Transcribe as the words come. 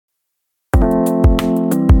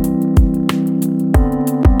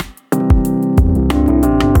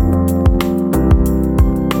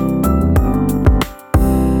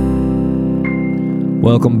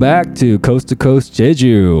Welcome back to Coast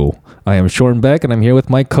Jeju. I am Shorne Beck, and I'm here with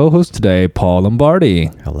my co-host today, Paul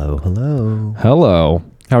Lombardi. Hello, hello. Hello.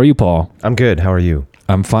 How are you, Paul? I'm good. How are you?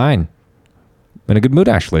 I'm fine. In a good mood,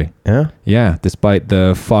 actually. Yeah? Yeah, despite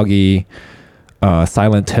the foggy,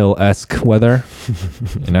 Silent Hill-esque weather,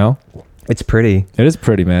 you know? It's pretty. It is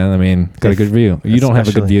pretty, man. I mean, got a good view. You don't have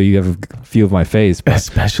a good view. You have a view of my face. But.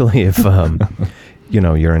 Especially if,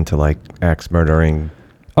 you're into like axe murdering.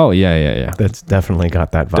 Oh, yeah. That's definitely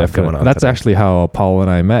got that vibe going on. That's today. actually how Paul and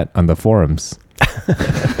I met on the forums.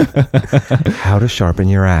 How to sharpen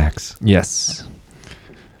your axe. Yes.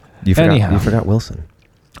 You forgot Wilson.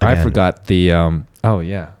 I Again. forgot the, oh,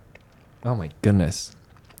 yeah. Oh, my goodness.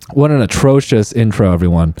 What an atrocious intro,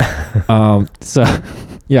 everyone.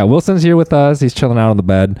 Yeah, Wilson's here with us. He's chilling out on the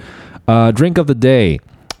bed. Drink of the day.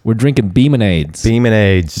 We're drinking Beamonades.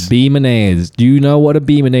 Beamonades. Do you know what a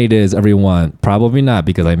Beamonade is, everyone? Probably not,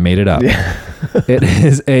 because I made it up. Yeah. It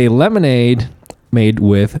is a lemonade made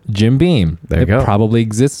with Jim Beam. There you go. It probably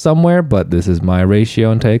exists somewhere, but this is my ratio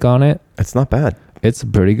and take on it. It's not bad. It's a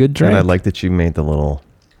pretty good drink. And I like that you made the little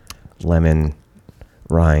lemon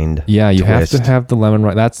rind. Yeah, you twist. have to have the lemon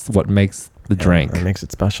rind. That's what makes the drink. That makes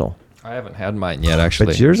it special. I haven't had mine yet, actually.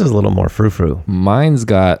 But yours is a little more frou-frou. Mine's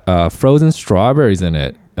got frozen strawberries in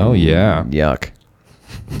it. Oh, yeah. Yuck.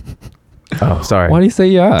 Oh, sorry. Why do you say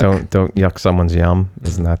yuck? Don't yuck someone's yum.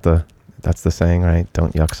 Isn't that's the saying, right?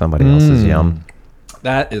 Don't yuck somebody else's yum.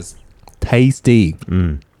 That is tasty.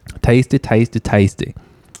 Tasty.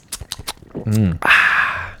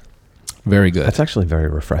 Very good. That's actually very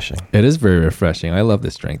refreshing. It is very refreshing. I love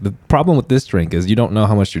this drink. The problem with this drink is you don't know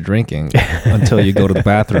how much you're drinking until you go to the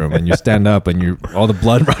bathroom and you stand up and all the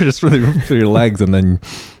blood rushes through your legs and then you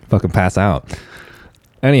fucking pass out.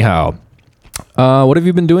 Anyhow, what have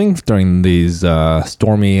you been doing during these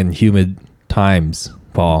stormy and humid times,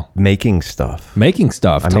 Paul? Making stuff.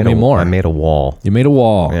 Tell me more. I made a wall. You made a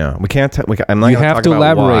wall. Yeah. We can't. I'm not. You have to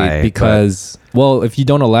elaborate because, well, if you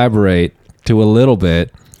don't elaborate to a little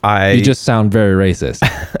bit, you just sound very racist.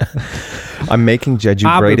 I'm making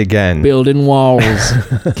Jeju great again. Building walls,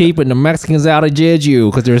 keeping the Mexicans out of Jeju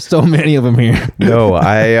because there's so many of them here. No,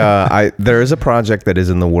 there is a project that is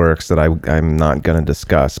in the works that I'm not going to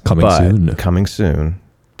discuss. Coming soon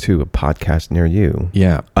to a podcast near you.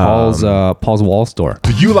 Yeah, Paul's wall store.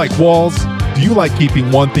 Do you like walls? Do you like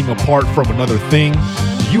keeping one thing apart from another thing?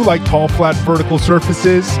 Do you like tall, flat, vertical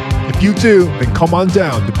surfaces? If you do, then come on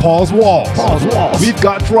down to Paul's Walls. We've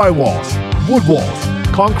got dry walls, wood walls,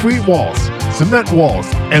 concrete walls, cement walls,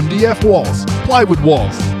 MDF walls, plywood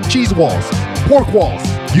walls, cheese walls, pork walls.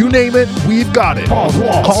 You name it, we've got it. Paul's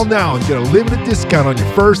Walls. Call now and get a limited discount on your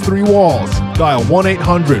first 3 walls. Dial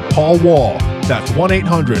 1-800-PAUL-WALL. That's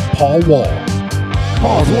 1-800-PAUL-WALL.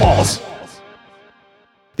 Paul's Walls.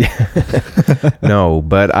 No,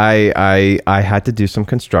 but I had to do some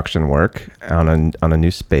construction work on a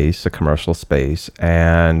new space, a commercial space,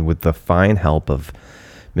 and with the fine help of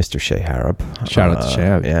Mr. Shay Harrop. Shout out to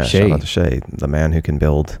Shay. Yeah, shout out to Shay, the man who can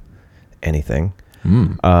build anything.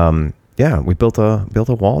 Yeah, we built a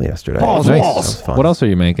wall yesterday. Nice. That was fun. What else are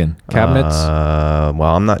you making? Cabinets?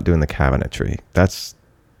 Well, I'm not doing the cabinetry. That's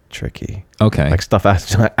tricky. Okay. Like stuff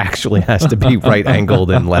actually has to be right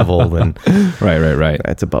angled and leveled, and right.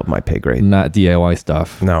 it's above my pay grade. Not DIY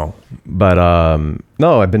stuff. No, but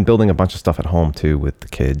no, I've been building a bunch of stuff at home too with the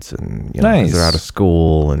kids, and nice. They're out of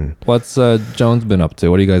school. And what's Jones been up to?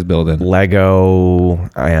 What are you guys building? Lego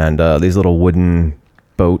and these little wooden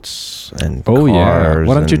boats and cars. Yeah.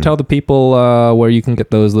 Why don't you tell the people where you can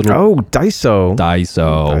get those little? Oh, Daiso.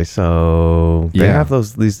 They have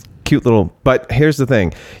these cute little. But here's the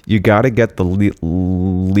thing: you got to get the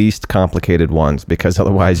least complicated ones, because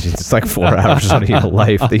otherwise it's like 4 hours out of your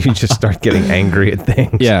life that you just start getting angry at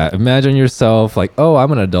things. Yeah, imagine yourself like, oh,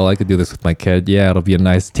 I'm an adult, I could do this with my kid. Yeah, it'll be a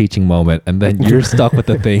nice teaching moment, and then you're stuck with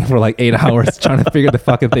the thing for like 8 hours trying to figure the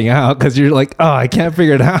fucking thing out because you're like, oh, I can't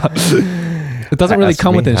figure it out. It doesn't really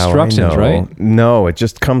come with instructions, right? No, it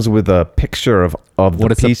just comes with a picture of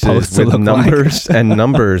the pieces with numbers and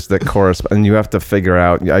numbers that correspond. And you have to figure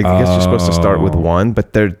out. I guess you're supposed to start with one,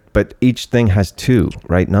 but each thing has 2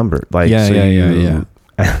 right numbered. Like yeah.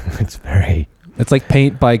 It's like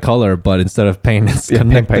paint by color, but instead of paint, it's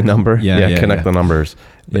paint by number. Connect the numbers.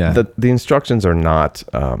 Yeah, the instructions are not.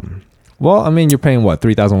 Well, I mean, you're paying what,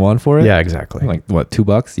 3,000 won for it? Yeah, exactly. Like what,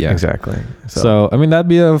 $2? Yeah, exactly. So I mean, that'd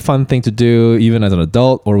be a fun thing to do, even as an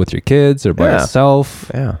adult or with your kids or by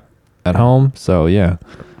yourself. Yeah, at home. So yeah,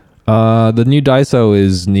 the new Daiso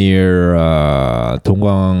is near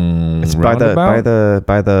Dongguan. It's by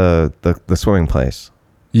the swimming place.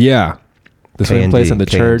 Yeah, The swimming place and the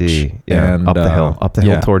church. Yeah, and, up the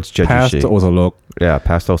hill towards Jeju. Past Osolok. Yeah,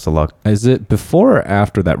 past Osolok. Is it before or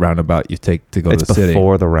after that roundabout you take to go to the city? It's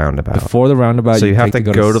before the roundabout. Before the roundabout. So you have to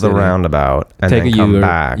go to the roundabout and then come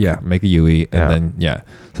back. Yeah, make a UE and then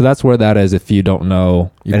So that's where that is. If you don't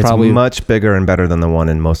know, it's much bigger and better than the one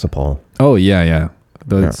in Mosopol. Oh yeah.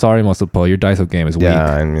 Sorry, Mosopol, your Daiso game is weak. Yeah,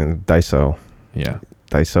 I mean Daiso. Yeah.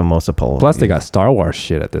 Daiso Mosopol. Plus they got Star Wars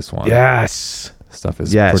shit at this one. Yes. Stuff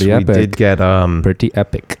is pretty epic. We did get pretty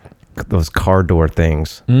epic. Those car door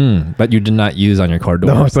things. But you did not use on your car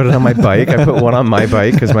doors. No, I put it on my bike. I put one on my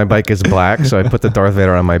bike because my bike is black. So I put the Darth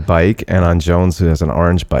Vader on my bike, and on Jones, who has an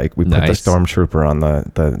orange bike, we put the Stormtrooper on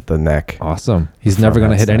the neck. Awesome. He's never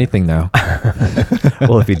going to hit anything now.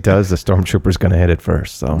 Well, if he does, the Stormtrooper's going to hit it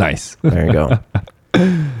first. So nice. There you go.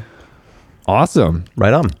 Awesome.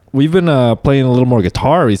 Right on. We've been playing a little more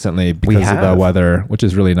guitar recently because of the weather, which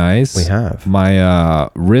is really nice. We have. My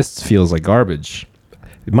wrist feels like garbage.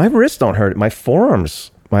 My wrists don't hurt. My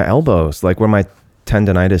forearms, my elbows, like where my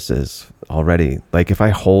tendonitis is already. Like if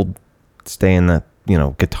I stay in the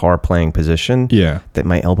guitar playing position, that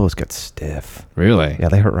my elbows get stiff. Really? Yeah,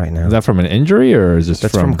 they hurt right now. Is that from an injury or is this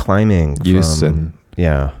from climbing? Use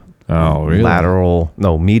yeah. Oh, really?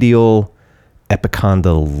 Medial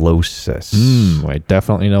epicondylosis. I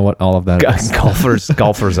definitely know what all of that is.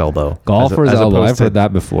 Golfer's elbow. Golfer's elbow. I've heard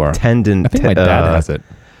that before. Tendon. I think my dad has it.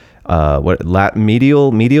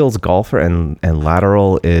 Medial's golfer and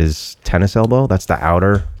lateral is tennis elbow. That's the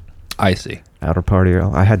outer. I see. Outer part of your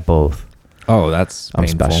elbow. I had both. Oh, that's I'm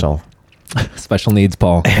painful. special. Special needs,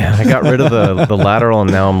 Paul. I got rid of the lateral and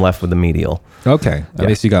now I'm left with the medial. Okay, at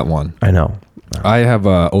least you got one. I know. I have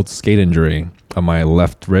an old skate injury on my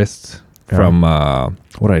left wrist from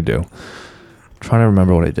what did I do? I'm trying to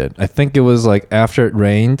remember what I did. I think it was like after it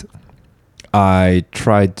rained, I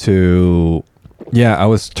tried to. Yeah, I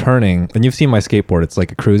was turning, and you've seen my skateboard. It's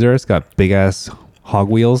like a cruiser. It's got big ass hog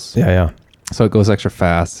wheels. Yeah. So it goes extra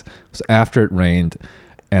fast. So after it rained,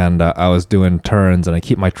 and I was doing turns, and I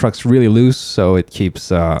keep my trucks really loose, so it keeps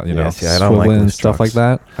swiveling and stuff like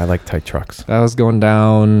that. I like tight trucks. I was going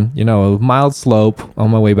down, a mild slope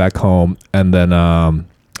on my way back home, and then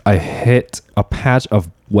I hit a patch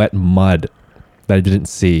of wet mud that I didn't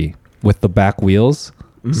see with the back wheels.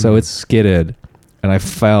 So it skidded, and I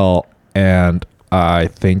fell, and I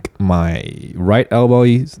think my right elbow,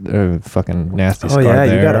 fucking nasty scar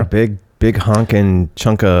there. You got a big honking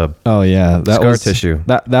chunk of scar tissue.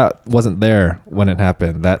 That wasn't there when it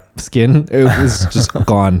happened. That skin, it was just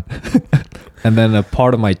gone. And then a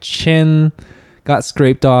part of my chin got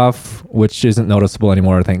scraped off, which isn't noticeable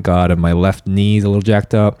anymore, thank God. And my left knee's a little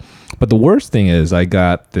jacked up. But the worst thing is I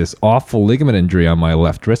got this awful ligament injury on my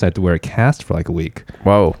left wrist. I had to wear a cast for like a week.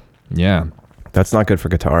 Whoa. Yeah. That's not good for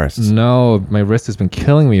guitarists. No, my wrist has been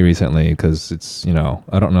killing me recently because it's,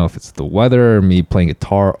 I don't know if it's the weather or me playing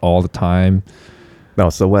guitar all the time. No,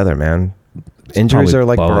 it's the weather, man. Injuries are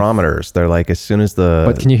like barometers. They're like as soon as the...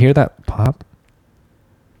 But can you hear that pop?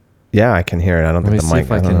 Yeah, I can hear it. I don't think the mic...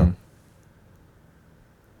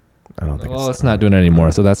 I don't think it's not doing it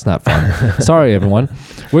anymore, so that's not fun. Sorry, everyone.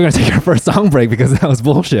 We're going to take our first song break because that was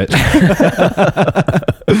bullshit.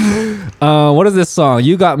 What is this song?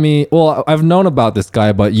 You got me... Well, I've known about this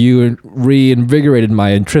guy, but you reinvigorated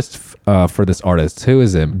my interest for this artist. Who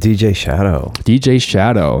is him? DJ Shadow. DJ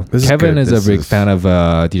Shadow. Kevin is a big fan of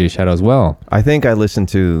DJ Shadow as well. I think I listened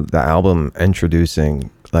to the album Introducing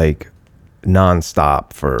like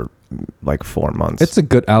nonstop for like 4 months. It's a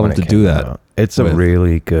good album to do that. It's a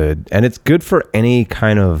really good, and it's good for any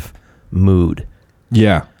kind of mood.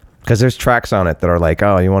 Yeah. Because there's tracks on it that are like,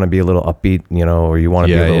 oh, you want to be a little upbeat, or you want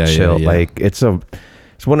to be a little chill. Yeah. Like this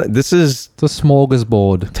is the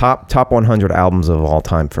smorgasbord. Top 100 albums of all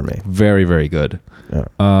time for me. Very, very good.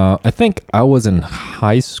 Yeah. I think I was in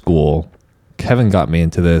high school. Kevin got me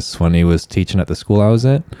into this when he was teaching at the school I was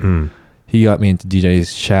at. He got me into DJ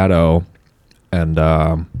Shadow, and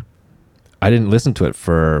I didn't listen to it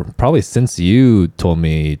for probably since you told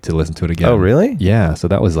me to listen to it again. Oh, really? Yeah. So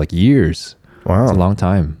that was like years. Wow. It's a long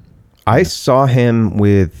time. I saw him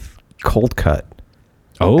with Cold Cut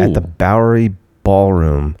at the Bowery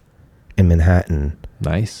Ballroom in Manhattan.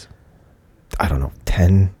 Nice. I don't know,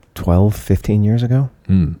 10, 12, 15 years ago?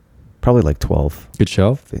 Probably like 12. Good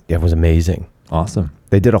show? Yeah, it was amazing. Awesome.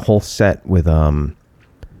 They did a whole set with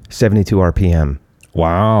 72 RPM.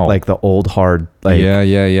 Wow. Like the old hard. Like,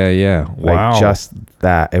 yeah. Wow. Like just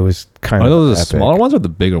that. It was kind of. Are those the smaller ones or the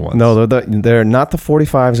bigger ones? No, they're not the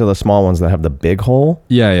 45s or the small ones that have the big hole.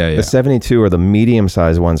 Yeah. The 72 are the medium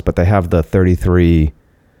sized ones, but they have the 33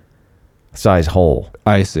 size hole.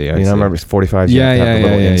 I see. I remember it's 45. Yeah,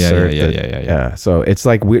 yeah. So it's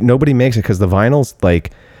like nobody makes it because the vinyl's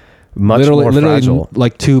like much more fragile.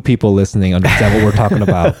 Like 2 people listening understand what we're talking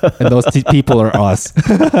about, and those people are us.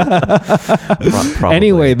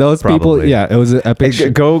 Anyway, those people. Yeah, it was an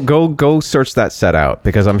epic. Go search that set out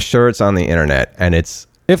because I'm sure it's on the internet, and it's.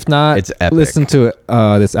 If not, it's epic. Listen to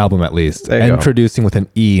this album at least. Introducing with an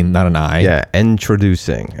E, not an I. Yeah,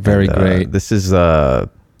 introducing. Very great. This is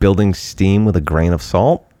Building Steam with a Grain of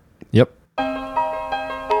Salt. Yep.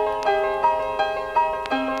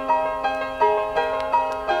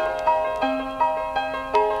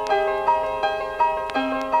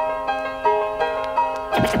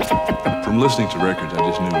 From listening to records, I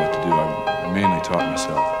just knew what to do. I mainly taught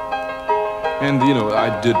myself. And,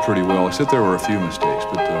 I did pretty well, except there were a few mistakes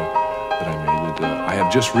that I made that I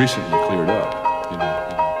have just recently cleared up.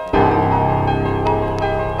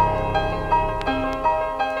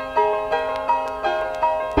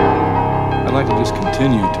 I'd like to just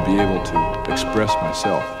continue to be able to express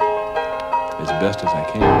myself as best as I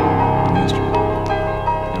can on the instrument.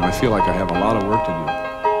 I feel like I have a lot of work to do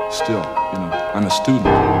still. I'm a student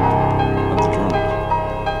of the drums.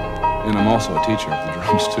 And I'm also a teacher of the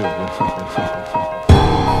drums too.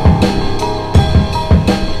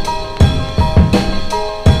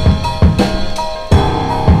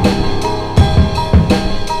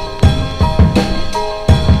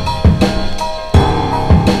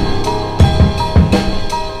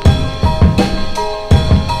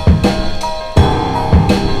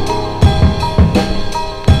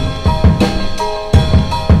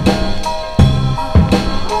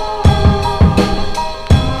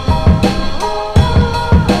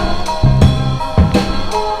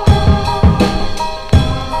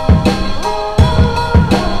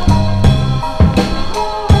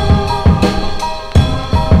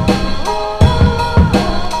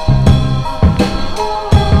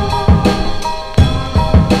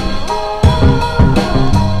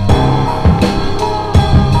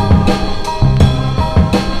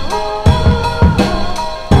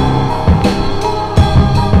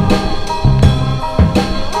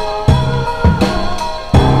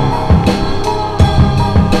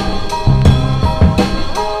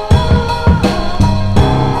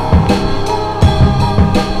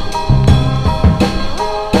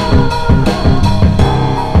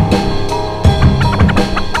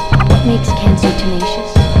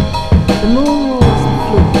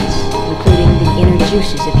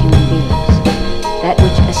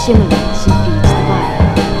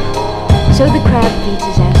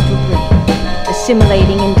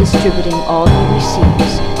 assimilating and distributing all he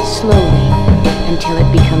receives slowly until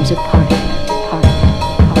it becomes a part of him.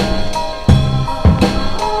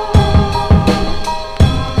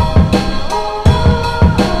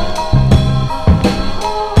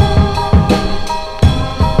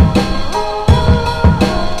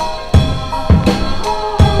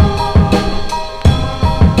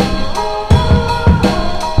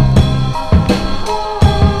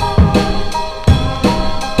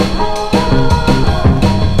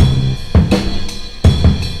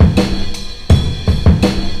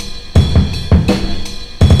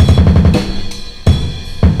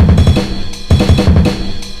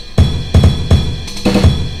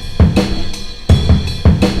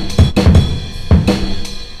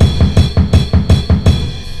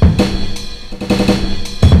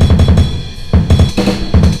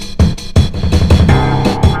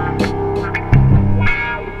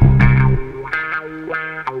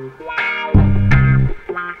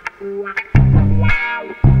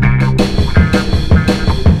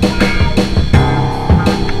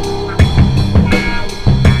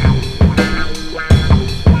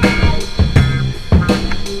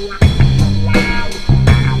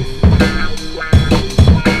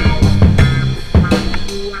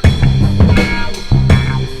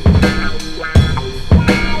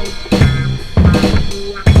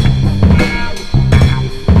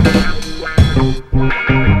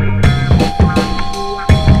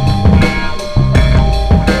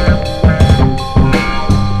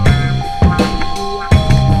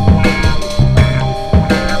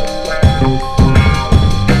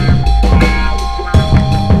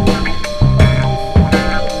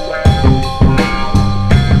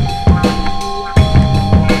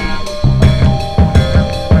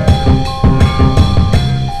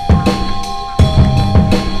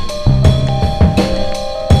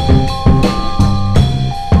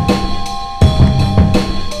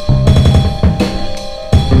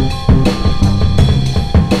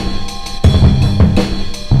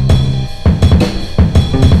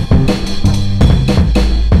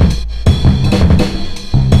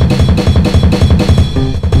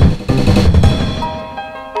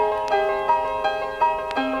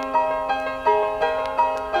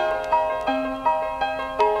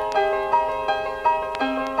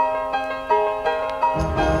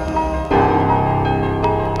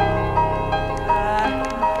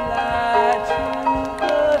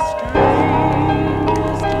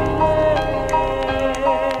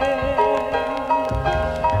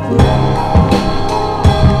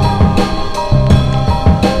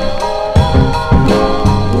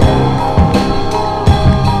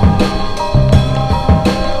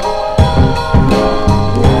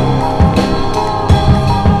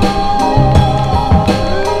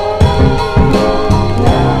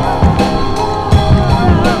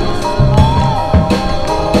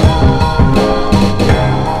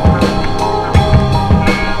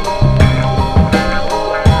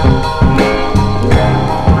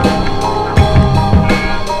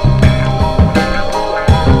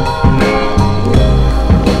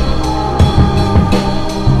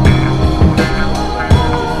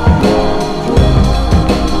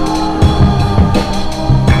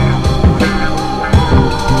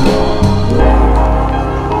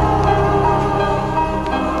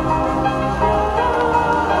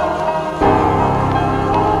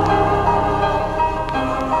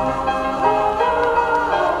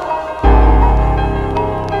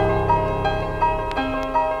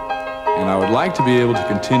 like to be able to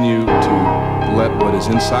continue to let what is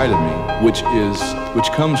inside of me, which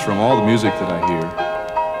comes from all the music that I hear,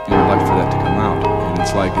 I'd like for that to come out. And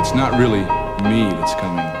it's like, it's not really me that's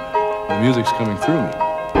coming. The music's coming through me.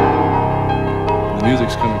 The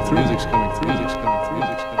music's coming through. Music's coming through. Music's coming through.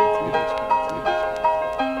 Music's coming through. Music's coming through.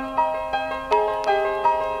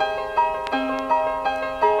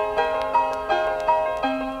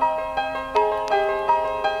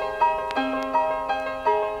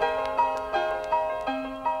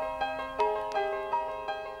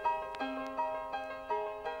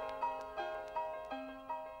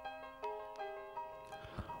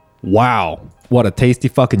 Wow, what a tasty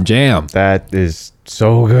fucking jam. That is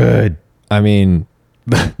so good. I mean,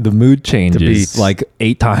 the mood changes beats. like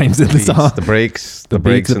 8 times in the song. The breaks, the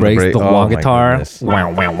wah my guitar. goodness.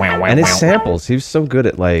 Wow, wow, wow, wow, And his wow. samples, he was so good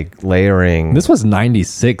at like layering. This was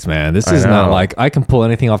 96, man. This is not know. like I can pull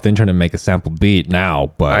anything off the internet and make a sample beat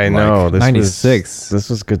now, but I know. like, This 96. this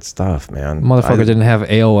was good stuff, man. Motherfucker didn't have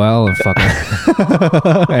AOL and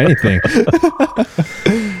fucking anything.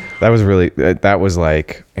 That was really, that was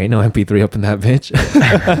like, Ain't no MP3 up in that bitch.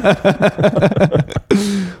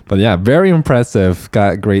 But yeah, very impressive.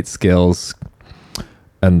 Got great skills.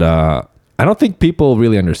 And I don't think people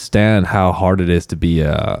really understand how hard it is to be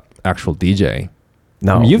a actual DJ.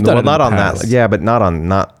 no, I mean, you've done it in not the on past. that. Yeah, but not on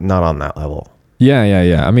that level.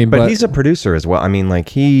 Yeah. I mean, But he's a producer as well. I mean, like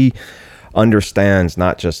he understands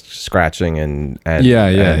not just scratching and Yeah.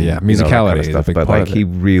 and, that kind of Musicality is a stuff, big but part like of he it.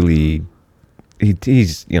 really,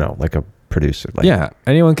 he's like a producer. Like, yeah,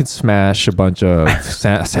 anyone can smash a bunch of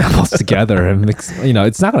samples together and mix.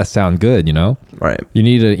 It's not gonna sound good. right. You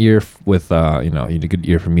need an ear with you need a good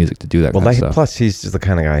ear for music to do that. Well, kind of stuff. plus he's just the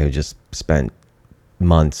kind of guy who just spent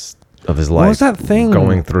months of his What life was that thing?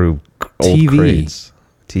 going through old TV crates.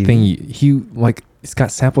 TV. thing. He's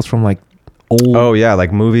got samples from like old. Oh yeah,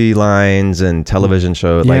 like movie lines and television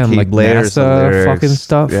shows. Yeah, like he layers the NASA lyrics. fucking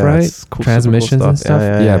stuff, Yeah, right? it's cool, super cool Transmissions and stuff.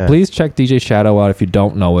 Yeah, please check DJ Shadow out if you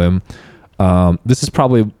don't know him. This is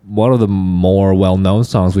probably one of the more well-known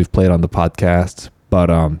songs we've played on the podcast, but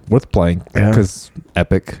worth playing because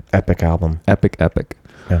epic. Epic album. Epic.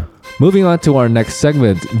 Yeah. Moving on to our next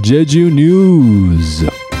segment, Jeju News.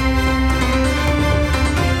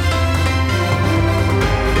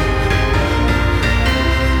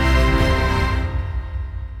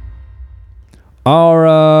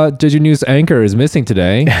 Our Jeju News anchor is missing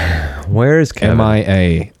today. Where is Kevin?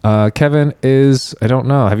 MIA. Kevin is, I don't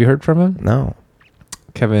know. Have you heard from him? No.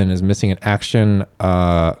 Kevin is missing in action.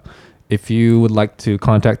 If you would like to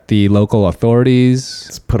contact the local authorities,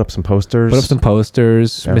 Let's put up some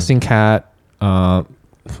posters. Yeah. Missing cat,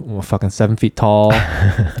 fucking 7 feet tall.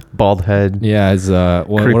 Bald head. Yeah, is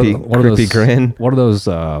Creepy grin. What are those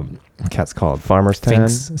cats called? Farmer's tan.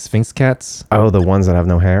 Sphinx cats. Oh, the ones that have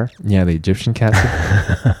no hair. Yeah, the Egyptian cats.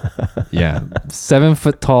 Yeah, 7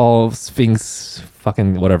 foot tall Sphinx,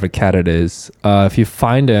 fucking whatever cat it is. If you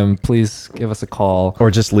find him, please give us a call.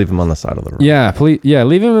 Or just leave him on the side of the road. Yeah, please. Yeah,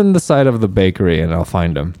 leave him in the side of the bakery, and I'll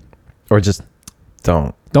find him. Or just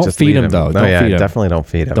don't. Don't Just feed leave him, though. No, Don't yeah, feed him. definitely don't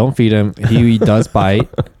feed him. Don't feed him. He does bite,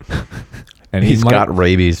 and He's got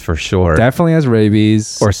rabies for sure. definitely has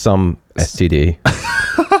rabies. Or some STD.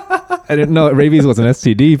 I didn't know rabies was an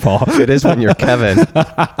STD, Paul. It is when you're Kevin.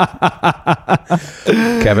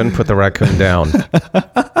 Kevin, put the raccoon down.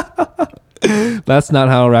 That's not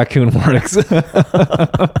how a raccoon works.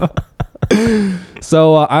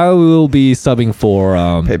 So I will be subbing for.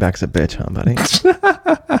 Payback's a bitch, huh, buddy?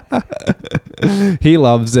 He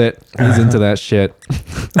loves it. He's into that shit.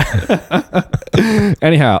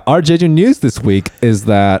 Anyhow, our Jeju news this week is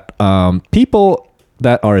that people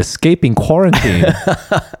that are escaping quarantine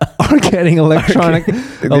are getting electronic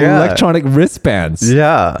wristbands.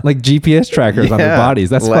 Yeah. Like GPS trackers on their bodies.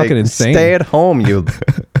 That's like, fucking insane. Stay at home, you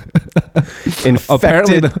infected.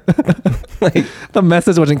 Apparently the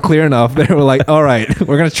message wasn't clear enough. They were like, all right,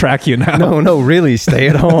 we're going to track you now. No, really, stay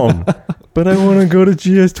at home. But I want to go to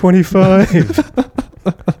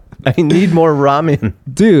GS25. I need more ramen.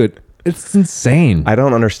 Dude, it's insane. I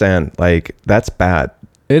don't understand. Like, that's bad.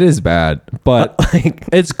 It is bad, but Like,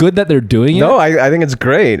 it's good that they're doing it. no, I think it's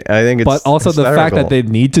great. I think it's But also the fact that they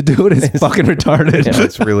need to do it is fucking retarded. Yeah,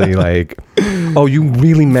 it's really like, oh, you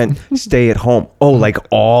really meant stay at home. Oh, you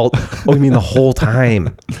mean the whole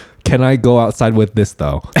time. Can I go outside with this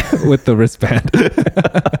though? With the wristband?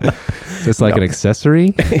 Just like an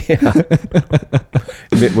accessory?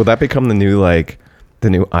 Will that become the new the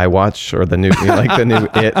new iWatch or the new the new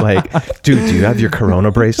it? Like, dude, do you have your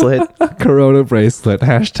Corona bracelet? Corona bracelet.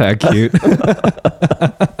 #cute.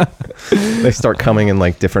 They start coming in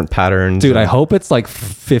like different patterns. Dude, I hope it's like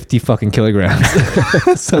 50 fucking kilograms.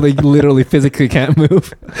 So they literally physically can't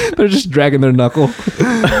move. They're just dragging their knuckle.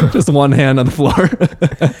 Just one hand on the floor.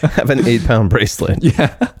 Have an 8-pound bracelet.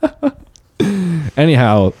 Yeah.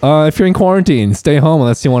 Anyhow, if you're in quarantine, stay home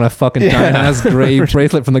unless you want a fucking giant ass gray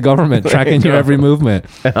bracelet from the government tracking your every movement.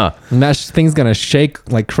 Yeah. And that thing's gonna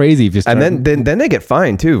shake like crazy if you start. And then they get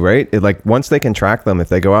fined too, right? Like once they can track them, if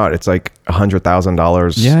they go out, it's like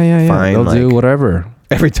 $100,000. Yeah. Fine. They'll do whatever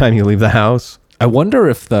every time you leave the house. I wonder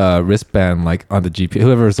if the wristband, like on the GPS,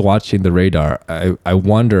 whoever's watching the radar, I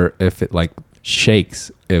wonder if it like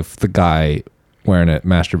shakes if the guy wearing it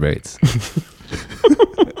masturbates.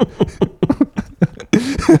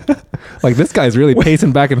 Like this guy's really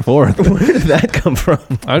pacing back and forth. Where did that come from?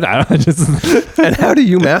 I just And how do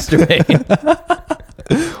you masturbate?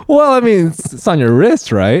 Well, I mean, it's on your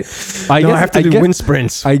wrist, right? I have to do wind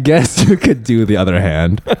sprints. I guess you could do the other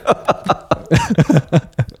hand.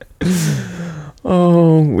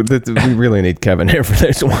 Oh, we really need Kevin here for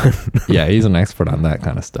this one. Yeah, he's an expert on that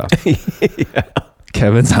kind of stuff. Yeah.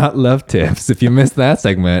 Kevin's Hot Love Tips. If you missed that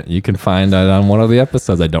segment, you can find it on one of the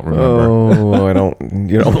episodes. I don't remember. Oh,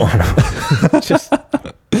 you don't want to. Just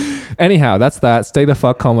anyhow, that's that. Stay the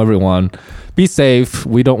fuck home, everyone. Be safe.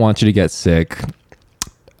 We don't want you to get sick.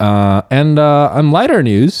 And on lighter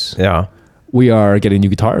news, we are getting new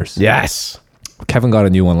guitars. Yes. Kevin got a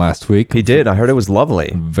new one last week. He did. I heard it was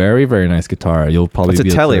lovely. Very, very nice guitar. You'll probably It's a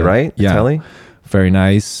telly, right? Yeah. Telly? Very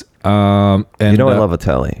nice. And I love a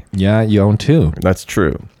telly. Yeah, you own two. That's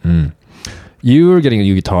true. You were getting a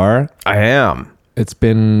new guitar. I am. It's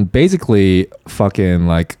been basically fucking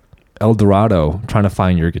like El Dorado trying to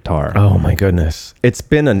find your guitar. Oh my goodness. It's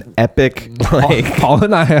been an epic, like Paul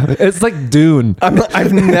and I have, it's like Dune.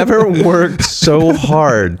 I've never worked so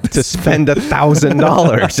hard to spend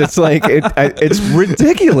 $1,000. It's like, it's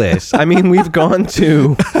ridiculous. I mean, we've gone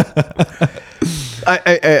to,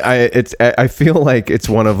 I feel like it's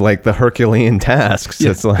one of like the Herculean tasks. Yeah.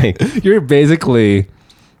 It's like, you're basically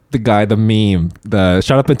the guy, the meme, the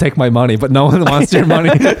shut up and take my money, but no one wants your money.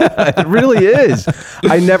 It really is.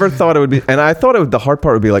 I never thought it would be, and I thought the hard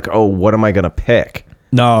part would be like, oh, what am I going to pick?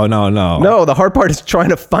 No. No, the hard part is trying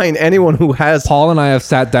to find anyone who has... Paul and I have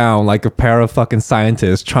sat down like a pair of fucking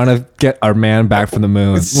scientists trying to get our man back from the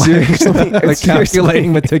moon. Seriously. like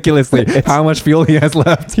calculating meticulously how much fuel he has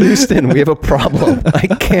left. Houston, we have a problem. I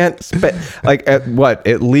can't spend... Like,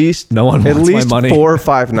 at least... No one wants my money. 4 or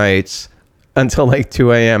 5 nights... Until like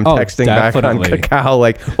 2 a.m. texting back on Kakao,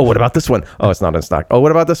 like, oh, what about this one? Oh, it's not in stock. Oh,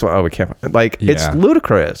 what about this one? Oh, we can't. Like, it's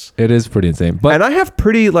ludicrous. It is pretty insane. And I have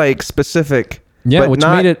pretty like specific, but which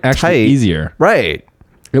not made it actually tight. easier. Right.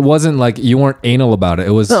 It wasn't like you weren't anal about it.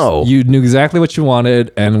 It was you knew exactly what you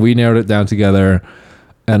wanted, and we narrowed it down together.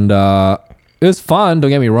 And it was fun.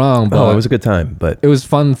 Don't get me wrong. But it was a good time. But it was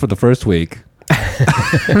fun for the first week,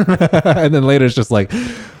 and then later it's just like,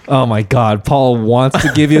 oh my God, Paul wants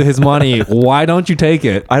to give you his money. Why don't you take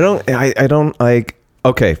it? I don't like,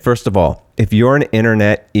 okay, first of all, if you're an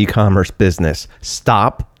internet e-commerce business,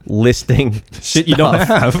 stop listing shit you don't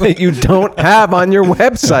have. That you don't have on your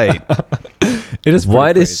website. It is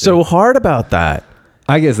what is so hard about that?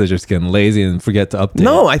 I guess they're just getting lazy and forget to update.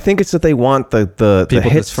 No, I think it's that they want the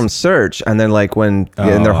hits from search, and then like and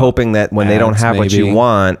they're hoping that when they don't have what you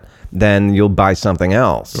want, then you'll buy something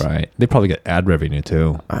else. Right. They probably get ad revenue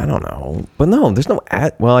too. I don't know. But no, there's no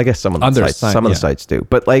ad. Well, I guess some of the sites do.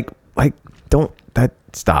 But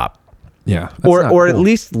stop. Yeah. Or cool. At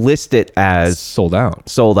least list it as sold out.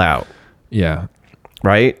 Sold out. Yeah.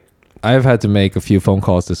 Right? I've had to make a few phone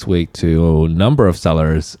calls this week to a number of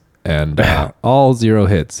sellers and all 0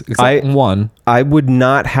 hits except one. I would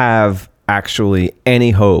not have actually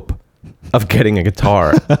any hope of getting a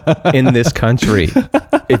guitar in this country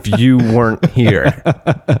if you weren't here.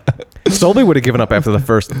 Solby would have given up after the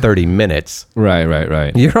first 30 minutes.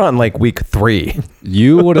 Right. You're on like week 3.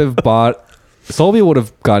 You would have bought... Solby would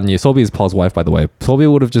have gotten you... Solby is Paul's wife, by the way. Solby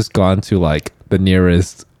would have just gone to like the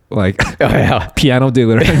nearest like piano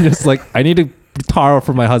dealer and just like, I need a guitar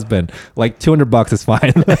for my husband. Like $200 is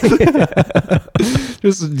fine.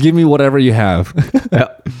 Just give me whatever you have.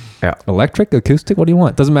 Yeah. Electric, acoustic, what do you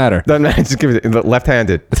want? Doesn't matter. Just give it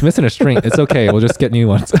left-handed. It's missing a string. It's okay. We'll just get new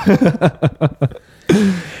ones.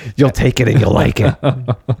 You'll take it and you'll like it.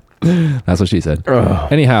 That's what she said.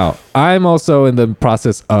 Ugh. Anyhow, I'm also in the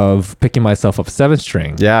process of picking myself up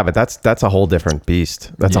 7-string. Yeah, but that's a whole different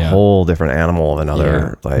beast. That's a whole different animal of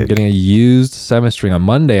another. Yeah. I'm getting a used 7-string on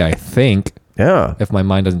Monday, I think. Yeah. If my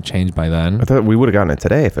mind doesn't change by then. I thought we would have gotten it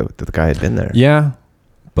today if the guy had been there. Yeah.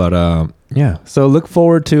 But yeah. So look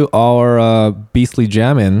forward to our beastly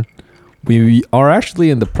jamming We are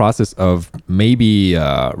actually in the process of maybe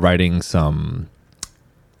writing some,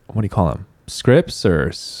 what do you call them? Scripts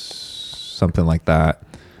or something like that.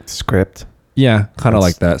 Script. Yeah, kind of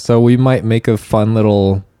like that. So we might make a fun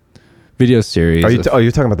little video series.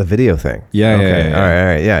 You're talking about the video thing? Yeah, okay. yeah. All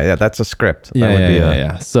right. Yeah. That's a script. Yeah, that would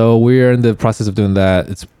yeah. So we're in the process of doing that.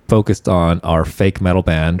 It's focused on our fake metal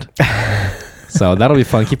band. So that'll be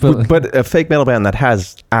fun. Keep it, but a fake metal band that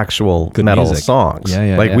has actual good metal music. songs.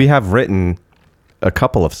 Yeah. Like we have written a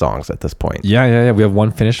couple of songs at this point. Yeah. We have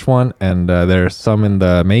one finished one, and there's some in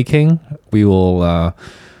the making. We will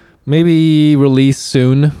maybe release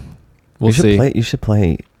soon. We'll see. You should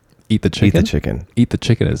play Eat the Chicken. Eat the Chicken. Eat the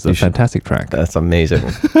Chicken is a fantastic track. That's amazing.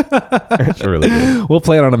 It's really good. We'll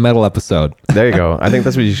play it on a metal episode. There you go. I think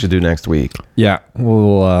that's what you should do next week. Yeah,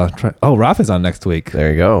 we'll try. Oh, Raph is on next week.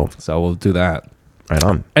 There you go. So we'll do that. Right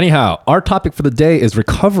on. Anyhow, our topic for the day is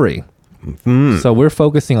recovery. So we're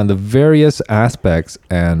focusing on the various aspects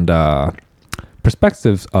and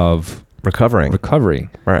perspectives of recovery.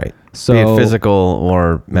 Right. So be it physical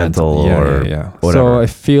or mental or whatever. So I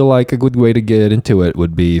feel like a good way to get into it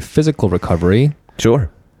would be physical recovery. Sure.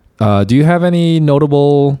 Do you have any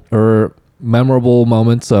notable or memorable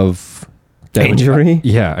moments of injury?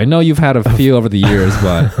 Yeah, I know you've had a few over the years,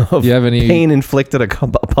 but do you have any pain inflicted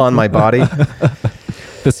upon my body?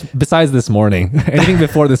 Besides this morning, anything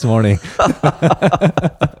before this morning?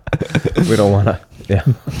 We don't want to. Yeah.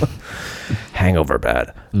 Hangover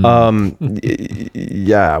bad.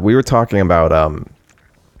 Yeah, we were talking about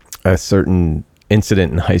a certain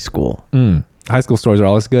incident in high school. High school stories are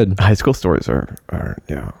always good. High school stories are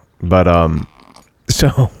yeah. But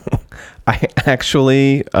so I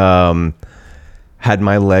actually had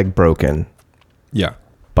my leg broken. Yeah.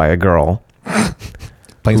 By a girl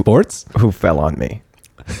playing sports who fell on me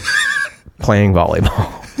playing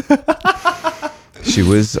volleyball. She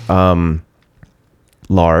was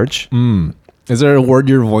large. Is there a word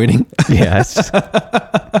you're avoiding? Yes.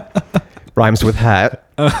 Rhymes with hat.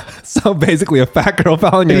 So basically a fat girl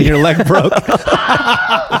fell on you and your leg broke.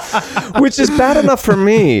 Which is bad enough for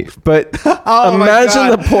me, but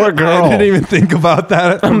imagine the poor girl. I didn't even think about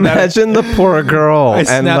that. Imagine the poor girl. I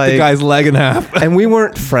snapped the guy's leg in half. And we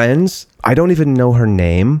weren't friends. I don't even know her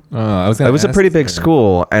name. It was a pretty big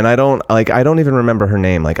school, and I don't even remember her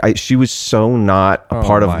name. She was so not a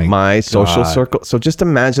part of my social circle. So just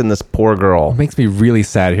imagine this poor girl. It makes me really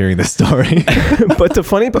sad hearing this story. But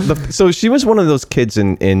so she was one of those kids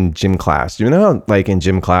in gym class. You know how in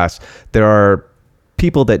gym class there are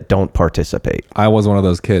people that don't participate. I was one of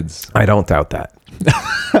those kids. I don't doubt that.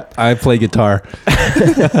 I play guitar.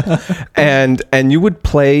 and you would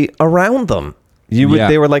play around them. They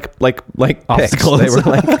were like obstacles. They were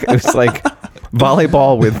it was like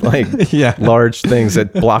volleyball with large things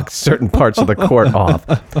that blocked certain parts of the court off.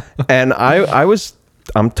 And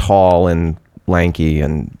I'm tall and lanky,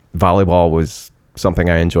 and volleyball was something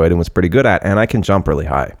I enjoyed and was pretty good at, and I can jump really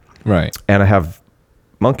high. Right. And I have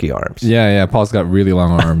monkey arms. Yeah. Paul's got really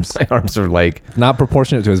long arms. My arms are not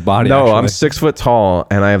proportionate to his body. No, actually. I'm 6 foot tall,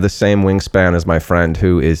 and I have the same wingspan as my friend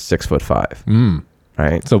who is 6'5".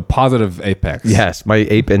 Right. So positive apex. Yes, my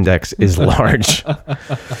ape index is large.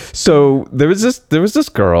 So there was this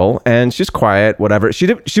girl, and she's quiet, whatever. She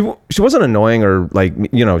wasn't annoying or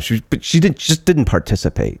but she didn't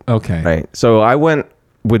participate. Okay. Right. So I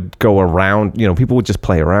would go around, people would just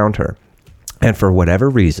play around her. And for whatever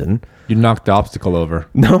reason, you knocked the obstacle over.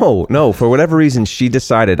 No, for whatever reason she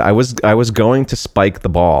decided I was going to spike the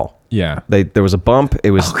ball. Yeah. There was a bump, it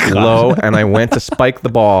was low, and I went to spike the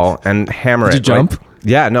ball and hammer it. Did you jump? Right?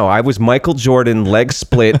 Yeah, no, I was Michael Jordan, leg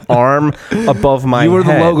split, arm above my head. You were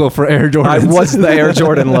the logo for Air Jordan. I was the Air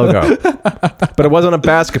Jordan logo. But it wasn't a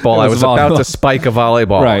basketball. I was about to spike a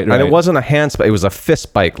volleyball. Right. And it wasn't a hand spike. It was a fist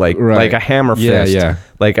spike, like a hammer fist. Yeah.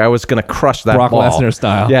 Like I was going to crush that Brock ball. Lesnar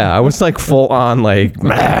style. Yeah, I was full on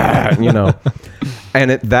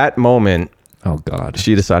And at that moment, oh God,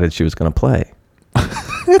 she decided she was going to play.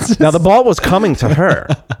 Now the ball was coming to her,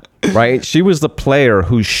 right? She was the player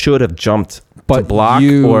who should have jumped to block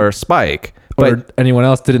or spike. Or anyone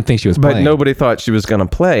else didn't think she was playing. But nobody thought she was going to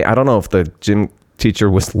play. I don't know if the gym teacher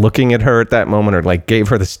was looking at her at that moment or gave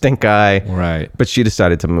her the stink eye. Right. But she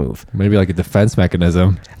decided to move. Maybe a defense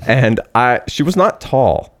mechanism. And she was not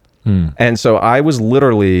tall. And so I was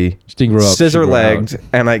literally scissor-legged,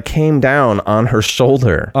 and I came down on her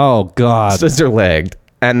shoulder. Oh, God. Scissor-legged.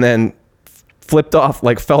 And then flipped off,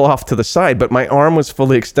 fell off to the side, but my arm was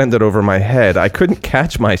fully extended over my head. I couldn't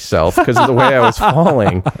catch myself because of the way I was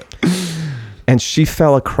falling. And she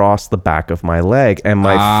fell across the back of my leg, and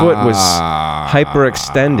my foot was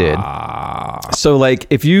hyperextended. So like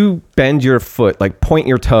if you bend your foot, like point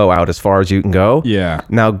your toe out as far as you can go. Yeah.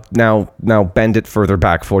 Now bend it further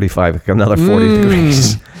back 45, like another 40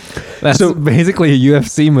 degrees. That's basically a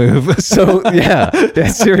UFC move. So yeah,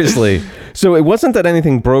 seriously. So it wasn't that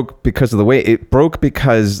anything broke because of the weight. It broke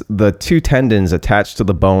because the two tendons attached to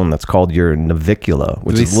the bone that's called your navicula,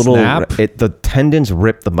 which is little. The tendons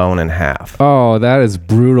rip the bone in half. Oh, that is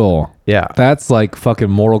brutal. Yeah, that's like fucking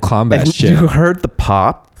Mortal Kombat and shit. You heard the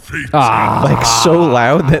pop. Like so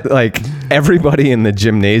loud that like everybody in the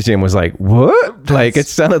gymnasium was like, what? Like it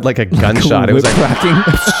sounded like a gunshot. It was like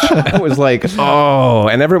cracking. It was like, oh,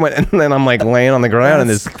 and everyone, and then I'm like laying on the ground, and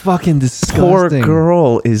this fucking disgusting poor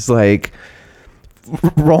girl is like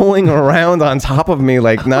rolling around on top of me,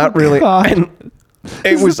 like not really. And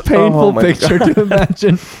it was a painful picture to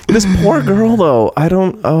imagine. This poor girl though,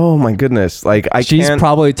 oh my goodness, like she's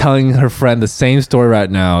probably telling her friend the same story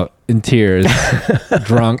right now in tears,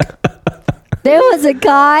 drunk. There was a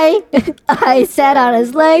guy, I sat on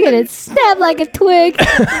his leg and it snapped like a twig.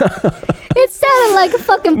 It sounded like a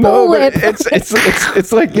fucking bullwhip.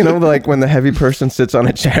 It's like, you know, like when the heavy person sits on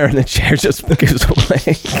a chair and the chair just gives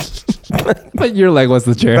away. But your leg was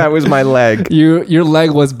the chair. That was my leg. Your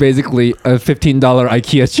leg was basically a $15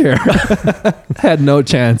 IKEA chair. Had no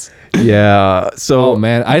chance. Yeah. So, oh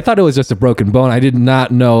man, I thought it was just a broken bone. I did not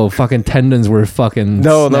know fucking tendons were fucking.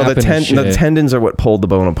 No, the tendons are what pulled the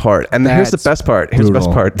bone apart. And here's the best part. Here's the best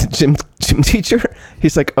part. The gym teacher,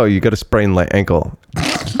 he's like, "Oh, you got a sprained ankle."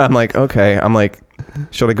 I'm like, "Okay." I'm like,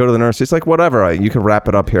 "Should I go to the nurse?" He's like, "Whatever. You can wrap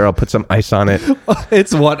it up here. I'll put some ice on it."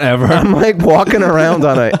 It's whatever. I'm like walking around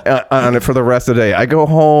on it for the rest of the day. I go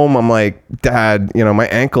home. I'm like, "Dad, you know, my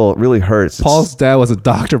ankle really hurts." Paul's dad was a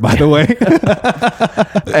doctor, by the way.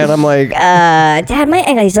 And I'm like, Dad, my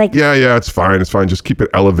ankle. He's like, yeah, it's fine. Just keep it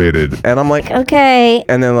elevated. And I'm like, okay.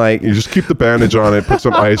 And then like, you just keep the bandage on it, put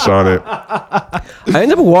some ice on it. I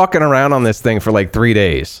ended up walking around on this thing for like 3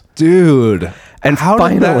 days. Dude. And how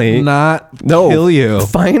finally, did that not kill you?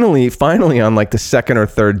 Finally, on like the second or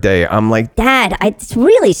third day, I'm like, Dad, it's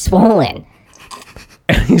really swollen.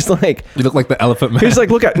 And he's like, you look like the Elephant Man. He's like,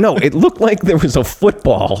 it looked like there was a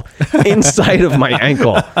football inside of my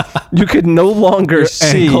ankle. You could no longer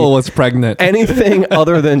see ankle was pregnant. Anything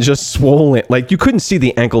other than just swollen. Like you couldn't see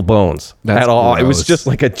the ankle bones at all. Gross. It was just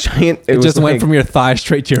like a giant. It just went from your thigh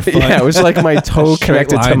straight to your foot. Yeah, it was like my toe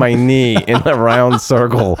connected to my knee in a round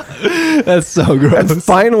circle. That's so gross. And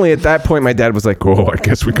finally, at that point, my dad was like, "Oh, I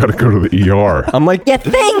guess we got to go to the ER." I'm like, "You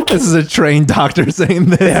think?" This is a trained doctor saying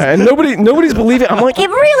this. Yeah, and nobody's believing. I'm like, it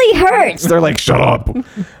really hurts. They're like, "Shut up."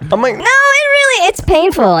 I'm like, no, it's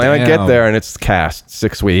painful. And I get there and it's cast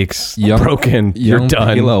 6 weeks, broken. You're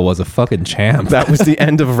done. Hilo was a fucking champ. That was the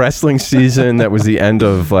end of wrestling season. That was the end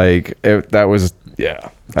of Jesus Christ. Yeah.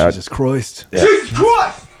 Jesus Christ.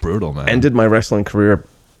 Brutal, man. Ended my wrestling career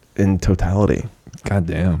in totality. God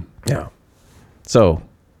damn. Yeah. So,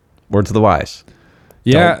 word to the wise.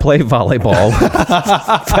 Yeah. Don't play volleyball with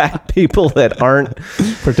fat people that aren't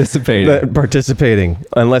participating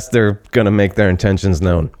unless they're going to make their intentions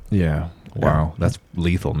known. Yeah. Wow. That's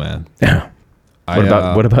lethal, man. Yeah.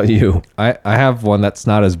 What about you? I have one that's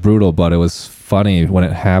not as brutal, but it was funny when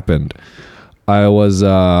it happened. I was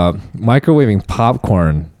microwaving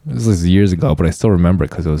popcorn. This was years ago, but I still remember it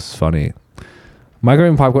because it was funny.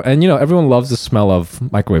 Microwave popcorn, and you know everyone loves the smell of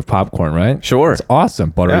microwave popcorn, right? Sure, it's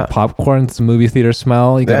awesome. Buttery popcorn, it's a movie theater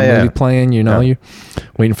smell. You got a movie playing, you know, you're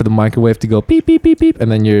waiting for the microwave to go beep beep beep beep,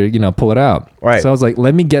 and then pull it out. Right. So I was like,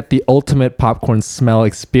 let me get the ultimate popcorn smell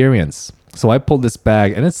experience. So I pulled this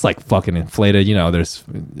bag, and it's like fucking inflated. You know, there's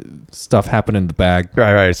stuff happening in the bag.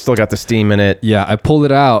 Right. It's still got the steam in it. Yeah, I pulled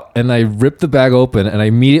it out, and I ripped the bag open, and I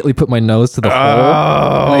immediately put my nose to the hole,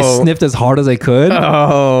 and I sniffed as hard as I could.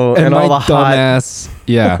 Oh, and my dumbass,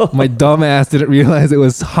 my dumbass didn't realize it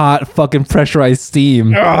was hot, fucking pressurized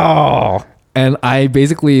steam. Oh. And I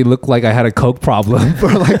basically looked like I had a coke problem for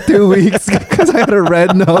like 2 weeks because I had a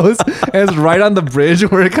red nose. And it's right on the bridge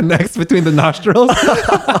where it connects between the nostrils.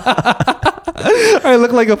 I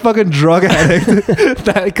look like a fucking drug addict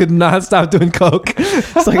that could not stop doing coke.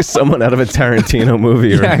 It's like someone out of a Tarantino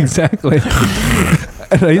movie. Right? Yeah, exactly.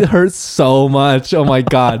 And it hurts so much. Oh my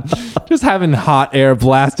God. Just having hot air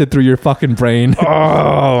blasted through your fucking brain.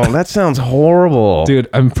 Oh, that sounds horrible. Dude,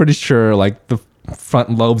 I'm pretty sure like the front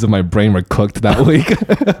lobes of my brain were cooked that week.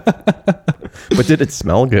 But did it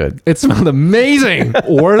smell good? It smelled amazing.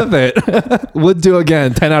 Worth it. Would do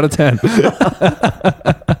again. 10 out of 10.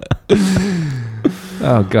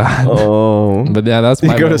 Oh God. Oh. But yeah, that's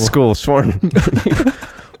my You go to school, Shorne.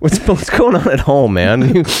 What's going on at home, man?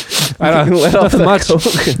 I don't know. Nothing much.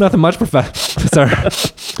 Nothing much, Professor.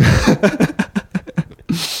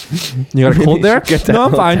 You got a cold there? Get that No,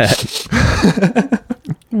 I'm fine. Lopet.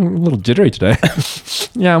 I'm a little jittery today.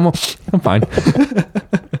 Yeah, I'm fine.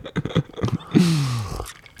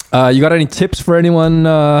 You got any tips for anyone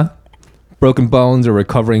broken bones or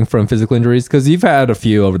recovering from physical injuries? Because you've had a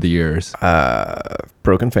few over the years.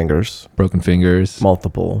 Broken fingers. Broken fingers.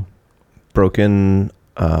 Multiple. Broken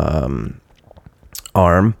arm.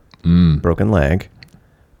 Broken leg.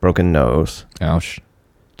 Broken nose. Ouch.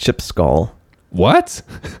 Chipped skull. What?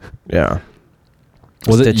 Yeah.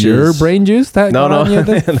 Was Stitches. it your brain juice that No, got on you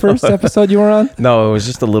the first episode you were on? No, it was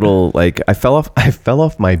just a little like I fell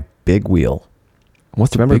off my big wheel.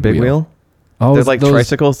 What's the Remember big wheel? Oh, They're like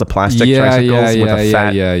tricycles, the plastic tricycles with a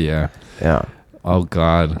fat. Yeah. Oh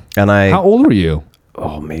God. And How old were you?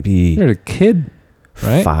 Oh, maybe You're a kid,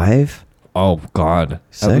 right? 5. Oh God.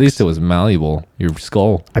 6? At least it was malleable. Your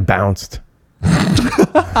skull. I bounced.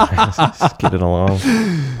 Skid it along.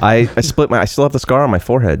 I still have the scar on my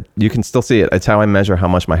forehead. You can still see it. It's how I measure how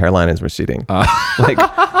much my hairline is receding. Like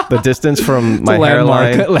the distance from my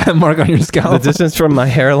hairline. Landmark on your scalp. The distance from my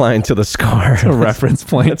hairline to the scar. A reference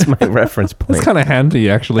point. That's my reference point. It's kind of handy,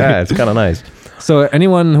 actually. Yeah, it's kind of nice. So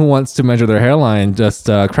anyone who wants to measure their hairline, just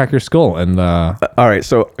crack your skull and. All right.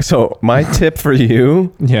 So my tip for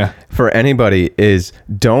you, for anybody, is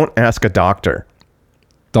don't ask a doctor.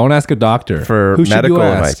 Don't ask a doctor. For who should medical you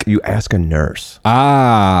advice, ask? you ask a nurse.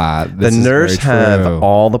 The nurse have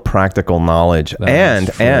all the practical knowledge, and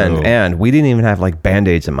we didn't even have like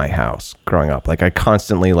Band-Aids in my house growing up. Like I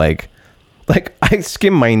constantly like I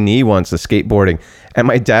skimmed my knee once skateboarding, and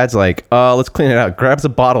my dad's like, let's clean it out. Grabs a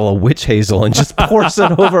bottle of witch hazel and just pours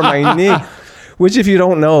it over my knee, which if you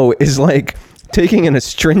don't know is like taking an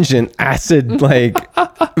astringent acid and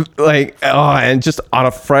just on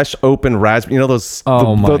a fresh open raspberry, those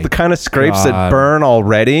the kind of scrapes that burn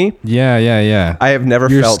already. Yeah. I have never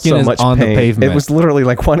Your felt skin so is much on pain. the pavement. It was literally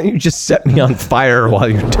like, why don't you just set me on fire while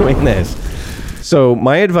you're doing this? So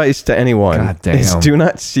my advice to anyone is do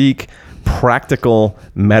not seek practical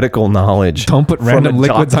medical knowledge. Don't put random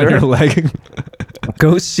liquids on your leg.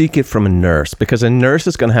 Go seek it from a nurse, because a nurse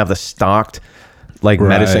is going to have the stocked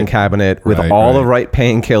medicine cabinet with all the right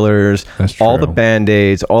painkillers, all the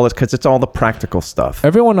Band-Aids, all this, because it's all the practical stuff.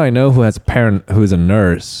 Everyone I know who has a parent who's a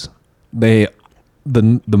nurse, the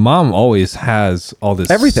mom always has all this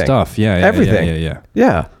stuff. Everything.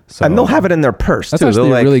 Yeah. So, and they'll have it in their purse that's too.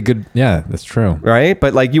 Actually really good. Yeah, that's true. Right?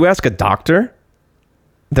 But like you ask a doctor,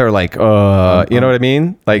 they're like, you know what I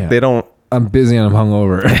mean? Like they don't. I'm busy and I'm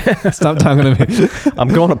hungover. Stop talking to me. I'm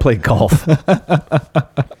going to play golf.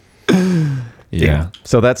 Yeah.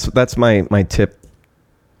 So that's my tip.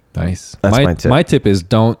 Nice. That's my tip. My tip is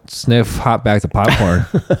don't sniff hot bags of popcorn.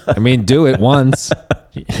 I mean, do it once.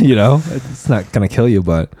 It's not gonna kill you,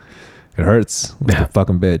 but it hurts like a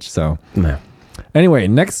fucking bitch. So anyway,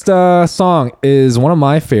 next song is one of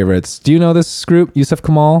my favorites. Do you know this group, Yusuf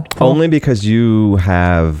Kamal? Only because you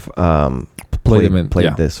have played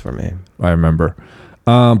yeah. this for me. I remember.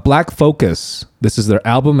 Black Focus. This is their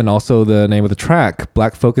album and also the name of the track.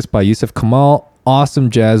 Black Focus by Yusuf Kamal. Awesome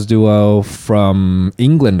jazz duo from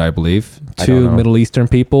England, I believe. Two Middle Eastern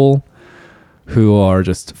people who are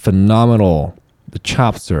just phenomenal. The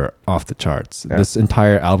chops are off the charts. Yeah. This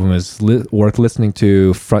entire album is worth listening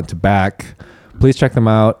to front to back. Please check them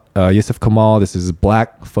out. Yusuf Kamal. This is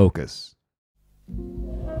Black Focus.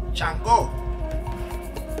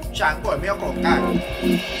 Chango el mio coccato,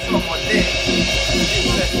 somos de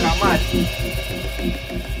Yusuf Kamal.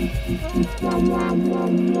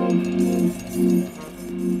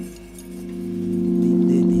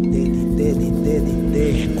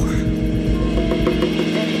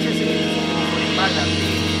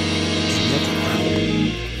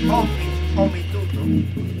 Omi tutu,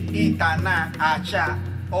 itana acha,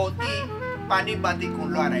 odi, panibati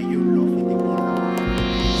kun lo arayulo, fitikulo.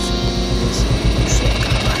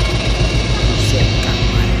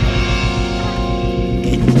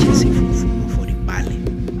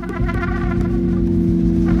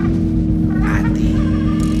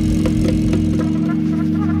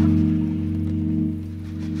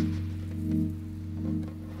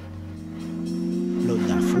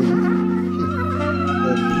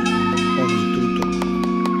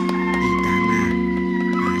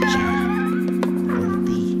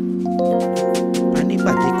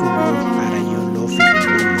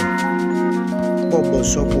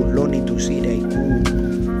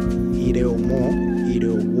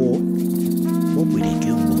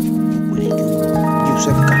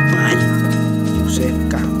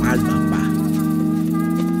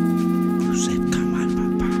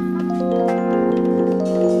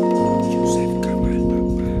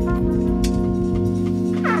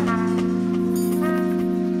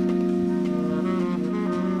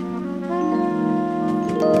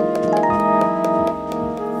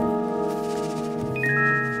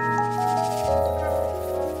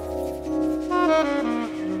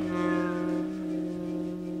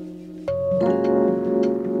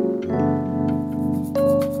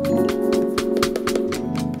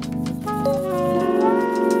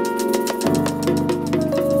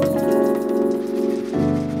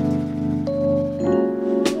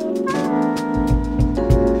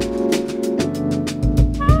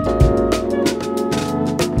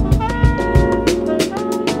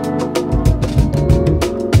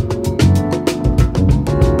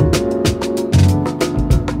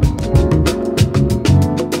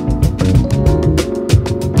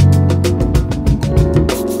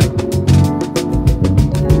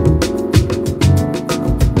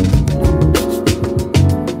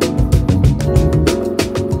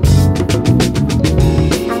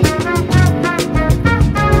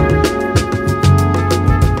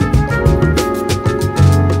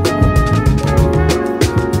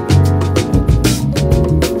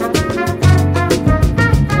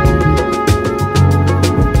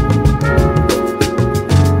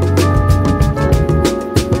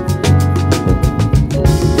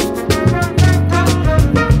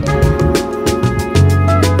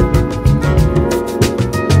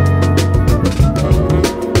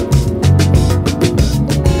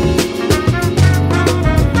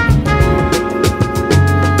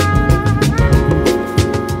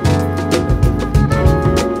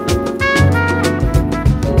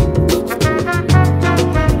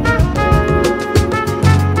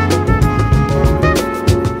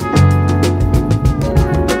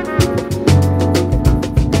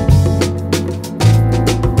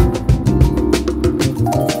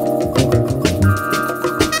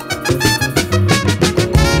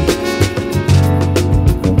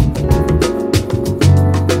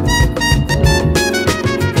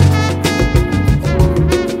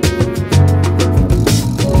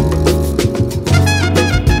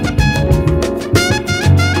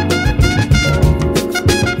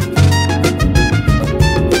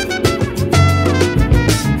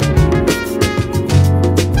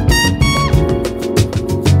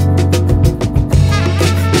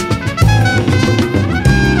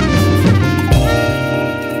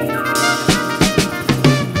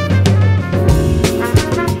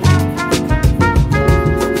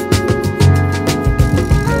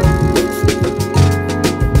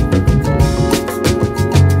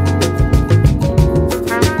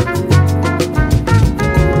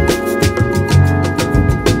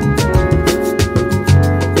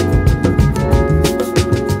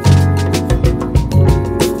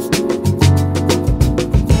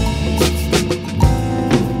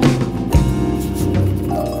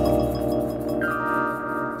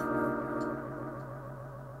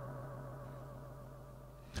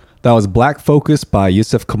 That was Black Focus by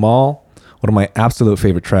Yusuf Kamal. One of my absolute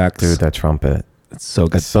favorite tracks. Dude, that trumpet. It's so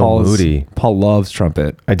good. It's so moody. Paul loves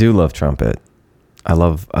trumpet. I do love trumpet. I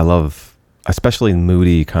love, especially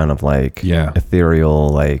moody, kind of like ethereal,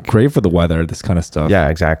 like great for the weather. This kind of stuff. Yeah,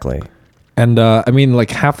 exactly. And I mean, like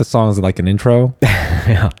half the songs are like an intro.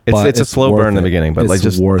 Yeah, it's a slow burn in the beginning, but like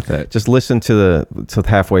just worth it. Just listen to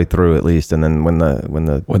halfway through at least, and then when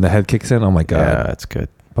the head kicks in, oh my god, yeah, it's good.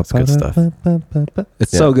 It's good stuff.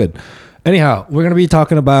 It's so good. Anyhow, we're gonna be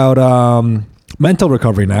talking about mental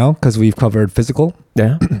recovery now because we've covered physical.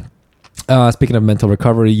 Yeah. Speaking of mental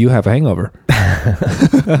recovery, you have a hangover.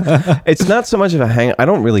 It's not so much of a I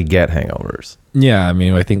don't really get hangovers. Yeah, I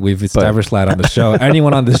mean, I think we've established that on the show.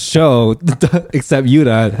 Anyone on this show, except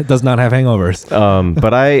Yuta, does not have hangovers.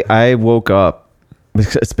 But I woke up.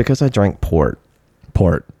 It's because I drank port.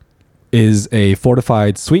 Port is a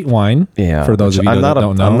fortified sweet wine. Yeah. For those of you that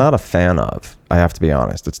don't know. I'm not a fan of. I have to be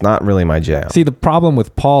honest. It's not really my jam. See, the problem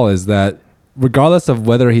with Paul is that regardless of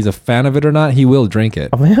whether he's a fan of it or not, he will drink it.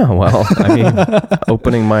 Oh yeah, well, I mean,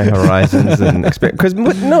 opening my horizons and experience.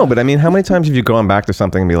 But I mean, how many times have you gone back to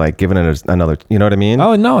something and be like, giving it another? You know what I mean?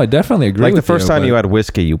 Oh no, I definitely agree. Like the first time you had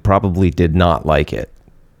whiskey, you probably did not like it.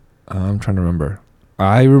 I'm trying to remember.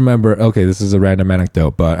 I remember. Okay, this is a random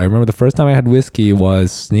anecdote, but I remember the first time I had whiskey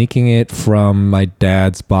was sneaking it from my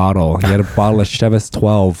dad's bottle. He had a bottle of Chivas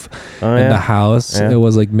 12 in the house. Yeah. It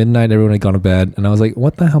was like midnight. Everyone had gone to bed, and I was like,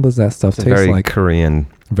 "What the hell does that stuff taste very like?" Korean.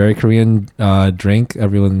 Very Korean drink.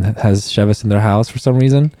 Everyone has Chivas in their house for some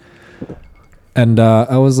reason, and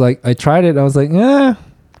I was like, I tried it. I was like,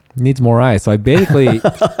 needs more ice. So I basically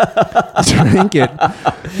drank it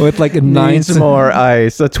with like a needs more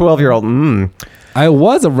ice. A 12-year-old. I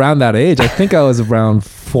was around that age. I think I was around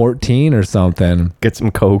 14 or something. Get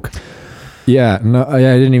some Coke. Yeah. No, I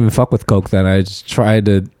didn't even fuck with Coke then. I just tried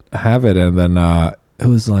to have it, and then it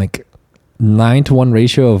was like 9-to-1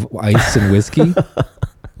 ratio of ice and whiskey.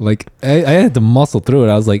 Like I had to muscle through it.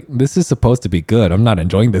 I was like, this is supposed to be good. I'm not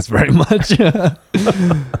enjoying this very much.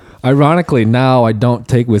 Ironically, now I don't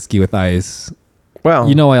take whiskey with ice. Well,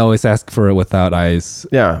 you know, I always ask for it without ice.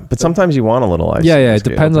 Yeah, but sometimes you want a little ice. Yeah, it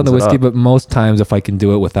depends on the whiskey, but most times if I can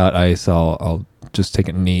do it without ice, I'll just take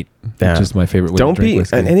it neat. Yeah. Which is my favorite way to drink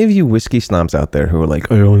whiskey. Any of you whiskey snobs out there who are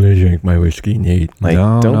like, I only drink my whiskey neat. Like,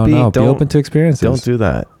 don't be open to experiences. Don't do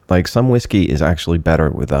that. Like, some whiskey is actually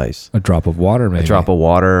better with ice. A drop of water, maybe. A drop of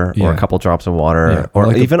water, or a couple drops of water, or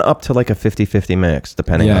like even up to like a 50-50 mix,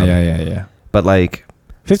 depending on. Yeah. But like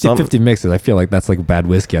 50-50 mixes, I feel like that's like bad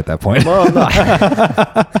whiskey at that point. Well, no.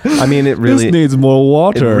 I mean, it really this needs more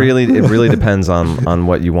water. It really depends on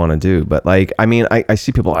what you want to do. But like, I mean, I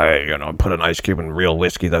see people, put an ice cube in real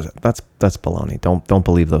whiskey. That's baloney. Don't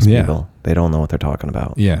believe those people. They don't know what they're talking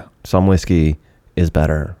about. Yeah, some whiskey is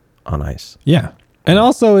better on ice. Yeah, and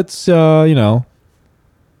also it's cannot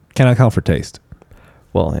count for taste.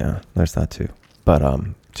 Well, yeah, there's that too. But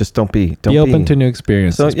just don't be open to new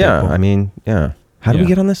experiences. So yeah, people. I mean, yeah. How do we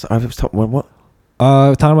get on this? I was talking what?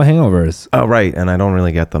 Talking about hangovers. Oh, right. And I don't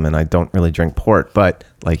really get them, and I don't really drink port. But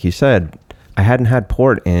like you said, I hadn't had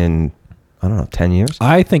port in, I don't know, 10 years.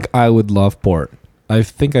 I think I would love port. I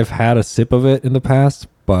think I've had a sip of it in the past,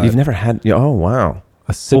 but you've never had? Oh, wow.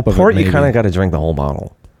 A sip of port. It, you kind of got to drink the whole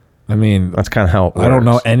bottle. I mean, that's kind of how it works. I don't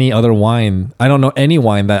know any other wine. I don't know any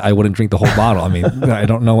wine that I wouldn't drink the whole bottle. I mean, I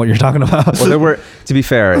don't know what you're talking about. Well, to be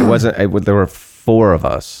fair, it wasn't. There were 4 of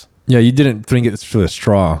us. Yeah, you didn't drink it through a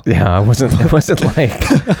straw. Yeah, it wasn't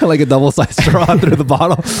like like a double-sized straw through the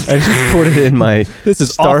bottle. I just put it in my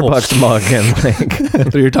Starbucks mug and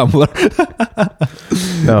like through your tumbler.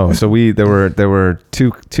 No, so there were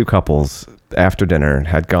two couples after dinner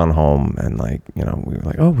had gone home, and like, we were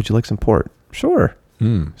like, oh, would you like some port? Sure.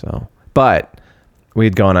 So, but we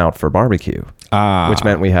had gone out for barbecue, which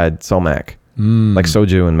meant we had Somek. Like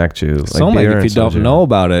soju and mekju. Like Somek, if you don't know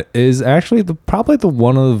about it, is actually probably the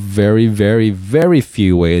one of the very, very, very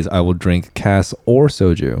few ways I will drink Cass or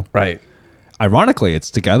soju. Right. Ironically,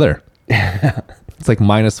 it's together. It's like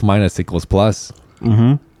minus equals plus.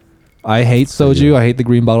 Mm-hmm. I hate soju. I hate the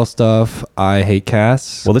green bottle stuff. I hate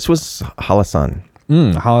Cass. Well, this was Halasan.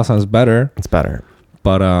 Halasan's better. It's better.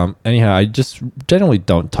 But anyhow, I just generally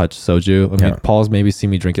don't touch soju. I mean, Paul's maybe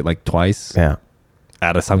seen me drink it like twice. Yeah.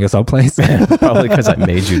 At a samgyeopsal place. Probably because I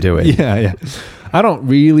made you do it. Yeah. I don't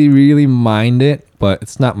really mind it, but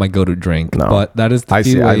it's not my go-to drink. No. But that is the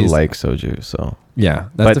I like soju, so. Yeah.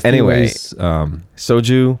 That's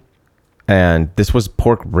soju, and this was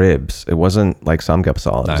pork ribs. It wasn't like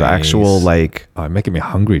samgyeopsal. It was actual like... Oh, making me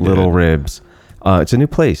hungry, little ribs. It's a new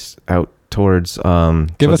place out towards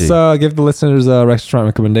give the listeners a restaurant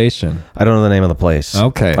recommendation. I don't know the name of the place.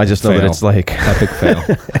 Okay. I just know that it's like epic fail.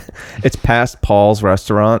 It's past Paul's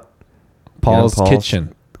restaurant. Paul's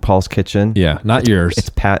Kitchen. Paul's Kitchen. Yeah, not yours. It's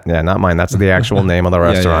yeah, not mine. That's the actual name of the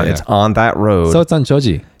restaurant. yeah. It's on that road. So it's on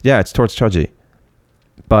Choji. Yeah, it's towards Choji.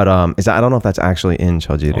 But I don't know if that's actually in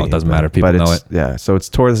Choji. Oh, it doesn't matter. People know it. Yeah, so it's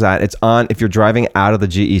towards that. It's on, if you're driving out of the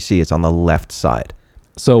GEC, it's on the left side.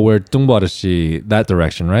 So we're Dongbaoshi, that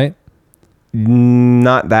direction, right?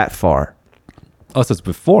 Not that far. Oh, so it's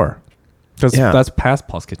before. Because that's past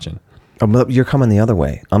Paul's Kitchen. You're coming the other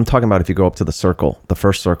way. I'm talking about if you go up to the circle, the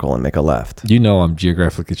first circle, and make a left. You know I'm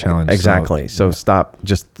geographically challenged. Exactly. So stop.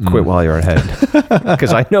 Just quit while you're ahead.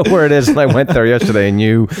 Because I know where it is, and I went there yesterday, and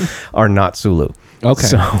you are not Sulu. Okay.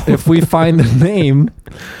 So if we find the name,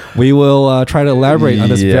 we will try to elaborate on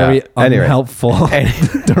this very unhelpful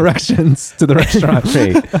directions to the restaurant.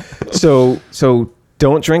 So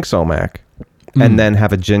don't drink Somac. And then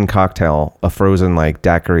have a gin cocktail, a frozen like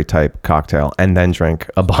daiquiri type cocktail, and then drink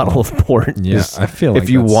a bottle of port. Yeah, I feel like if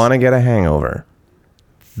you want to get a hangover,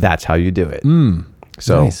 that's how you do it.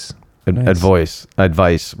 So nice.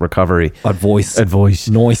 Advice, recovery. Advice.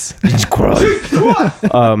 Noise.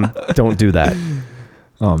 Don't do that.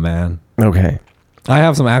 Oh man. Okay. I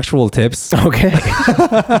have some actual tips. Okay.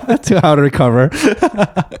 To how to recover.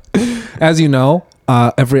 As you know,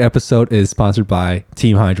 every episode is sponsored by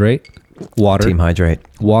Team Hydrate. Water. Team Hydrate.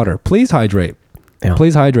 Water. Please hydrate. Yeah.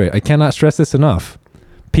 Please hydrate. I cannot stress this enough.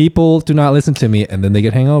 People do not listen to me and then they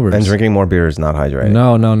get hangovers. And drinking more beer is not hydrating.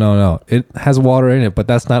 No. It has water in it, but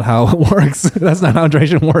that's not how it works. That's not how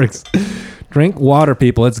hydration works. Drink water,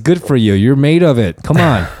 people. It's good for you. You're made of it. Come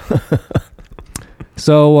on.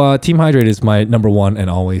 So Team Hydrate is my number one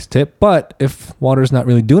and always tip. But if water's not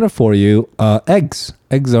really doing it for you, eggs.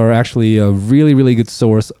 Eggs are actually a really, really good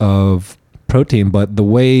source of protein, but the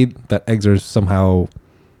way that eggs are somehow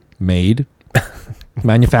made,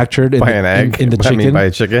 manufactured by an egg, in the chicken, by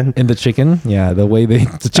a chicken, in the chicken, the way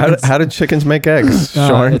how did chickens make eggs?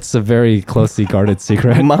 Shorne? It's a very closely guarded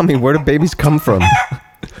secret. Mommy, where do babies come from?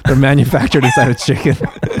 They're manufactured inside a chicken.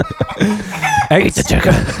 Eggs. Eat the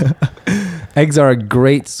chicken. Eggs are a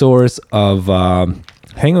great source of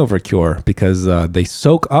hangover cure because they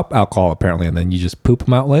soak up alcohol apparently, and then you just poop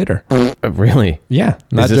them out later. Really? Yeah,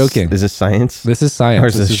 not joking. Is this science? This is science. Or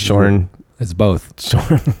is this Shorne? It's both.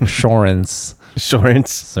 Shorens.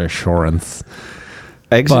 They're Shorens.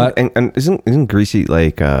 Eggs and isn't greasy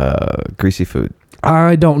like greasy food?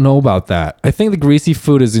 I don't know about that. I think the greasy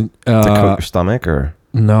food is to coat your stomach, or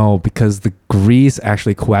no, because the grease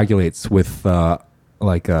actually coagulates with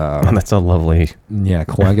that's a lovely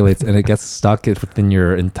coagulates and it gets stuck within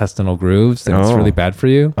your intestinal grooves and it's really bad for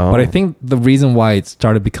you. But I think the reason why it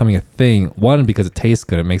started becoming a thing, one, because it tastes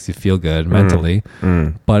good, it makes you feel good mentally,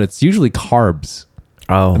 but it's usually carbs.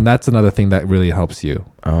 And that's another thing that really helps you.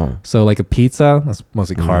 So like a pizza, that's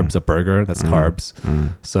mostly carbs. A burger, that's carbs.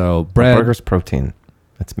 So bread, a burger's protein.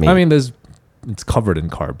 That's meat. I mean, it's covered in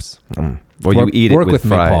carbs. Well, you eat it with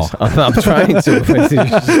fries. I'm trying to.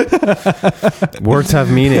 Words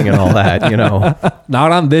have meaning and all that,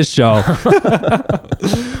 Not on this show.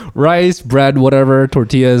 Rice, bread, whatever,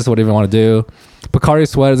 tortillas, whatever you want to do. Pocari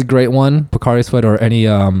Sweat is a great one. Pocari Sweat or any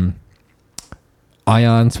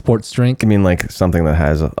Ion sports drink. You mean like something that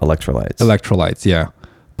has electrolytes? Electrolytes, yeah.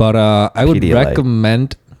 But I would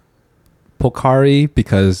recommend Pocari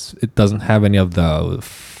because it doesn't have any of the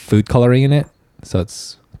food coloring in it. So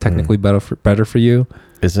it's technically better for you.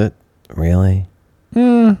 Is it really?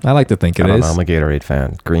 I like to think it is. I'm a Gatorade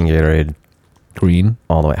fan. Green Gatorade. Green?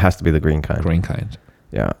 All the way. It has to be the green kind. Green kind.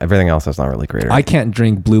 Yeah. Everything else is not really Gatorade. I can't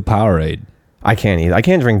drink blue Powerade. I can't either. I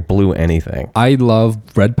can't drink blue anything. I love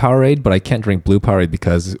red Powerade, but I can't drink blue Powerade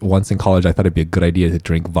because once in college I thought it'd be a good idea to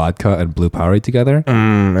drink vodka and blue Powerade together.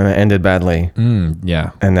 And it ended badly.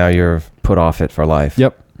 Yeah. And now you're put off it for life.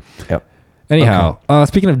 Yep. Anyhow,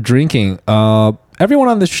 speaking of drinking, everyone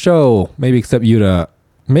on this show, maybe except Yuta,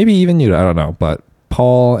 maybe even Yuta, I don't know, but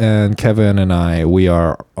Paul and Kevin and I, we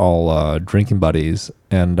are all drinking buddies.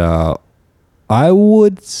 And I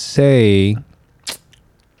would say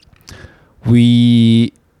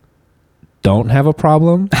we don't have a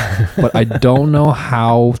problem, but I don't know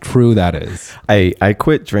how true that is. I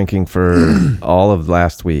quit drinking for all of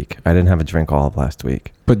last week. I didn't have a drink all of last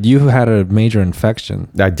week. But you had a major infection.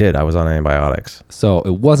 I did. I was on antibiotics. So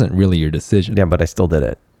it wasn't really your decision. Yeah, but I still did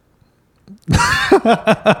it.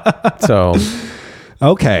 So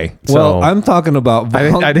Okay. So- Well, I'm talking about.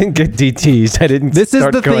 I didn't get DTs. I didn't. This is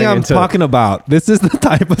start the thing going I'm into- talking about. This is the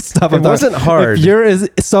type of stuff. It wasn't hard. If you're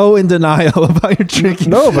so in denial about your drinking,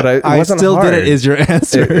 No, but it I wasn't still hard. did it. Is your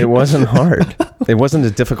answer? It wasn't hard. It wasn't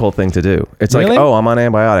a difficult thing to do. It's Really? like, oh, I'm on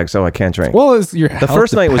antibiotics, so I can't drink. Well, it's your The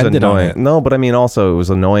first night was depended on annoying. it. No, but I mean, also it was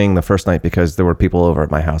annoying the first night because there were people over at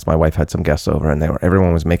my house. My wife had some guests over, and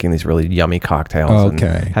everyone was making these really yummy cocktails and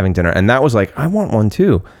having dinner. And that was like, I want one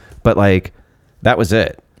too, but like, that was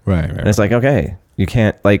it. Right. And it's like, okay, you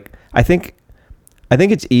can't like. I think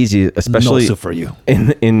it's easy, especially No, so for you.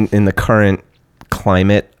 in the current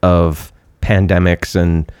climate of pandemics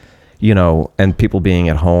and and people being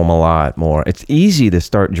at home a lot more. It's easy to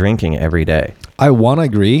start drinking every day. I want to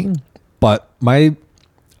agree, but the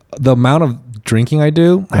amount of drinking I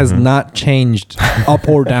do has not changed up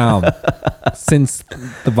or down since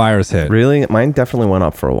the virus hit. Really, mine definitely went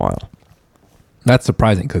up for a while. That's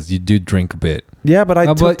surprising because you do drink a bit. Yeah, but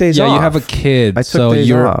I took days off. Yeah, you have a kid, I took so days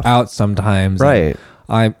you're off. out sometimes. Right.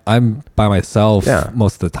 I'm by myself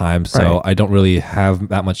most of the time, so Right. I don't really have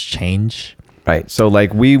that much change. Right. So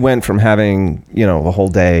like we went from having, the whole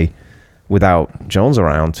day without Jones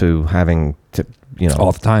around to having to,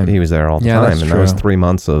 All the time. He was there all the Yeah, time. that's And that was true. 3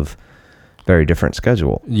 months of very different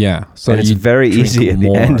schedule. Yeah. So And it's you very drink easy at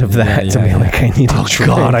more. the end of that to be like, I need a drink.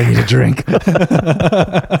 God, I need a drink.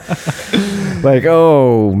 Like,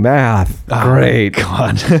 oh, math. Great.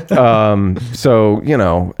 God. So,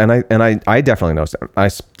 and I definitely noticed that. I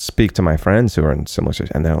speak to my friends who are in similar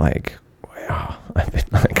situations, and they're like, wow,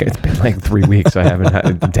 it's been like 3 weeks. I haven't had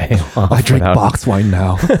a day off. I drink without- box wine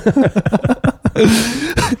now.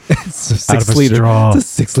 It's a Out of a 6 liter. straw. It's a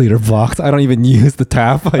 6 liter box. I don't even use the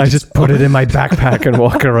tap. I just put it in my backpack and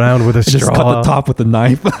walk around with a just straw. cut the top with a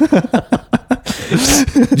knife.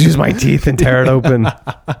 Use my teeth and tear it open.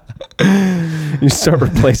 You start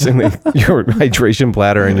replacing your hydration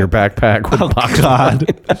bladder in your backpack with box God.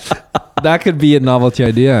 That could be a novelty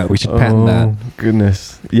idea. We should patent that.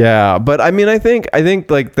 Goodness. Yeah, but I mean, I think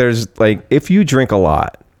like there's like if you drink a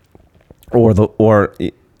lot, or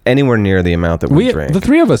anywhere near the amount that we drink. The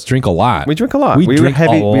three of us drink a lot. We drink a lot. We drink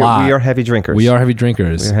heavy. a lot. We are heavy drinkers. We are heavy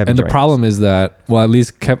drinkers. We are heavy and the drinkers. problem is that, well, at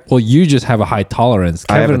least you just have a high tolerance.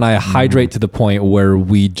 Kevin and I hydrate to the point where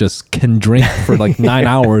we just can drink for like 9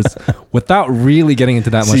 hours without really getting into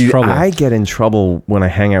that much trouble. I get in trouble when I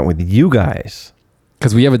hang out with you guys.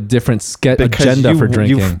 Because we have a different agenda for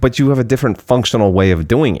drinking. But you have a different functional way of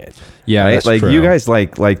doing it. Yeah, right? that's like true. you guys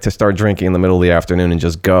like to start drinking in the middle of the afternoon and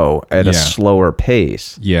just go at a slower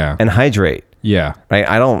pace. Yeah. And hydrate. Yeah. Right?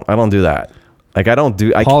 I don't do that. Like I Paul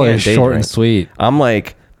can't is day short drink. and sweet. I'm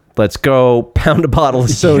like, let's go pound a bottle of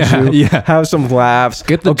soju, Yeah. have some laughs.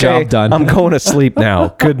 Get the job done. I'm going to sleep now.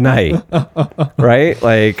 Good night. Right?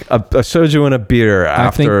 Like a soju and a beer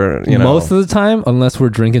after, I think most of the time, unless we're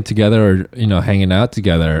drinking together or, hanging out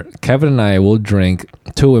together, Kevin and I will drink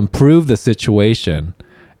to improve the situation.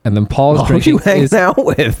 And then Paul's Who drinking you hang out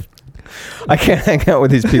with? I can't hang out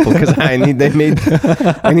with these people because I need a drink.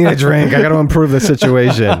 I got to improve the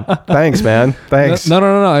situation. Thanks, man. Thanks. No.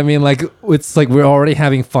 I mean, like, it's like we're already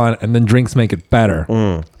having fun and then drinks make it better.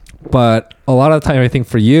 But a lot of the time, I think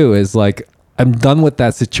for you is like, I'm done with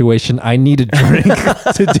that situation. I need a drink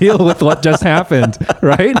to deal with what just happened,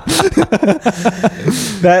 right?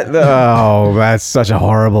 That's such a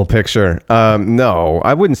horrible picture. No,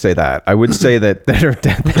 I wouldn't say that. I would say that there's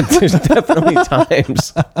definitely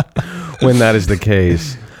times when that is the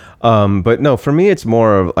case. But no, for me, it's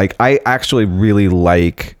more of like, I actually really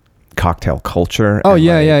like cocktail culture. Oh, and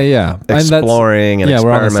yeah. Exploring and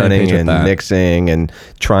we're on the same page experimenting with and that. mixing and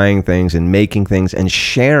trying things and making things and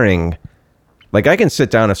sharing. Like I can sit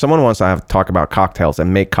down if someone wants to talk about cocktails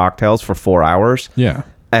and make cocktails for 4 hours. Yeah.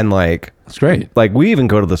 And like, It's great. like we even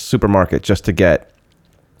go to the supermarket just to get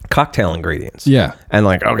cocktail ingredients. Yeah. And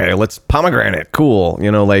like, okay, let's pomegranate. Cool.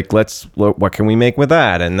 Like what can we make with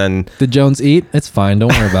that? And then Did Jones eat? It's fine.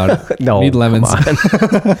 Don't worry about it. no, Need lemons.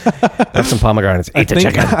 come on. Have some pomegranates. Eat the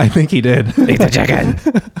chicken. I think he did. Eat the chicken.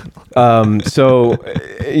 So,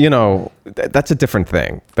 that's a different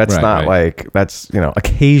thing. That's Right, not right. like, that's,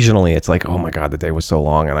 occasionally it's like, oh my God, the day was so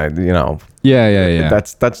long. And Yeah.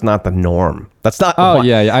 that's not the norm. That's not. Oh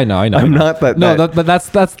yeah, I know. I'm not that. No, but that's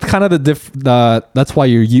kind of that's why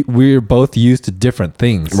we're both used to different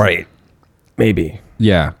things. Right. Maybe.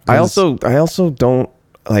 Yeah. I also don't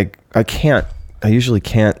like, I usually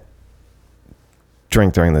can't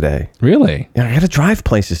drink during the day. Really. Yeah, I gotta drive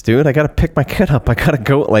places, dude. I gotta pick my kid up. I gotta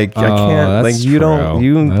go. Like I Oh, can't. Like that's you true.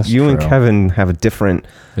 don't. That's You and true. Kevin have a different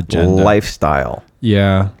Agenda. lifestyle,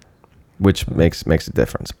 Yeah. which makes a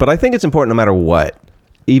difference. But I think it's important no matter what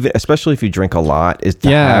even especially if you drink a lot, is to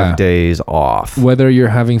have days off. Whether you're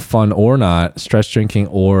having fun or not, stress drinking,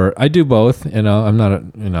 or I do both. I'm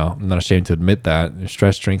not ashamed to admit that.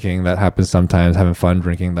 Stress drinking, that happens sometimes. Having fun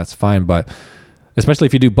drinking, that's fine. But especially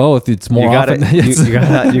if you do both, it's more often. You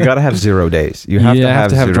gotta have 0 days. You have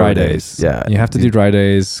to have dry days. Yeah, you have to do dry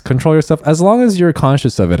days. Control yourself as long as you're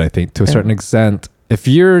conscious of it. I think to a certain extent. If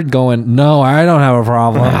you're going, no, I don't have a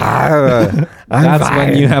problem. That's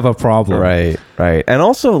when you have a problem. Right. And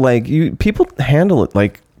also, like, people handle it,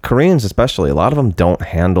 like Koreans especially. A lot of them don't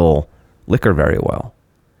handle liquor very well.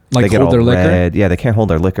 Like, they get hold their red. liquor? Yeah, they can't hold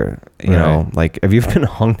their liquor. You know, like, have you been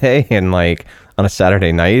Hongdae and like on a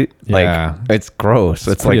Saturday night? Like, it's gross.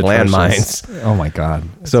 It's like landmines. Oh my God.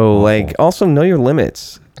 So awful. Like, also know your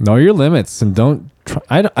limits. Know your limits and don't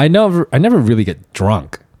try. I never really get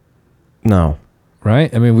drunk. No.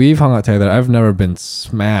 Right? I mean, we've hung out together. I've never been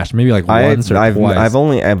smashed. Maybe like once or twice. I've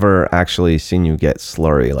only ever actually seen you get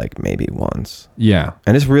slurry like maybe once. Yeah.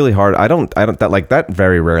 And it's really hard. That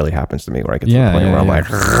very rarely happens to me where I get to the point where I'm like,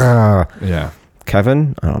 yeah.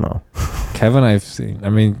 Kevin? I don't know. Kevin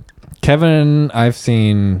I've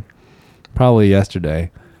seen probably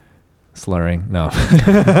yesterday. Slurring. No.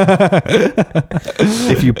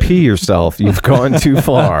 If you pee yourself, you've gone too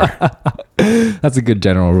far. That's a good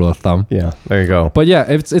general rule of thumb. Yeah, there you go. But yeah,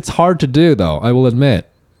 it's hard to do though, I will admit.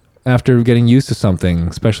 After getting used to something,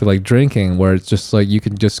 especially like drinking, where it's just like you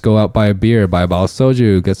can just go out, buy a beer, buy a bottle of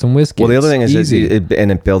soju, get some whiskey. Well, the other thing is easy.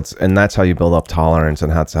 it builds, and that's how you build up tolerance,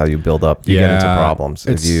 and that's how you build up. You get into problems.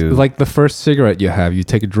 It's like the first cigarette you have, you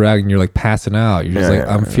take a drag and you're like passing out. You're just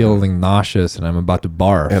I'm feeling nauseous and I'm about to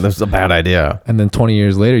barf. Yeah, this is a bad idea. And then 20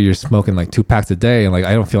 years later, you're smoking like 2 packs a day, and like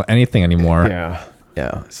I don't feel anything anymore.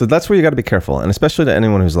 Yeah. So that's where you got to be careful, and especially to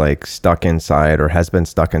anyone who's like stuck inside or has been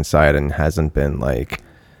stuck inside and hasn't been like.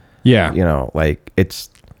 Yeah, like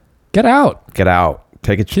it's get out,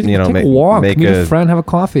 take a take a walk, meet a friend, have a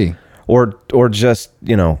coffee, or just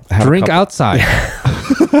have drink outside.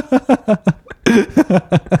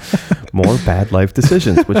 More bad life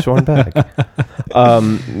decisions with Shorne Bag.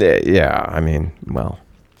 Yeah, I mean, well,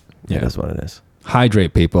 it is what it is.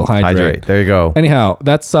 Hydrate, people. Hydrate. There you go. Anyhow,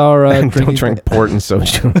 that's our and don't drink port and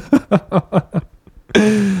soju.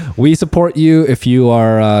 We support you if you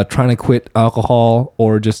are trying to quit alcohol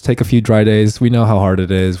or just take a few dry days. We know how hard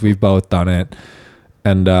it is. We've both done it.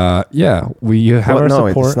 And we have our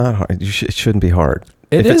support. No, it's not hard. It shouldn't be hard.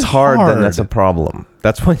 If it's hard, then that's a problem.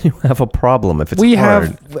 That's when you have a problem. If it's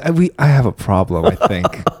hard. I have a problem, I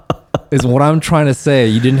think. Is what I'm trying to say.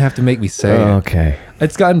 You didn't have to make me say it. Okay.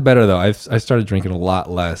 It's gotten better, though. I started drinking a lot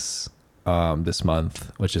less this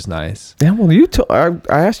month, which is nice. Yeah, well, I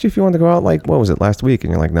asked you if you wanted to go out, like, what was it, last week?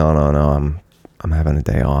 And you're like, no, I'm having a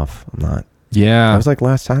day off. I'm not. Yeah. I was like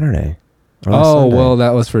last Saturday. Sunday. Well,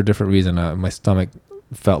 that was for a different reason. My stomach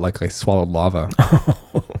felt like I swallowed lava.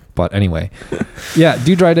 But anyway,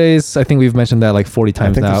 do dry days. I think we've mentioned that like 40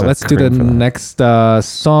 times now. Let's do the next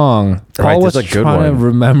song. Paul was trying to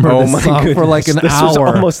remember the song for like an hour. This was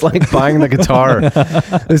almost like buying the guitar.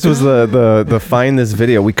 This was the find this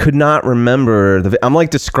video. We could not remember I'm like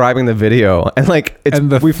describing the video, and like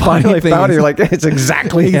we finally found it. You're like, it's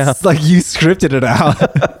exactly. It's like you scripted it out.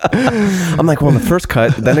 I'm like, well, in the first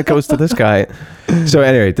cut, then it goes to this guy. So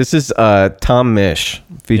anyway, this is Tom Misch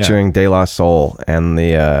featuring De La Soul, and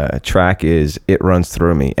the track is "It Runs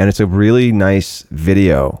Through Me," and it's a really nice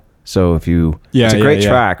video. So if you, it's a great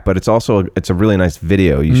track, but it's a really nice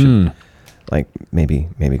video. You should like maybe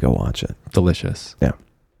go watch it. Delicious. Yeah.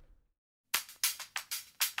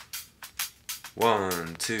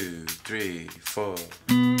 1, 2, 3, 4.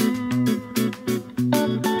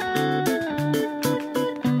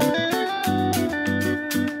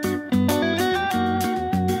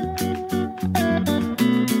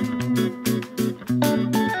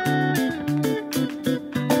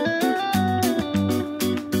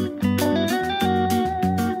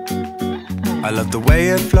 I love the way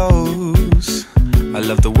it flows, I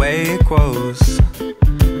love the way it grows.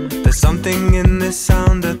 There's something in this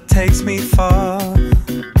sound that takes me far.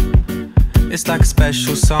 It's like a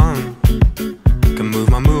special song, can move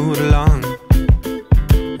my mood along.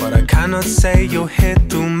 What I cannot say, you'll hear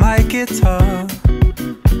through my guitar.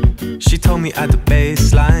 She told me at the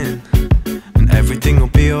bass line, and everything will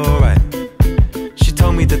be alright. She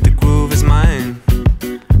told me that the groove is mine,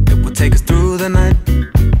 it will take us through the night.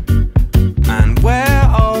 And where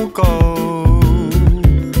I'll go,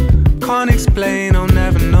 can't explain, I'll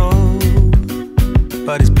never know.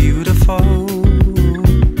 But it's beautiful.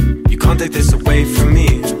 You can't take this away from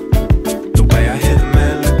me. The way I hear the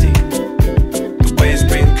melody, the way it's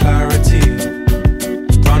bringing clarity,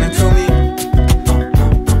 running through me.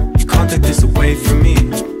 You can't take this away from me.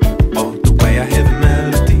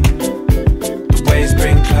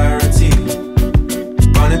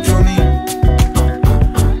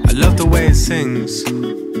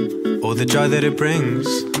 all the joy that it brings.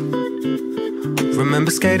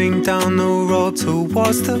 Remember skating down the road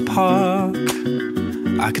towards the park.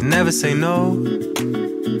 I could never say no.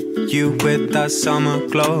 You with that summer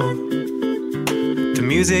glow. The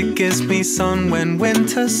music gives me sun when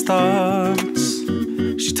winter starts.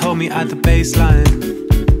 She told me at the baseline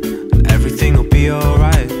everything will be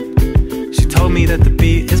alright. She told me that the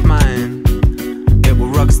beat is mine. It will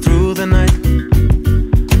rock us through the night.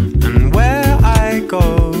 And where I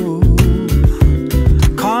go,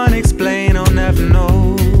 can't explain, I'll never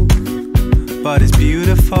know. But it's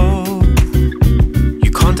beautiful.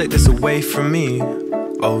 You can't take this away from me.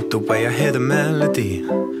 Oh, the way I hear the melody,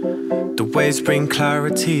 the waves bring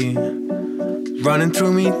clarity running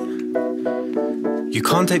through me. You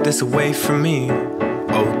can't take this away from me.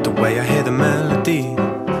 Oh, the way I hear the melody,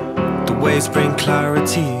 the waves bring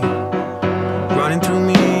clarity running through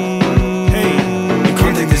me. Hey, you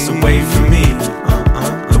can't take this away from me.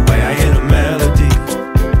 The way I hear the melody,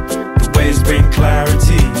 the waves bring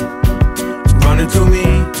clarity running through me.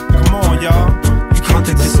 Come on, y'all. You can't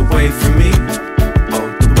take this away from me. Oh,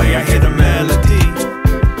 the way I hear the melody,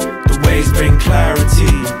 the waves bring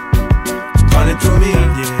clarity running through me.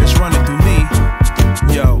 Yeah, it's running through me.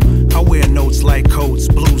 Yo, I wear notes like coats,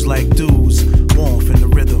 blues like dudes. Warmth in the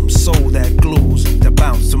rhythm, soul that glues, that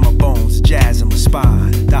bounce to my bones, jazz in my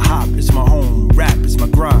spine. The hop is my home, rap is my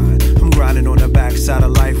grind. I'm grinding on the backside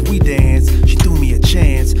of life, we dance. She threw me a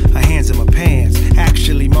chance, her hands in my pants.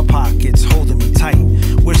 Actually, my pockets holding me tight.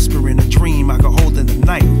 Whispering a dream I could hold in the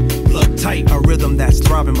night. Look tight, a rhythm that's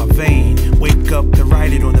throbbing my vein. Wake up to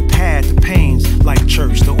write it on the pad, the pains. Like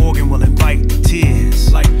church, the organ will invite the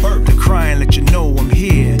tears. Like birth, the crying let you know I'm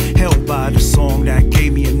here. Held by the song that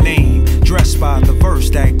gave me a name. Dressed by the verse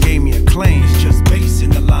that gave me a claim. Just bass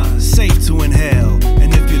in the line, safe to inhale.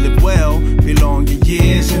 And if you live well, belong your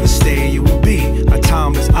years in the stay you will be. A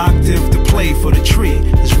timeless octave to play for the tree.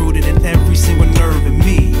 That's rooted in every single nerve in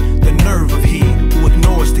me. The nerve of he who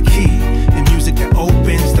ignores the key. In music that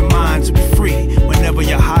opens the mind to be free. Whenever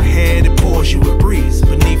your hot head, it pours you a breeze.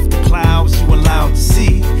 Beneath the clouds you allowed to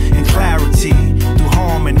see. In clarity, through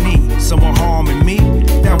harmony. Someone harming me,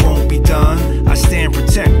 that won't be done. I stand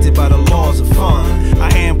protected by the laws of fun. I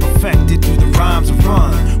am perfected through the rhymes of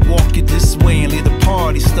run. Walk it this way and leave the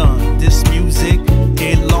party stunned. This music,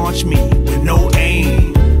 it launched me with no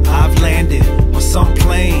aim. I've landed on some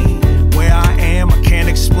plane. Where I am, I can't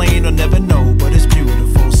explain or never know, but it's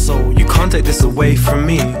beautiful, so you can't take this away from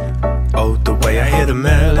me. Oh, the way I hear the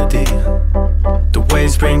melody, the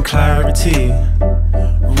waves bring clarity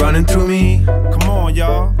running through me. Come on,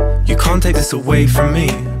 y'all. You can't take this away from me.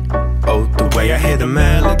 Oh, the way I hear the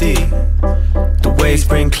melody, the waves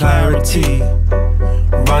bring clarity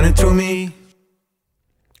running through me.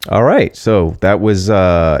 All right, so that was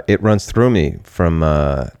It Runs Through Me from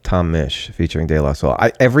Tom Misch featuring De La Soul.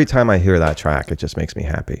 Every time I hear that track, it just makes me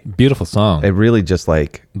happy. Beautiful song. It really just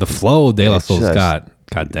like... The flow De La Soul's got,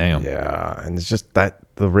 god damn. Yeah, and it's just that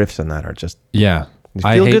the riffs in that are just... Yeah.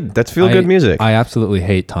 Good. That's feel-good music. I absolutely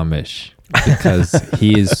hate Tom Misch because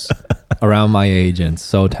he's around my age and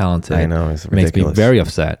so talented. I know, it's ridiculous. Makes me very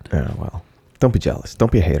upset. Yeah, well, don't be jealous.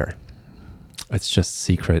 Don't be a hater. It's just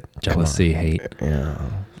secret jealousy, hate.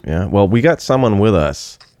 Yeah. Well, we got someone with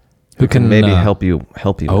us who can maybe help you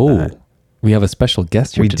with that. We have a special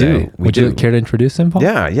guest here today. Would you care to introduce him, Paul?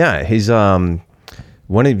 Yeah. He's one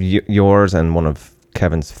of yours and one of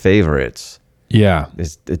Kevin's favorites. Yeah.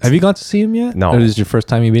 Have you gone to see him yet? No. Or is this your first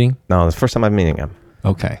time you meeting? No, it's the first time I'm meeting him.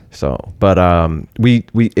 Okay. So, but we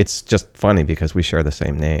it's just funny because we share the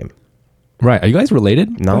same name. Right. Are you guys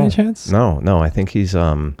related? No. By any chance? No. I think he's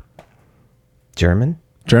German.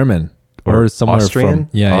 Or somewhere Austrian?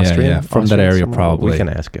 from Austrian? From that area, probably. We can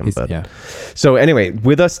ask him. So anyway,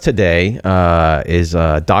 with us today is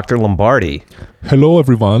Dr. Lombardi. Hello,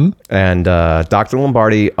 everyone. And Dr.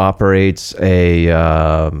 Lombardi operates a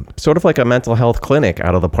sort of like a mental health clinic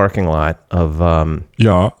out of the parking lot of...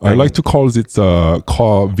 I like to call it a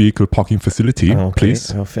car vehicle parking facility,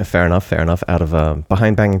 please. Oh, fair enough. Out of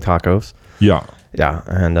behind Banging Tacos. Yeah. Yeah,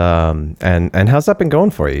 and how's that been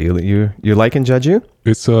going for you? You liking Jeju?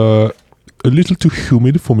 It's a little too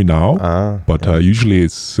humid for me now, but usually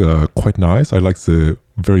it's quite nice. I like the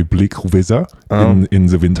very bleak weather in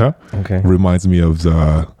the winter. Okay, reminds me of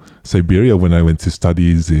the Siberia when I went to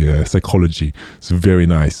study the psychology. It's very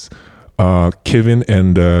nice. Kevin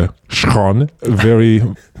and Shorne, very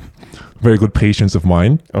very good patients of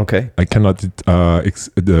mine. Okay, I cannot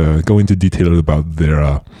go into detail about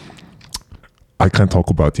their I can't talk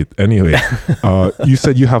about it. Anyway, you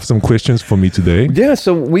said you have some questions for me today. Yeah,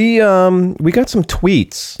 so we got some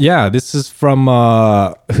tweets. Yeah, this is from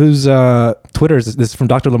whose Twitter is this? This is from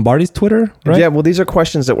Dr. Lombardi's Twitter, right? Yeah, well, these are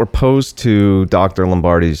questions that were posed to Dr.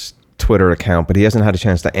 Lombardi's Twitter account, but he hasn't had a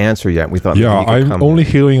chance to answer yet. We thought, yeah, I'm only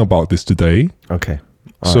hearing about this today. Okay.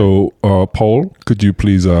 So, Paul, could you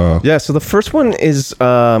please? Yeah. So the first one is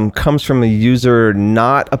comes from a user,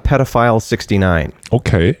 not a pedophile 69.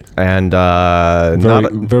 Okay. And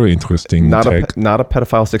very interesting. Not a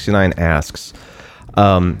pedophile 69 asks,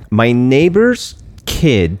 my neighbor's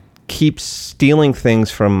kid keeps stealing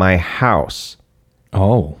things from my house.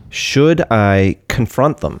 Oh. Should I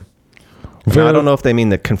confront them? Now, I don't know if they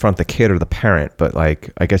mean to confront the kid or the parent, but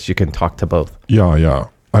like I guess you can talk to both. Yeah.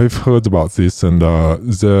 I've heard about this, and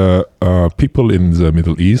the people in the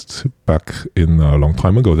Middle East back in a long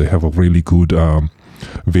time ago, they have a really good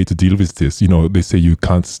way to deal with this. You know, they say you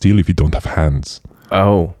can't steal if you don't have hands.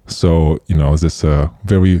 Oh. So, you know, there's a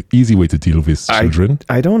very easy way to deal with children.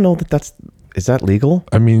 I don't know is that legal?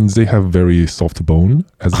 I mean, they have very soft bone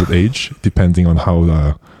as that age, depending on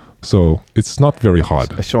how... so it's not very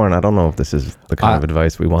hard. Shorne, I don't know if this is the kind of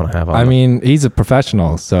advice we want to have on I mean, he's a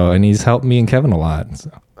professional, and he's helped me and Kevin a lot. So.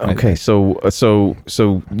 Okay, so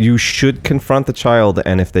you should confront the child,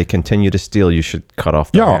 and if they continue to steal, you should cut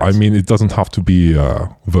off their hands. I mean, it doesn't have to be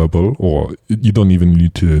verbal, or you don't even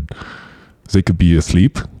need to... They could be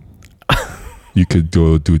asleep. You could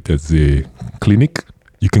go do it at the clinic.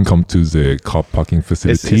 You can come to the car parking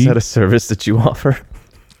facility. Is that a service that you offer?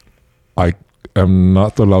 I'm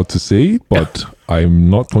not allowed to say, but I'm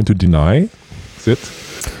not going to deny it.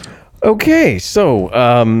 Okay, so...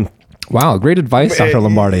 wow, great advice, Dr.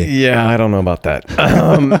 Lombardi. Yeah, I don't know about that.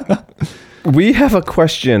 We have a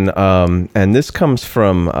question, and this comes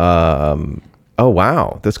from...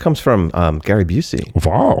 This comes from Gary Busey.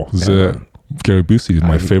 Wow, Gary Busey is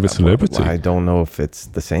my favorite celebrity. I don't know if it's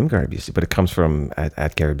the same Gary Busey, but it comes from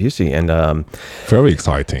at Gary Busey. And very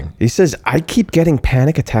exciting. He says, I keep getting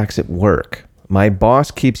panic attacks at work. My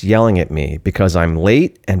boss keeps yelling at me because I'm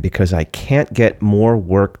late and because I can't get more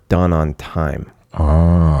work done on time.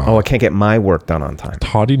 I can't get my work done on time.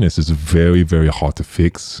 Tardiness is very, very hard to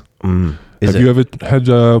fix. Have you ever had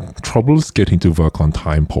troubles getting to work on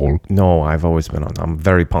time, Paul? No, I've always been on. I'm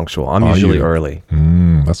very punctual. I'm usually early.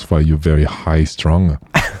 That's why you're very high strung.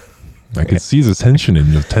 I can see the tension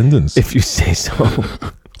in your tendons. If you say so.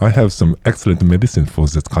 I have some excellent medicine for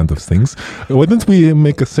that kind of things. Why don't we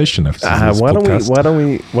make a session after this podcast?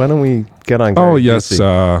 Why don't we get on Gary? Oh, yes,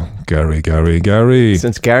 Gary.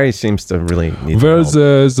 Since Gary seems to really need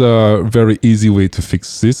there's a very easy way to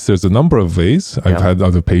fix this. There's a number of ways. I've had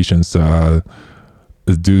other patients come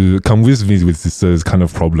with me with this kind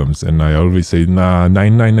of problems. And I always say,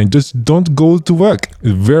 999, just don't go to work.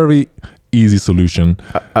 Very easy solution.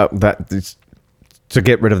 To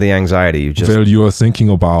get rid of the anxiety, you are thinking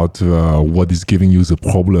about what is giving you the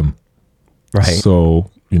problem, right? So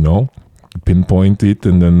pinpoint it,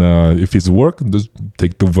 and then if it's work, just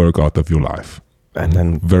take the work out of your life, and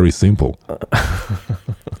then very simple.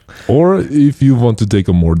 Or if you want to take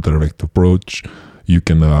a more direct approach, you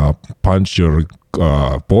can punch your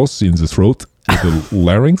boss in the throat with the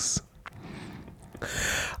larynx.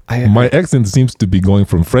 My accent seems to be going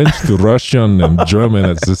from French to Russian and German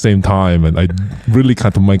at the same time, and I really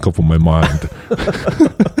can't make up my mind.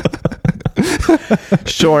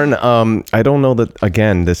 Shorne, I don't know that,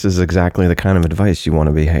 again, this is exactly the kind of advice you want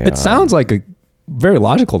to be... It sounds like a very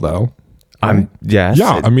logical, though. Yes.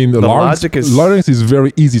 Yeah, I mean, the logic is... larynx is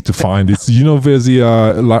very easy to find. It's, where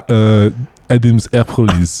the Adam's apple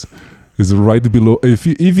is right below. If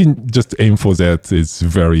you even just aim for that, it's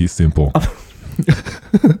very simple.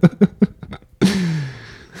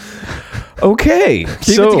 Okay.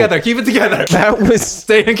 Keep it together. That was...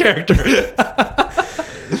 Stay in character.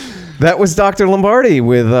 That was Dr. Lombardi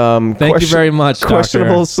with thank you very much,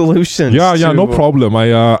 questionable solutions. Yeah, no problem.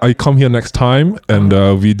 I come here next time, and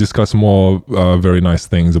we discuss more very nice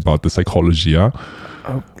things about the psychology. Yeah.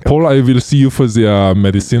 Okay. Paul, I will see you for the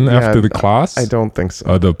medicine after the class. I don't think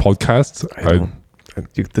so. The podcast.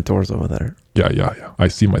 The door's over there. Yeah. I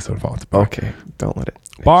see myself out. Bye. Okay, don't let it.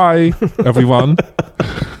 Bye, everyone.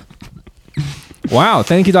 Wow,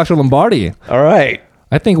 thank you, Dr. Lombardi. All right.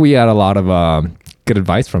 I think we had a lot of good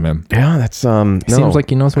advice from him. Yeah, that's seems like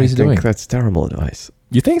he knows what he's doing. That's terrible advice.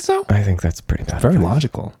 You think so? I think that's pretty bad. Very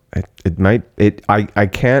logical. It might. I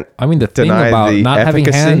can't. I mean, the thing about not having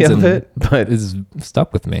hands but is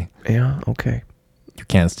stuck with me. Yeah. Okay. You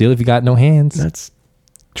can't steal if you got no hands. That's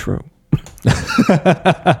true.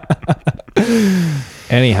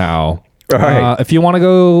 Anyhow, right. If you want to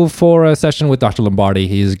go for a session with Dr. Lombardi,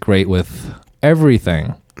 he's great with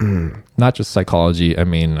everything. Not just psychology. I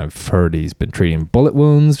mean, I've heard he's been treating bullet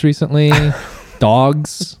wounds recently,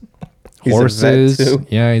 dogs, horses. He's a vet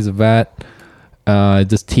too. Yeah, he's a vet.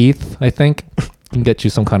 Just teeth, I think. Can get you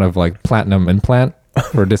some kind of like platinum implant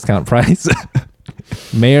for a discount price.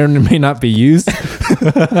 May or may not be used.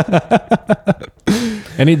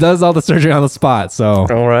 And he does all the surgery on the spot. So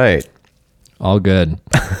All right. all good.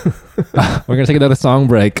 We're going to take another song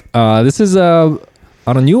break. This is on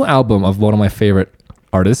a new album of one of my favorite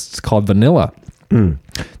artists called Vanilla.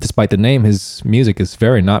 Despite the name, his music is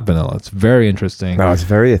very not vanilla. It's very interesting. No, it's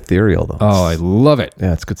very ethereal though. Oh, I love it.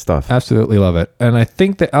 Yeah, it's good stuff. Absolutely love it. And I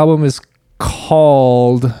think the album is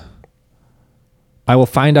called... I will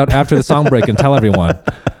find out after the song break and tell everyone.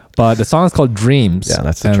 But the song is called Dreams. Yeah,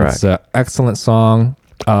 that's the and track. It's an excellent song.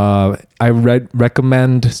 I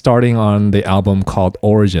recommend starting on the album called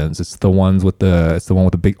Origins. It's the one with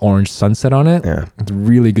the big orange sunset on it. Yeah. It's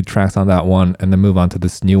really good tracks on that one, and then move on to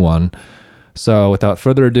this new one. So without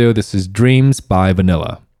further ado, this is Dreams by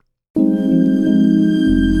Vanilla.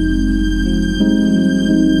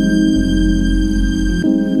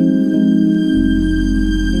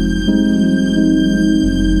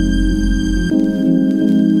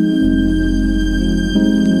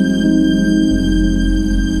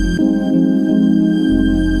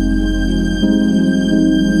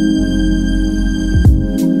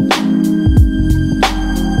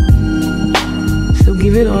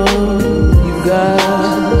 Give it all you've got.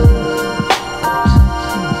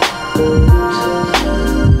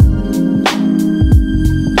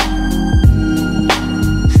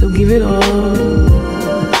 So give it all.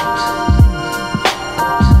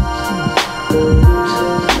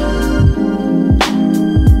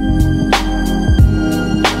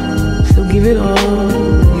 So give it all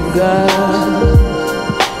you've got.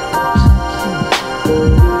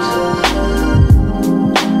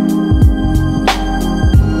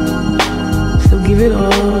 Give it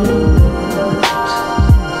all.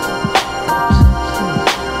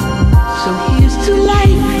 So here's to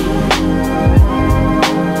life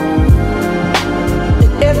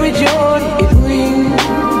and every joy it brings.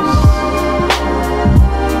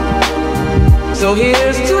 So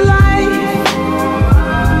here's to life,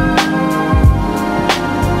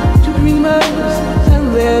 to dreamers and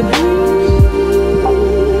their dreams.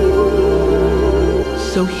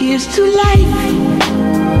 So here's to life.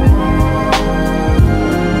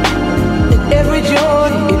 Every joy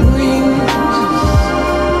it brings.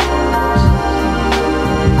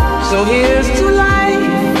 So here's to life,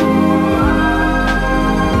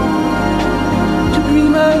 to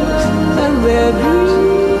dreamers and their dreams.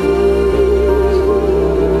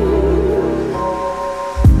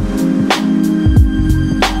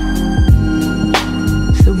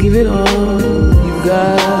 So give it all you've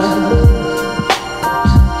got.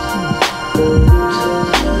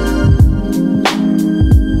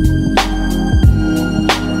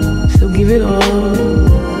 Give it all.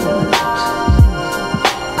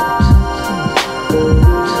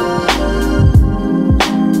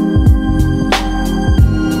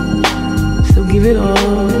 So give it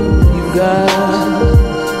all you've got.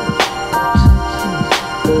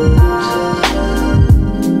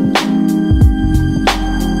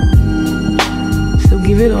 So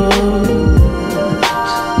give it all.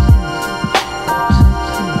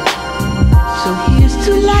 So here's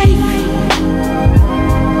to life.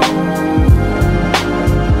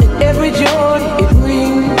 Every joy it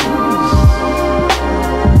brings.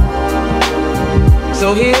 So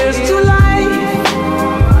here's to life,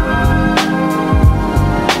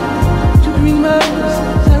 to dreamers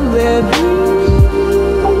and their dreams.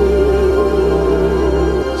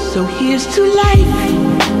 So here's to life,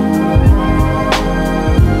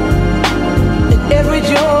 and every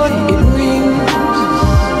joy it brings.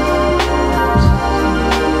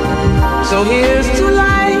 So here's to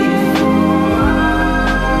life,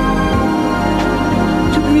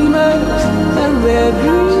 and their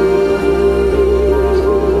dreams.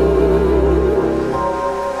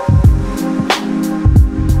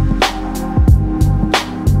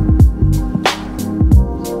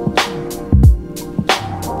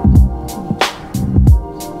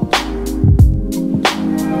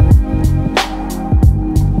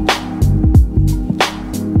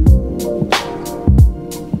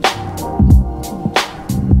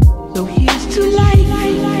 So here's to life.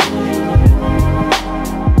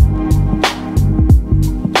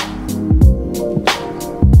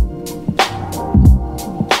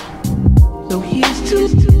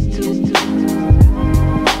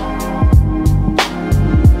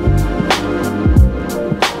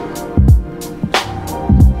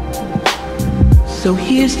 So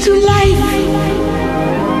here's to life.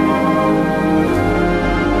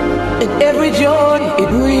 every joy it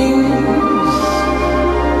brings.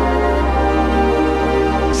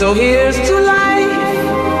 So here's to life,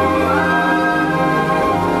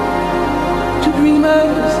 to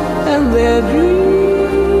dreamers and their dreams.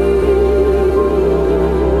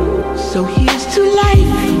 So here's to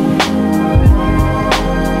life,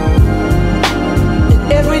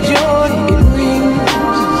 and every joy it brings.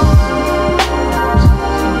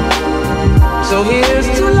 So here's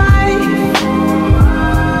to life,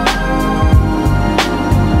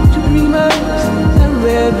 to dreamers and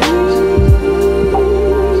their dreams.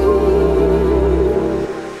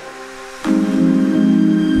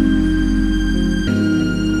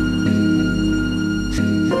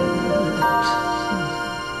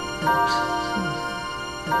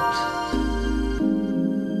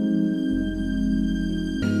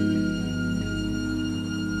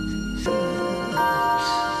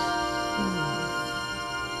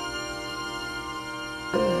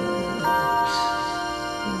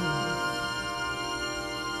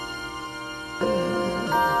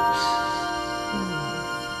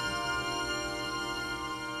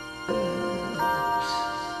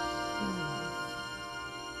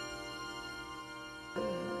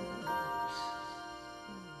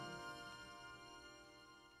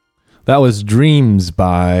 That was Dreams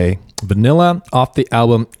by Vanilla off the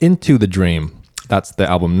album Into the Dream. That's the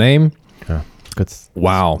album name. Yeah. Good.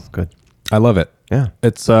 Wow. It's good. I love it. Yeah.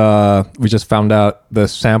 It's we just found out the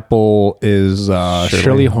sample is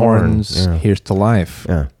Shirley Horn's Here's to Life.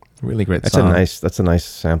 Yeah. Really great That's song. that's a nice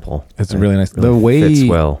sample. It's really nice. Really the way fits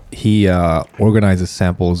well. he organizes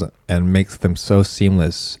samples and makes them so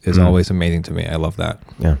seamless is always amazing to me. I love that.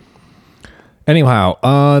 Yeah. Anyhow,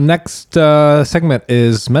 next segment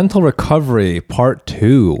is mental recovery part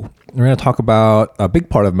 2. We're going to talk about a big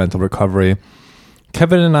part of mental recovery.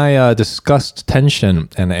 Kevin and I discussed tension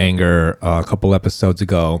and anger a couple episodes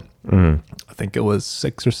ago. I think it was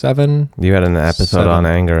 6 or 7. You had an episode on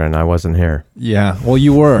anger and I wasn't here. Yeah, well,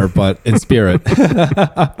 you were, but in spirit.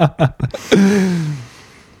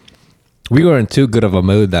 We were in too good of a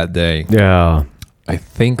mood that day. Yeah. I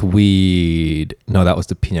think no, that was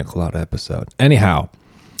the Pina Colada episode. Anyhow,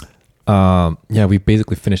 yeah, we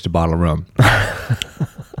basically finished a bottle of rum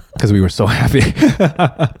because we were so happy.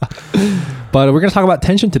 But we're going to talk about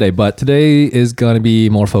tension today. But today is going to be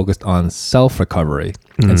more focused on self-recovery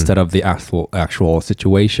instead of the actual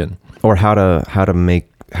situation, or how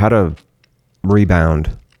to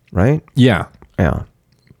rebound, right? Yeah, Yeah.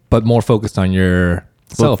 but more focused on your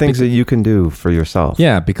self. Things that you can do for yourself.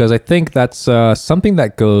 Yeah, because I think that's something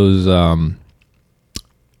that goes.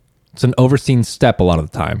 It's an overseen step a lot of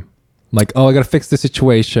the time. Like, oh, I got to fix the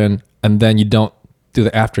situation, and then you don't do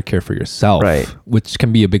the aftercare for yourself, right? Which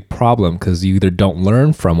can be a big problem because you either don't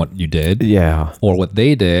learn from what you did, yeah, or what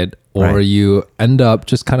they did, or right. you end up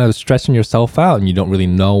just kind of stressing yourself out, and you don't really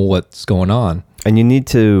know what's going on. And you need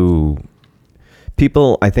to.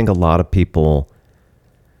 I think a lot of people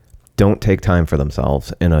don't take time for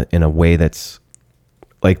themselves in a way that's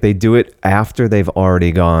like they do it after they've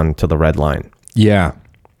already gone to the red line. Yeah.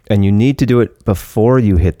 And you need to do it before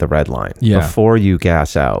you hit the red line. Yeah. Before you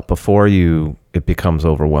gas out, it becomes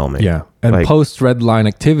overwhelming. Yeah. And like, post red line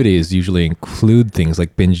activities usually include things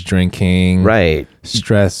like binge drinking, right?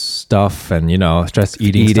 Stress stuff and, stress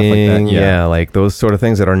eating, stuff like that. Yeah. Like those sort of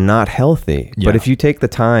things that are not healthy. Yeah. But if you take the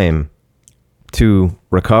time to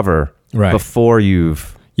recover before you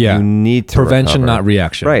need to prevention, recover. Not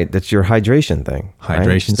reaction. Right. That's your hydration thing.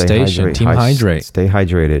 Hydration right? station. Team hydrate. Stay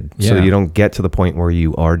hydrated so you don't get to the point where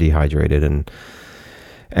you are dehydrated and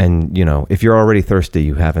if you're already thirsty,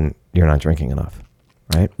 you're not drinking enough.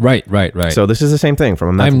 Right. Right. So this is the same thing from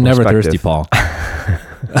a mental I'm never perspective. thirsty, Paul.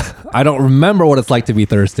 I don't remember what it's like to be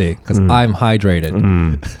thirsty because I'm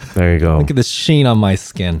hydrated. There you go. Look at the sheen on my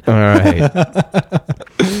skin. All right.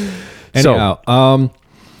 Anyhow,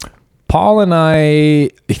 Paul and I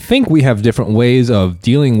think we have different ways of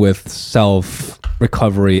dealing with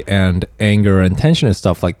self-recovery and anger and tension and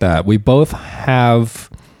stuff like that. We both have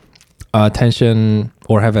tension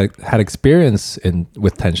or have had experience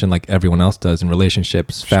with tension like everyone else does in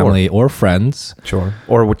relationships, family, or friends. Sure.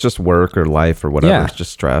 Or with just work or life or whatever. Yeah. It's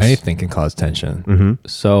just stress. Anything can cause tension. Mm-hmm.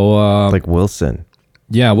 So... like Wilson.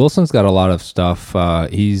 Yeah, Wilson's got a lot of stuff.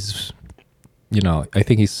 He's... I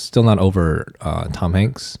think he's still not over Tom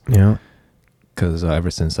Hanks. Yeah. Because ever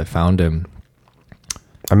since I found him...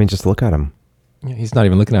 I mean, just look at him. Yeah, he's not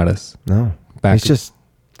even looking at us. No. He's just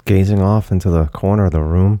gazing off into the corner of the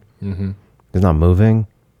room. Mm-hmm. He's not moving.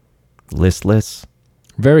 Listless.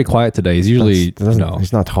 Very quiet today. He's usually...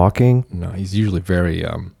 He's not talking. No, he's usually very...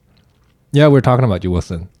 Yeah, we're talking about you,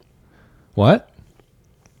 Wilson. What?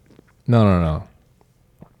 No.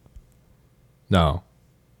 No.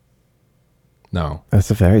 That's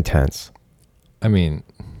very tense. I mean,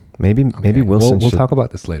 maybe Wilson. We'll talk about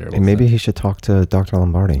this later. Maybe he should talk to Dr.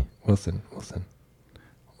 Lombardi. Wilson.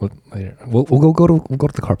 Later. We'll go to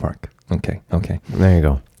the car park. Okay. There you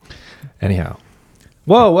go. Anyhow.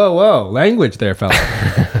 Whoa. Language there, fella.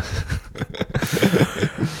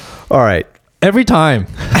 All right. Every time.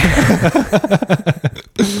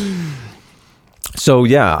 So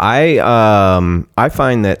yeah, I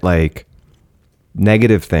find that like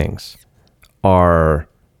negative things I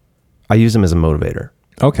use them as a motivator.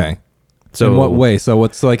 Okay. So in what way? So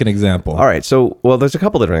what's like an example? All right. So there's a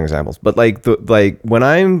couple different examples, but like when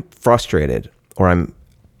I'm frustrated or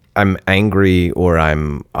I'm angry or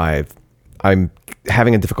I'm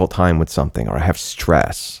having a difficult time with something or I have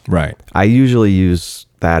stress. Right. I usually use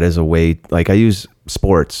that as a way, like I use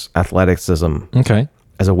sports, athleticism. Okay.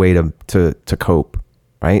 As a way to cope,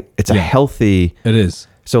 right? It's a healthy. It is.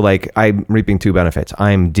 So like I'm reaping two benefits.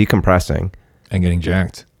 I'm decompressing and getting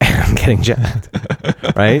jacked.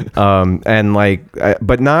 Right? And like,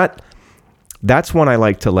 but not. That's when I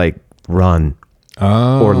like to like run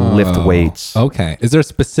or lift weights. Okay. Is there a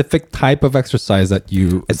specific type of exercise that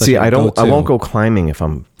you see? I won't go climbing if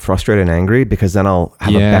I'm frustrated and angry because then I'll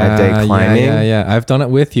have a bad day climbing. Yeah. I've done it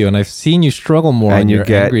with you, and I've seen you struggle more on your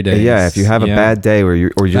angry days. Yeah, if you have a bad day or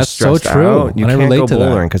you're just stressed out, you can't go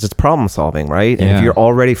bouldering because it's problem solving, right? And if you're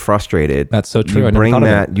already frustrated, that's so true. You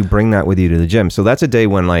bring that with you to the gym. So that's a day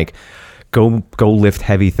when like go lift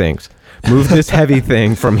heavy things. Move this heavy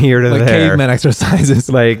thing from here to like there. Caveman exercises.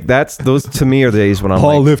 Like those to me are the days when I'm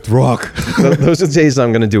Paul lift rock. Those are the days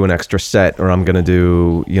I'm going to do an extra set, or I'm going to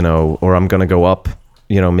do, or I'm going to go up,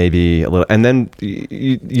 maybe a little, and then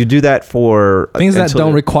you do that for things that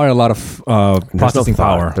don't require a lot of processing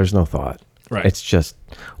power. There's no thought. Right. It's just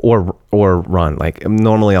or run. Like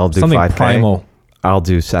normally I'll do something 5K. Primal. I'll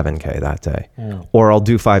do 7K that day, or I'll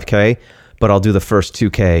do 5K, but I'll do the first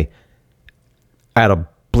 2K at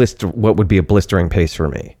what would be a blistering pace for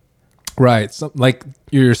me. Right. So like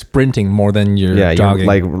you're sprinting more than you're jogging.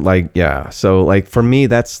 So like for me,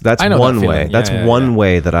 that's one way. That's one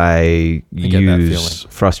way that I use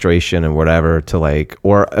frustration and whatever to like,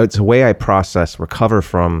 or it's a way I recover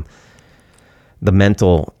from the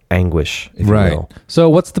mental anguish. If you will. So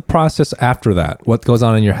what's the process after that? What goes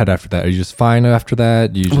on in your head after that? Are you just fine after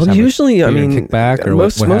that? You just usually, kick back, or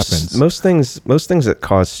what happens? Most things that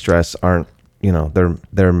cause stress aren't,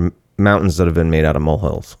 they're mountains that have been made out of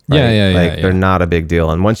molehills. Right? They're not a big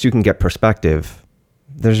deal. And once you can get perspective,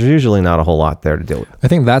 there's usually not a whole lot there to deal with. I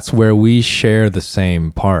think that's where we share the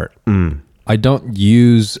same part. I don't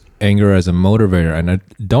use anger as a motivator, and I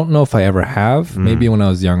don't know if I ever have. Maybe when I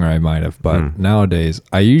was younger I might have, but nowadays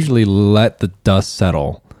I usually let the dust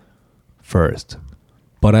settle first.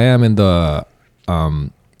 But I am in the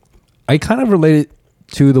I kind of relate it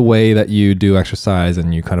to the way that you do exercise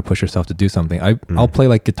and you kind of push yourself to do something. I'll play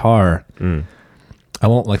like guitar. I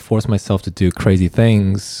won't like force myself to do crazy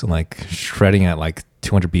things like shredding at like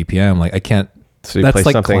 200 BPM. Like I can't. So you play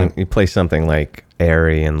something. You play something like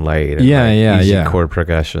airy and light. And easy chord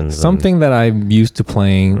progressions. Something that I'm used to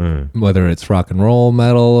playing, whether it's rock and roll,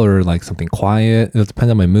 metal, or like something quiet. It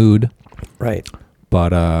depends on my mood. Right.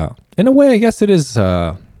 But in a way, I guess it is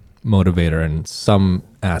a motivator in some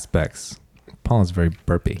aspects. Paul's very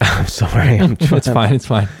burpy. I'm sorry. It's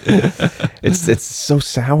fine. It's so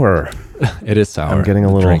sour. It is sour. I'm getting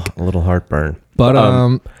a little heartburn. But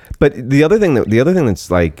but the other thing that's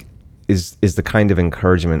like is the kind of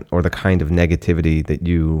encouragement or the kind of negativity that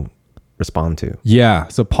you respond to. Yeah.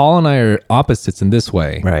 So Paul and I are opposites in this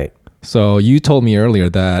way. Right. So you told me earlier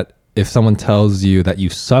that if someone tells you that you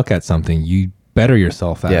suck at something, you better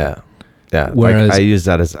yourself at it. Yeah. Whereas like I use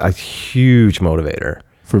that as a huge motivator.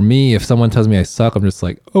 For me, if someone tells me I suck, I'm just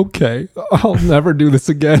like, okay, I'll never do this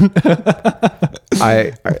again.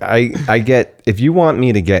 I get, if you want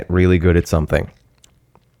me to get really good at something,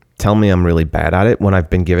 tell me I'm really bad at it when I've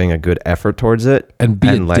been giving a good effort towards it. And be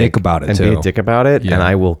a dick about it, be a dick about it, and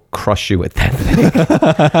I will crush you at that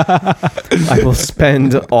thing. I will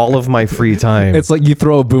spend all of my free time. It's like you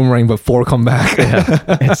throw a boomerang, but 4 come back.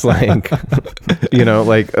 It's like,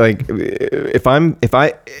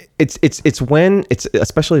 it's when it's,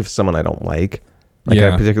 especially if someone I don't like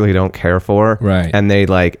I particularly don't care for. Right. And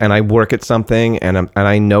and I work at something and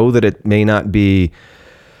I know that it may not be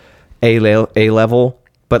A level,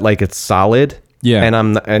 but like it's solid. Yeah.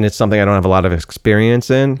 And it's something I don't have a lot of experience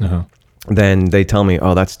in. Uh-huh. Then they tell me,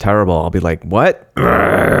 "Oh, that's terrible." I'll be like, "What?"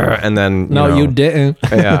 And then you didn't.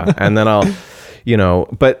 Yeah. And then I'll,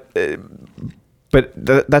 but But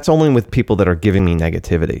that's only with people that are giving me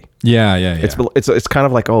negativity. Yeah. It's kind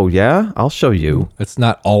of like, oh yeah, I'll show you. It's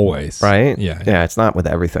not always. Right? Yeah. It's not with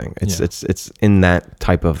everything. It's in that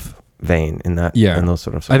type of vein, in that, in those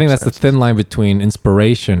sort of I think that's the thin line between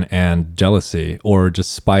inspiration and jealousy or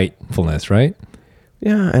just spitefulness, right?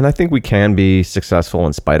 Yeah. And I think we can be successful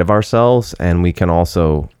in spite of ourselves, and we can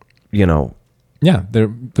also, yeah, they're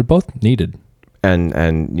both needed.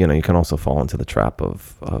 And you can also fall into the trap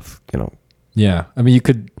of yeah. I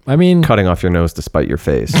mean, cutting off your nose to spite your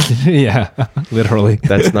face. Yeah, literally.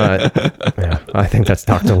 That's not, I think that's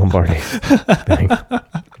Dr. Lombardi's thing.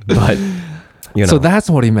 But, so that's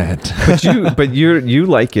what he meant. but you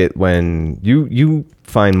like it when you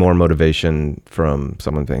find more motivation from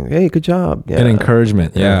someone saying, hey, good job. Yeah. And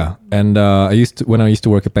encouragement. Yeah. And when I used to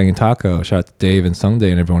work at Bang & Taco, shout out to Dave and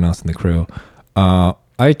Sunday and everyone else in the crew.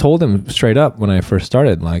 I told him straight up when I first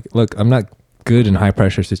started, like, look, I'm not good in high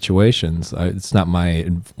pressure situations. It's not my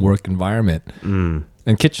work environment.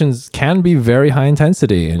 And kitchens can be very high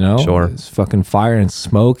intensity, Sure. It's fucking fire and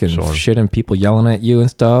smoke and shit and people yelling at you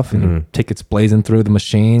and stuff and tickets blazing through the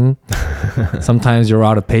machine. Sometimes you're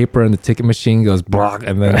out of paper and the ticket machine goes block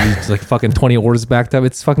and then it's like fucking 20 orders backed up.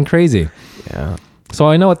 It's fucking crazy. Yeah. So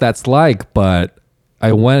I know what that's like, but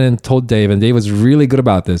I went and told Dave, and Dave was really good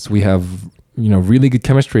about this. We have, really good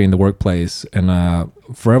chemistry in the workplace, and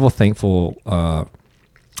forever thankful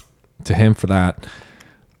to him for that.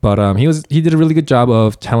 But he did a really good job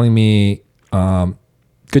of telling me,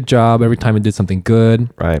 good job every time I did something good.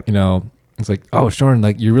 Right. It's like, oh, Shorne,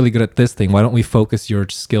 like you're really good at this thing. Why don't we focus your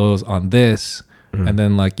skills on this? And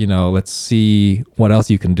then let's see what else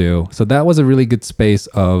you can do. So that was a really good space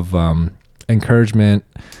of encouragement.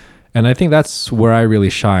 And I think that's where I really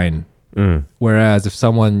shine. Whereas if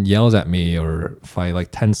someone yells at me or if I like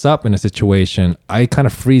tense up in a situation, I kind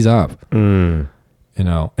of freeze up. And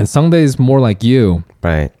some days more like you.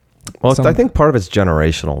 Right. Well, I think part of it's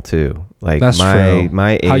generational too. Like that's true.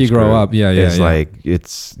 My age how you grow up. Is like,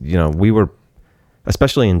 it's, we were,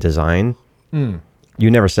 especially in design,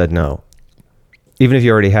 you never said no. Even if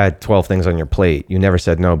you already had 12 things on your plate, you never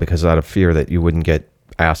said no because out of fear that you wouldn't get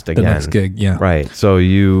asked again. The next gig, yeah. Right. So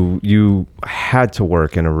you had to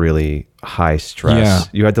work in a really high stress.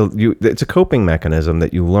 Yeah. It's a coping mechanism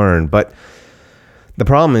that you learn, but the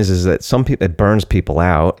problem is that some people, it burns people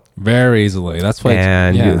out very easily. That's why,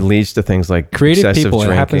 it leads to things like creative excessive people.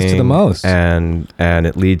 drinking, it happens to the most, and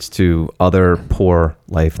it leads to other poor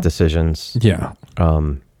life decisions. Yeah.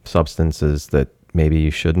 Substances that maybe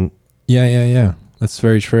you shouldn't. Yeah. That's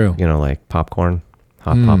very true. Like popcorn,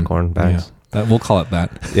 hot popcorn bags. Yeah. We'll call it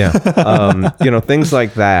that. Yeah. Things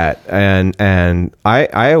like that. And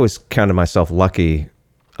I always counted myself lucky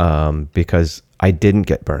because I didn't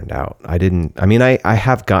get burned out. I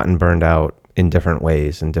have gotten burned out in different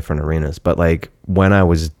ways in different arenas, but like when I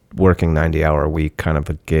was working 90-hour a week kind of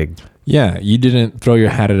a gig. Yeah. You didn't throw your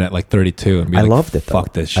hat in at like 32 and be I loved it.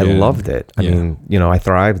 Fuck this shit. I loved it. I mean, I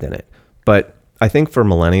thrived in it, but I think for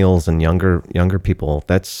millennials and younger people,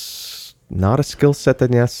 that's not a skill set that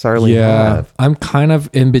necessarily have. I'm kind of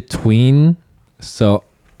in between. So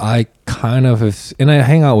I kind of and I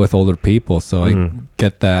hang out with older people, so I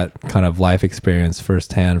get that kind of life experience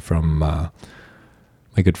firsthand from my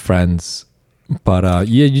good friends. But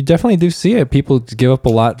you definitely do see it. People give up a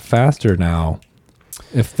lot faster now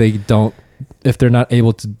if they're not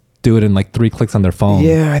able to do it in like 3 clicks on their phone.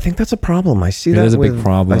 Yeah, I think that's a problem. I see that is a big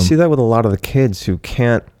problem. I see that with a lot of the kids who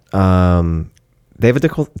can't. They have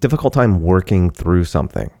a difficult time working through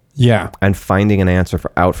something. Yeah, and finding an answer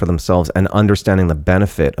out for themselves and understanding the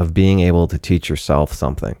benefit of being able to teach yourself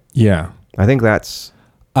something. Yeah, I think that's.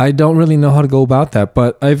 I don't really know how to go about that,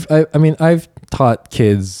 but I've taught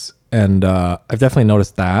kids, and I've definitely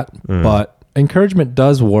noticed that. But encouragement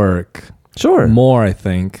does work. Sure, more I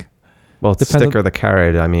think. Well, it's the stick or the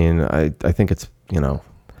carrot. I mean, I think it's,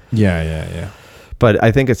 Yeah. But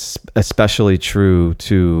I think it's especially true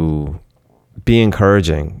to be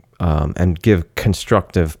encouraging and give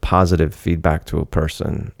constructive, positive feedback to a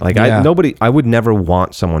person. Like I would never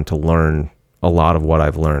want someone to learn a lot of what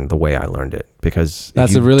I've learned the way I learned it, because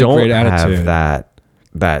that's a really great attitude.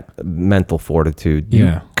 That mental fortitude,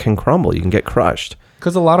 you can crumble, you can get crushed.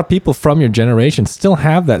 Because a lot of people from your generation still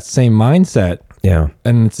have that same mindset. Yeah.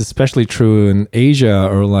 And it's especially true in Asia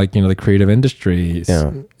or like, the creative industries.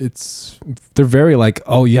 Yeah. They're very like,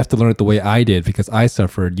 oh, you have to learn it the way I did because I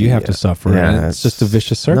suffered. You have to suffer. Yeah, and it's just a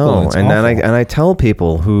vicious circle. No, and I tell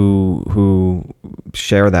people who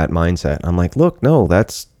share that mindset, I'm like, look, no,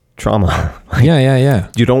 that's trauma. Like, yeah.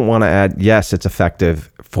 You don't want to add, yes, it's effective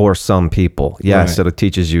for some people. Yes, it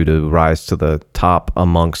teaches you to rise to the top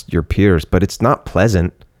amongst your peers, but it's not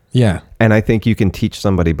pleasant. Yeah. And I think you can teach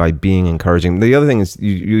somebody by being encouraging. The other thing is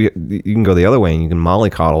you can go the other way and you can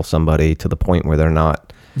mollycoddle somebody to the point where they're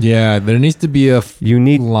not. Yeah, there needs to be a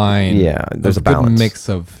line. Yeah, there's a good balance. Mix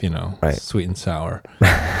of, sweet and sour.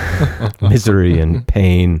 Misery and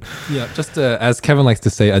pain. Yeah, just as Kevin likes to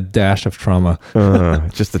say, a dash of trauma.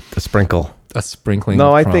 Just a sprinkle. A sprinkling No,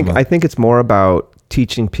 of I trauma. think it's more about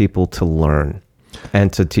teaching people to learn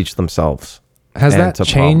and to teach themselves. Has that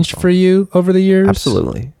changed for you over the years?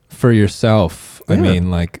 Absolutely. For yourself, Yeah. I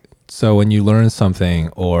mean, like, so when you learn something,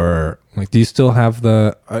 or like, do you still have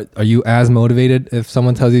are you as motivated if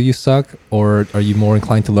someone tells you suck, or are you more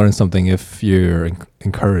inclined to learn something if you're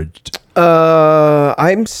encouraged?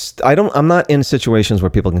 I'm not in situations where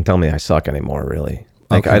people can tell me I suck anymore, really.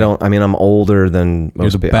 Like, Okay. I'm older than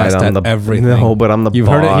most people. You're the best at everything. No, but I'm the You've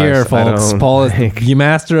boss. heard it here, folks. Paul is the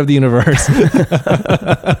master of the universe.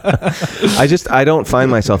 I don't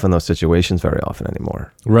find myself in those situations very often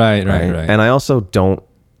anymore. Right. And I also don't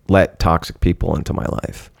let toxic people into my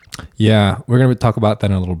life. Yeah, we're going to talk about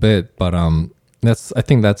that in a little bit, but I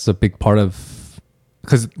think that's a big part of,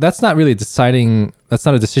 because that's not really that's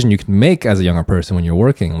not a decision you can make as a younger person when you're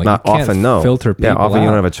working. Like, Not you can't often, no. filter people often out. you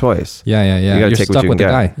don't have a choice. Yeah. You gotta You're take stuck what you with can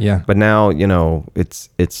the get. guy. Yeah. But now,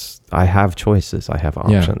 it's I have choices. I have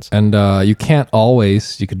options. Yeah. And you can't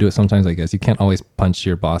always, you could do it sometimes, I guess. You can't always punch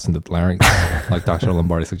your boss in the larynx like Dr.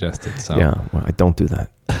 Lombardi suggested. So. Yeah, well, I don't do that.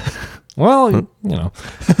 Well,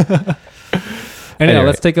 Anyway,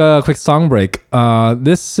 let's take a quick song break.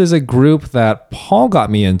 This is a group that Paul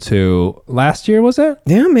got me into last year, was it?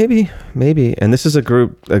 Yeah, maybe. And this is a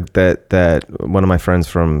group that one of my friends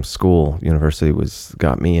from school, university,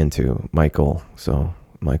 got me into, Michael. So,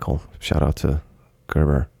 Michael, shout out to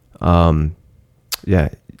Gerber. Yeah,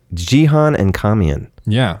 Jihan and Kamian.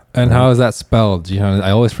 Yeah. And how is that spelled, Jihan?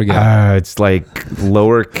 I always forget. It's like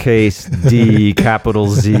lowercase d, capital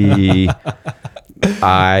Z,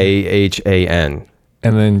 IHAN.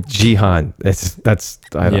 And then Jihan.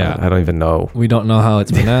 I don't even know. We don't know how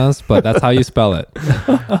it's pronounced, but that's how you spell it.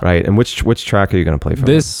 Right. And which track are you going to play from?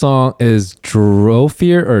 This song is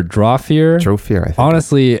Drofir or Drofir. Drofir, I think.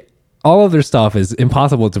 Honestly, all of their stuff is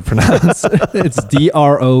impossible to pronounce. It's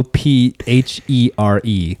Drophere.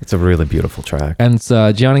 It's a really beautiful track. And it's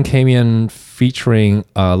Jihan and Kamian featuring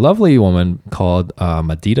a lovely woman called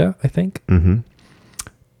Madita, I think. Mm-hmm.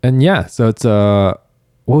 And yeah, so it's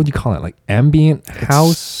what would you call it? Like ambient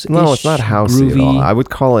house? No, it's not housey at all. I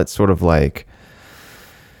would call it sort of like,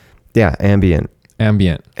 ambient.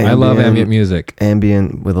 Ambient. I love ambient music.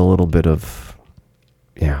 Ambient with a little bit of,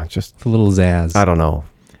 just a little zazz. I don't know.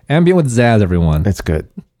 Ambient with zazz, everyone. It's good.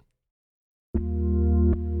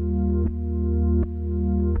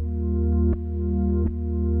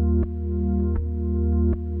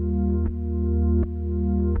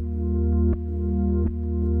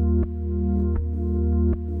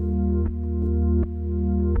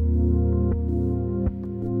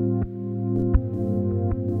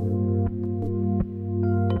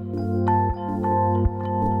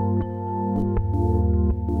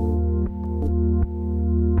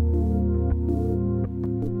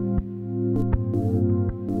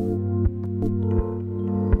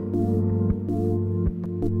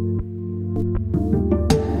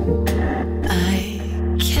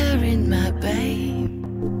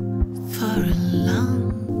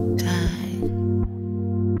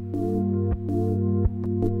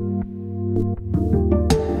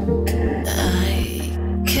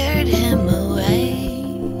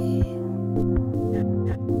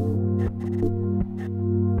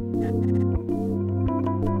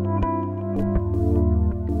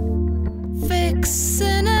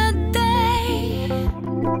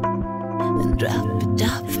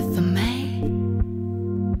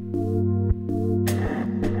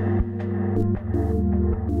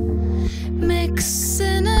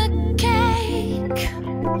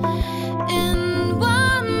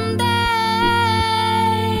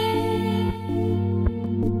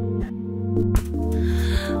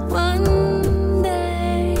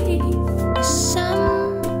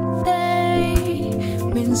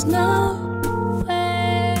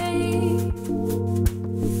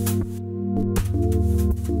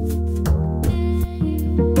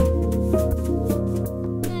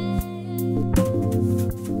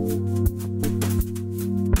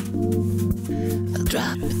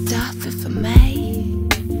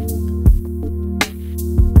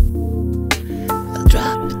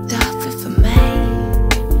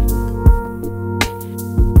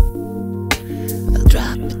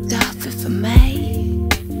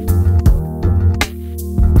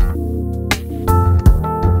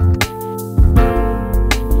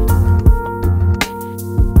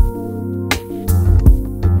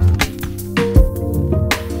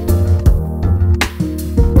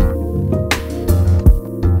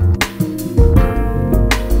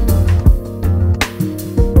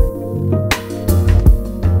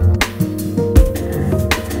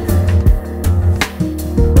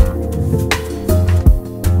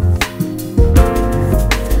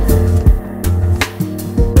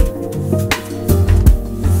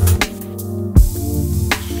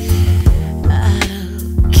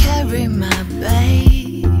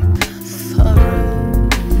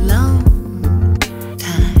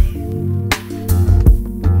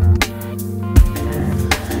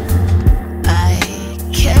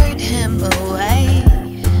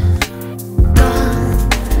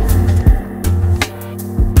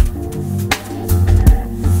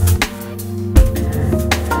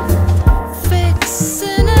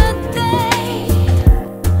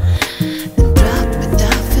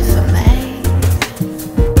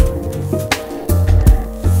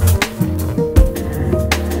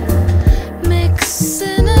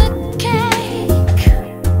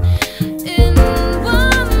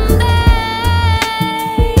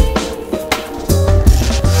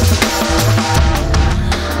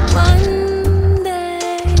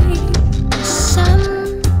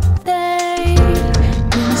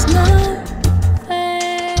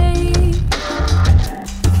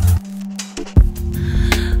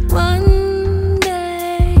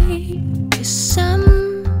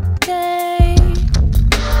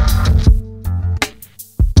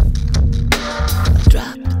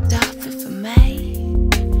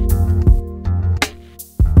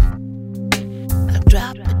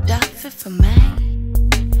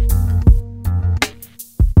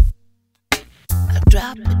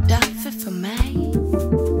 drop it off it for me.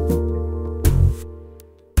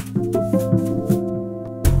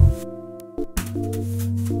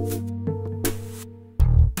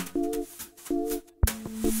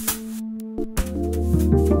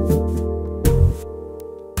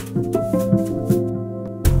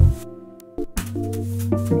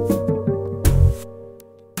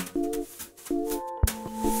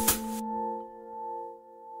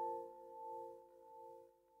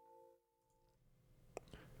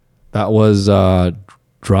 That was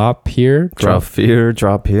Drop Here. Drop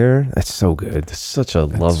Here. That's so good. It's such a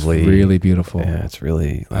lovely, really beautiful. Yeah, it's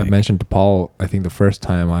really. I mentioned to Paul, I think the first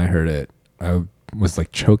time I heard it, I was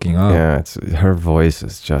like choking up. Yeah, her voice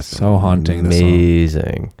is just so haunting.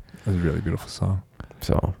 Amazing. It's a really beautiful song.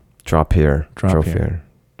 So Drop Here. Drop Here.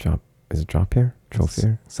 Is it Drop Here? Drop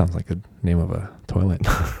Here. Sounds like a name of a toilet.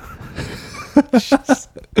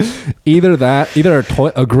 Either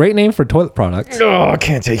a great name for toilet products. Oh, I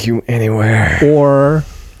can't take you anywhere. Or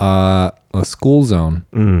a school zone.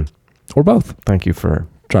 Or both. Thank you for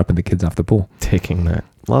dropping the kids off the pool. Taking that.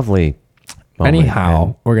 Lovely. Anyhow,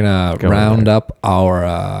 man. We're going to round up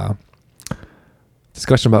our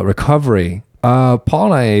discussion about recovery.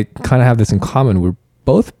 Paul and I kind of have this in common. We're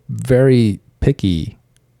both very picky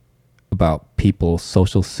about people's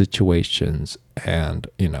social situations and,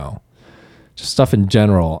 just stuff in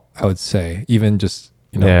general, I would say. Even just,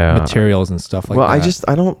 materials and stuff like that.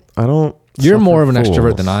 Well, I don't. You're more of an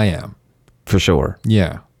extrovert than I am. For sure.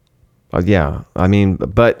 Yeah. Yeah. I mean,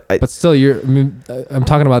 but still, I'm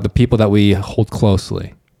talking about the people that we hold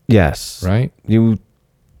closely. Yes. Right? You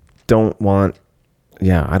don't want,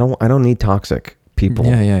 I don't need toxic people.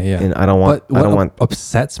 Yeah. And I don't want, what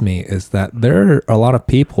upsets me is that there are a lot of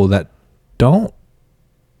people that don't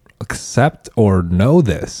accept or know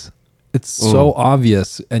this. It's so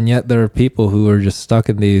obvious. And yet there are people who are just stuck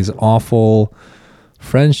in these awful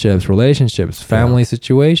friendships, relationships, family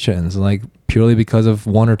situations, like purely because of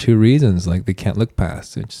one or two reasons, like they can't look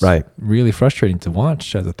past. It's really frustrating to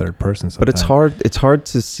watch as a third person sometimes. But it's hard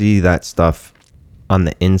to see that stuff on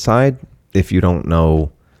the inside if you don't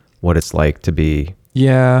know what it's like to be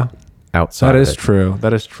outside.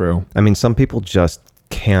 That is true. I mean, some people just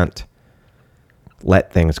can't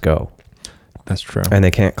let things go. That's true. And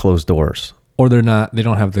they can't close doors. Or they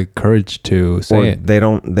don't have the courage to say it.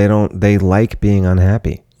 They like being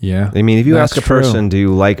unhappy. Yeah. I mean, if you ask a person, do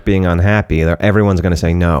you like being unhappy? Everyone's going to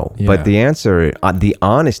say no. Yeah. But the answer, the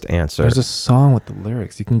honest answer. There's a song with the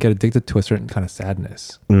lyrics. You can get addicted to a certain kind of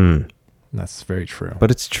sadness. That's very true.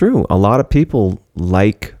 But it's true. A lot of people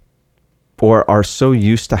like or are so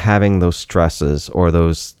used to having those stresses or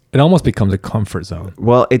those. It almost becomes a comfort zone.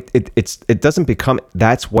 Well, it doesn't become,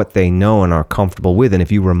 that's what they know and are comfortable with. And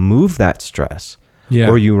if you remove that stress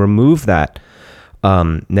or you remove that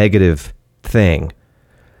negative thing,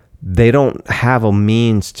 they don't have a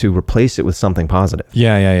means to replace it with something positive.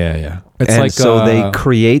 Yeah. It's so they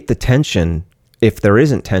create the tension if there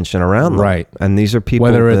isn't tension around them. Right. And these are people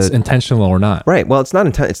whether it's intentional or not. Right. Well, it's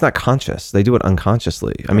not conscious. They do it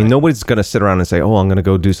unconsciously. I mean, nobody's going to sit around and say, "Oh, I'm going to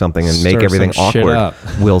go do something and make everything awkward."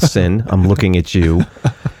 Wilson, I'm looking at you.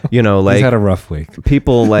 He's had a rough week.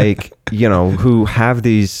 People who have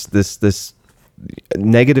this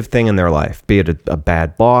negative thing in their life, be it a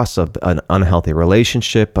bad boss, an unhealthy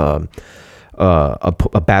relationship, a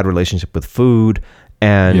bad relationship with food.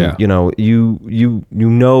 And oh,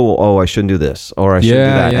 I shouldn't do this or I shouldn't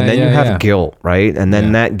do that, and then you have guilt, right? And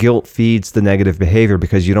then that guilt feeds the negative behavior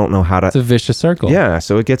because you don't know how to. It's a vicious circle. Yeah,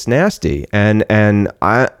 so it gets nasty, and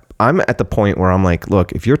I'm at the point where I'm like,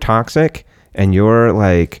 look, if you're toxic and you're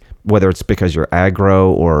like, whether it's because you're aggro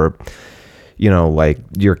or like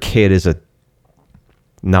your kid is a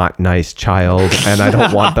not nice child and I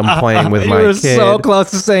don't want them playing with my kid. So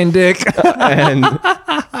close to saying dick. And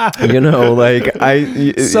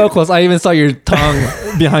so close. I even saw your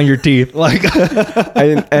tongue behind your teeth. I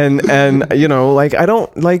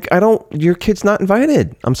don't your kid's not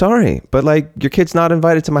invited. I'm sorry. But your kid's not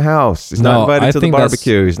invited to my house. He's not invited to the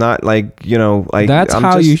barbecue. He's not that's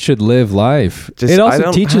how you should live life. It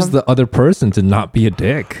also teaches the other person to not be a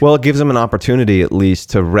dick. Well, it gives them an opportunity at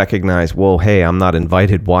least to recognize, well, hey, I'm not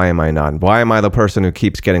invited. Why am I not? Why am I the person who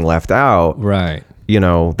keeps getting left out? Right.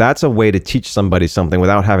 That's a way to teach somebody something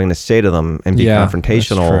without having to say to them and be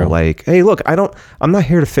confrontational. Like, hey, look, I'm not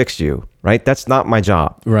here to fix you. Right. That's not my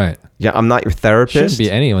job. Right. Yeah. I'm not your therapist. Shouldn't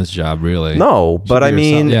be anyone's job, really. No, but I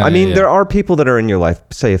mean, there are people that are in your life,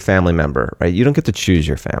 say a family member, right? You don't get to choose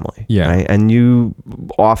your family. Yeah. Right? And you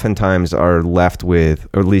oftentimes are left with,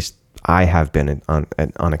 or at least I have been on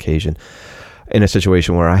occasion, in a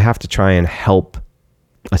situation where I have to try and help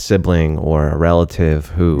a sibling or a relative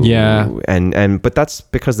who but that's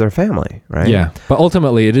because they're family, right? Yeah, but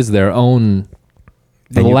ultimately it is their own.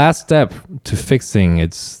 The last step to fixing,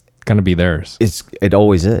 it's gonna be theirs. It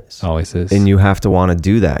always is. Always is. And you have to want to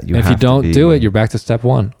do that. If you don't do it, you're back to step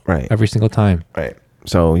one. Right. Every single time. Right.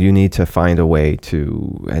 So you need to find a way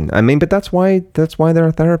to, and I mean, but that's why there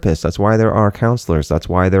are therapists. That's why there are counselors. That's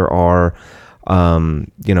why there are,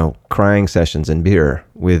 crying sessions and beer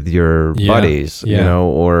with your buddies,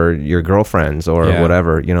 or your girlfriends or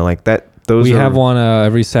whatever, like that. We have one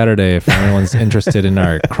every Saturday if anyone's interested in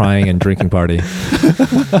our crying and drinking party.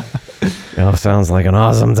 Oh, sounds like an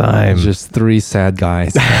awesome time. Just 3 sad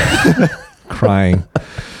guys crying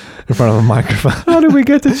in front of a microphone. How did we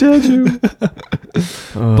get to Jeju?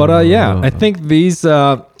 But I think these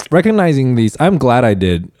recognizing these, I'm glad I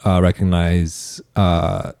did recognize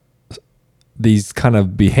these kind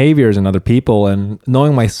of behaviors in other people, and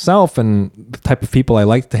knowing myself and the type of people I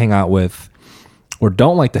like to hang out with or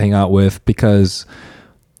don't like to hang out with, because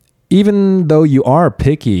even though you are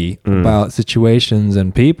picky about situations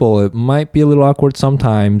and people, it might be a little awkward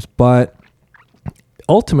sometimes, but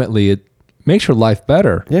ultimately it makes your life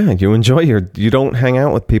better. Yeah, you don't hang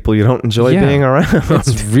out with people you don't enjoy being around.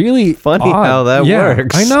 It's really funny odd. how that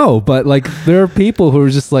works. I know, but like there are people who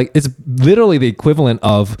are just like, it's literally the equivalent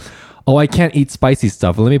of, oh, I can't eat spicy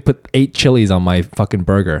stuff. Let me put 8 chilies on my fucking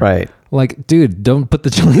burger. Right. Like, dude, don't put the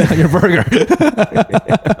chili on your burger.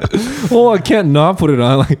 Oh, I can't not put it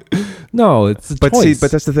on. Like, no, it's a choice.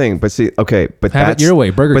 But that's the thing. But have that's it your way,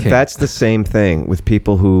 Burger King. But that's the same thing with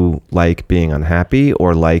people who like being unhappy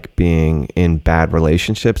or like being in bad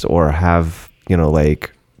relationships or have,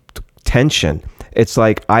 like tension. It's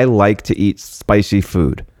like, I like to eat spicy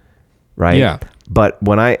food, right? Yeah. But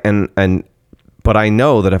when but I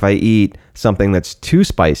know that if I eat something that's too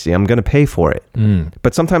spicy, I'm going to pay for it.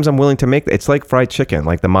 But sometimes I'm willing to make it's like fried chicken,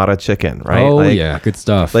 like the Mara chicken, right? Oh, yeah. Good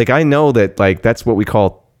stuff. Like, I know that, like, that's what we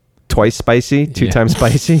call twice spicy, 2 times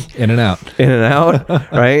spicy. In and out.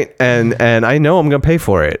 Right? And I know I'm going to pay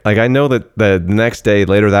for it. Like, I know that the next day,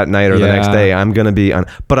 later that night or the next day, I'm going to be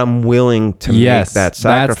but I'm willing to make that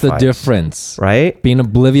sacrifice. That's the difference. Right? Being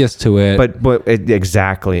oblivious to it. But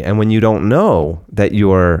exactly. And when you don't know that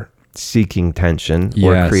you're seeking tension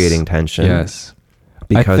or creating tension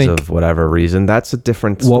because of whatever reason, that's a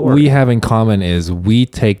different story. What we have in common is we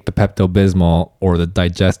take the Pepto-Bismol or the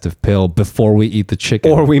digestive pill before we eat the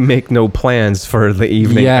chicken, or we make no plans for the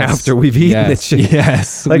evening after we've eaten the chicken.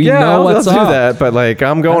 Yes, like, we know I'll do that, but like,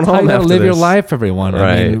 I'm going home after after live this. your life, everyone. Right.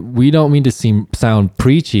 I mean, we don't mean to sound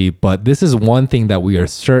preachy, but this is one thing that we are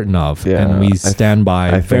certain of, and we stand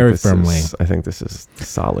by very firmly. I think this is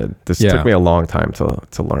solid. This took me a long time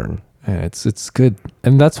to learn. Yeah, it's good.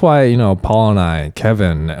 And that's why, Paul and I,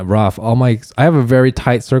 Kevin, Raf, I have a very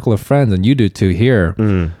tight circle of friends, and you do too here.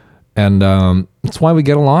 And that's why we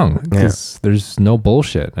get along, because there's no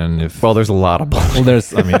bullshit. And there's a lot of bullshit.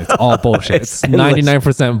 It's all bullshit. It's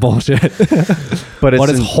 99% bullshit. but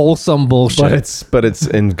it's wholesome bullshit. But it's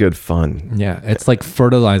in good fun. Yeah, it's like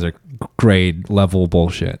fertilizer grade level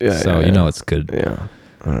bullshit. It's good. Yeah.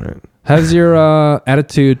 All right. Has your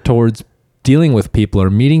attitude towards dealing with people or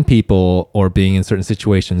meeting people or being in certain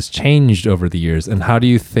situations changed over the years? And how do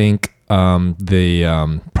you think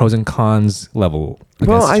the pros and cons level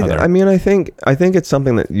against each other? I think it's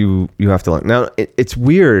something that you have to learn. Now, it's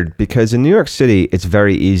weird because in New York City, it's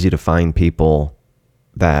very easy to find people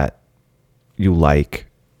that you like,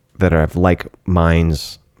 that have like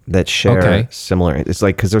minds, that share similar. It's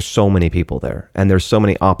like, because there's so many people there and there's so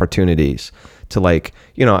many opportunities to, like,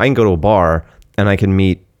 I can go to a bar and I can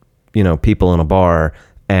meet people in a bar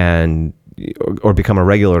or become a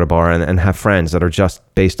regular at a bar and have friends that are just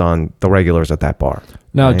based on the regulars at that bar.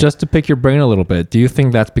 Now, just to pick your brain a little bit, do you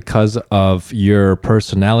think that's because of your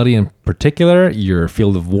personality in particular, your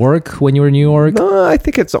field of work when you were in New York? No, I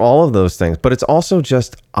think it's all of those things, but it's also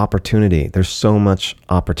just opportunity. There's so much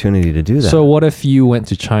opportunity to do that. So what if you went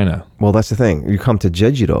to China? Well, that's the thing. You come to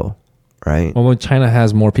Jeju-do, right? Well, China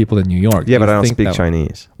has more people than New York. Yeah, but I don't speak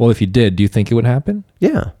Chinese. Well, if you did, do you think it would happen?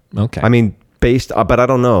 Yeah. Okay. I mean, but I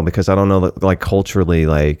don't know, because I don't know, like, culturally,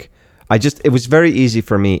 like, it was very easy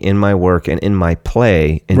for me in my work and in my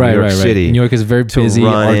play in New York City. New York is a very busy, to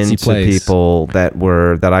run artsy into place. people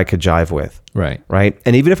that I could jive with. Right.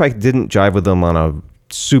 And even if I didn't jive with them on a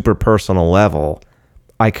super personal level,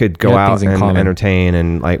 I could go out and entertain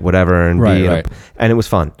and like whatever and and it was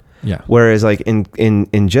fun. Yeah. Whereas like in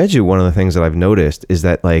Jeju, one of the things that I've noticed is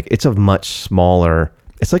that like it's a much smaller.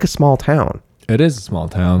 It's like a small town. It is a small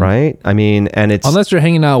town, right? I mean, and it's unless you're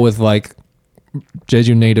hanging out with like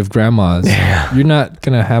Jeju native grandmas, you're not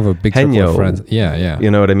gonna have a big circle of friends. Yeah. You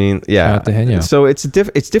know what I mean? Yeah. Shout out to Henyo. So it's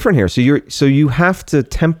different here. So you have to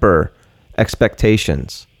temper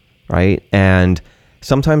expectations, right? And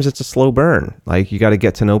sometimes it's a slow burn. Like you got to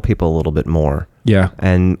get to know people a little bit more. Yeah.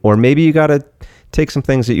 Or maybe you got to take some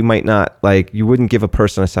things that you might not like. You wouldn't give a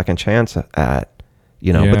person a second chance at.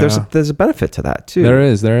 But there's a benefit to that too. There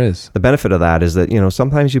is. The benefit of that is that,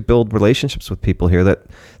 sometimes you build relationships with people here that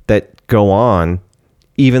go on,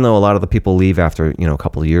 even though a lot of the people leave after, a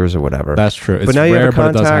couple of years or whatever. That's true. It's but now rare, you have a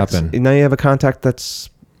contact, but it does happen. Now you have a contact that's,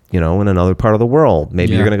 in another part of the world.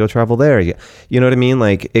 Maybe you're going to go travel there. You know what I mean?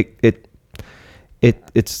 Like it's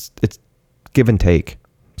give and take.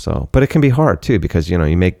 So, but it can be hard too, because, you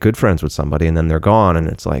make good friends with somebody and then they're gone and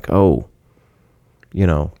it's like, that's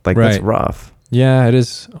rough. Yeah, it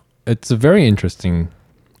is. It's a very interesting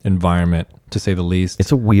environment, to say the least.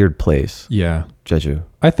 It's a weird place. Yeah. Jeju.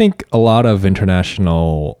 I think a lot of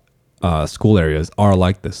international school areas are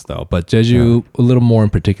like this, though. But Jeju, a little more in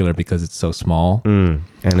particular, because it's so small. And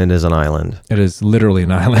it is an island. It is literally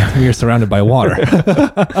an island. We are surrounded by water.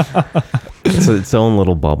 It's its own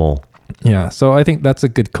little bubble. Yeah. So I think that's a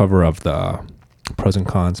good cover of the pros and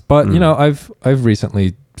cons. But, I've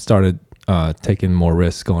recently started taking more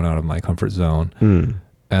risks, going out of my comfort zone.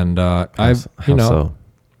 And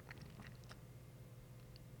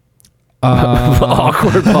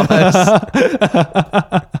awkward pause.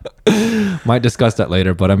 Might discuss that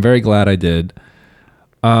later, but I'm very glad I did.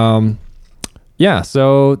 So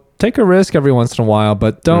take a risk every once in a while,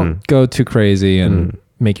 but don't go too crazy and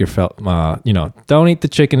make your don't eat the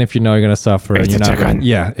chicken if you know you're gonna suffer. Eat the chicken.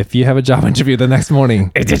 If you have a job interview the next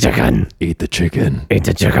morning, eat the chicken. Eat the chicken. Eat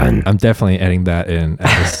the chicken. I'm definitely adding that in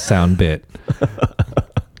as a sound bit.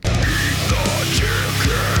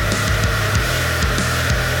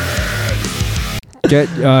 Get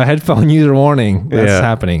headphone user warning. That's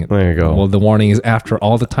happening. There you go. Well, the warning is after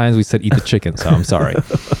all the times we said eat the chicken, so I'm sorry.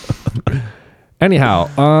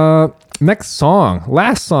 Anyhow, next song,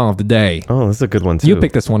 last song of the day. Oh, this is a good one too. You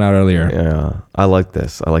picked this one out earlier. Yeah, I like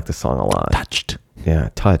this. I like this song a lot. Touched. Yeah,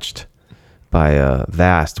 Touched by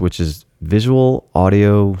VAST, which is Visual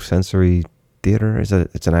Audio Sensory Theater. It's an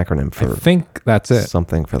acronym for. I think that's it.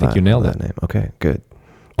 Something for that. I think you nailed that it. Name. Okay, good.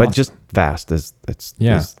 But Awesome. just VAST is it's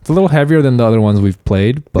a little heavier than the other ones we've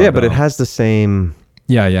played. But, but it has the same.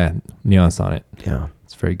 Yeah, nuance on it. Yeah.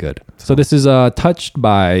 It's very good. So this is Touched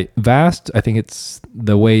by VAST. I think it's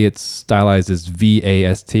the way it's stylized is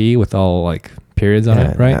VAST with all like periods on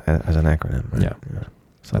it, right? As an acronym. Right? Yeah.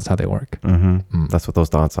 So that's how they work. That's what those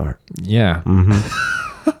dots are. Yeah.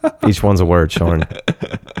 Each one's a word, Shorne.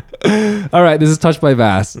 All right. This is Touched by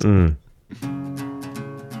VAST.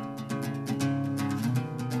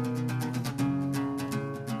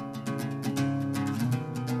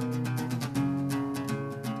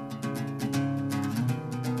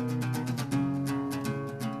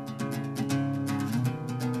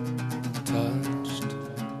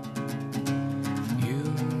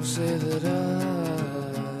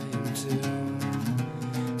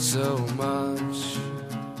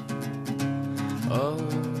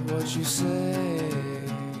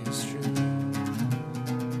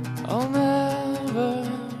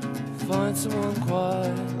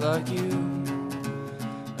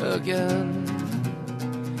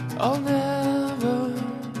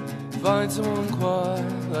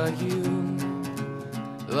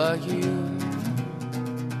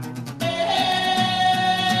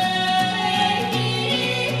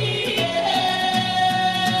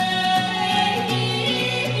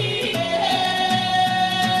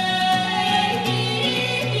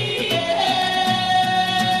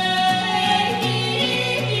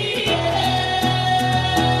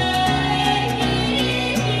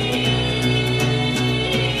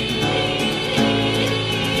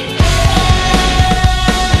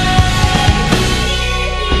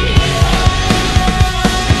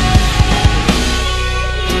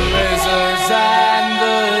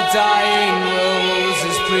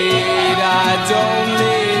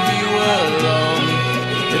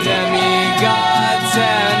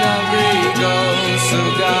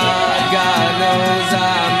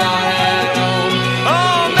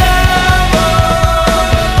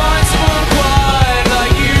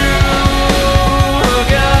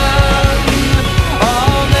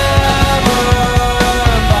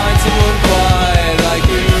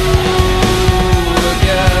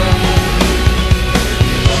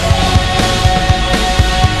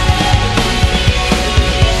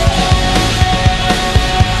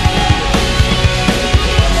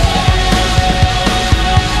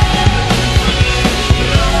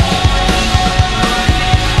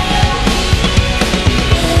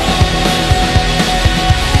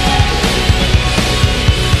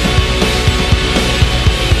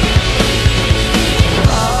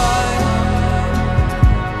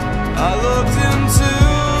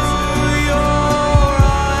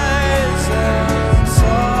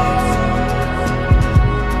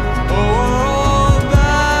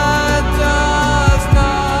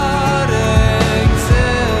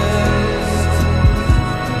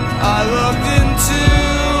 into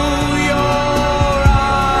your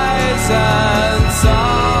eyes and song.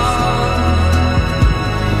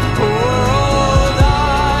 World,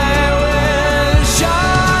 I wish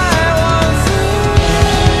I was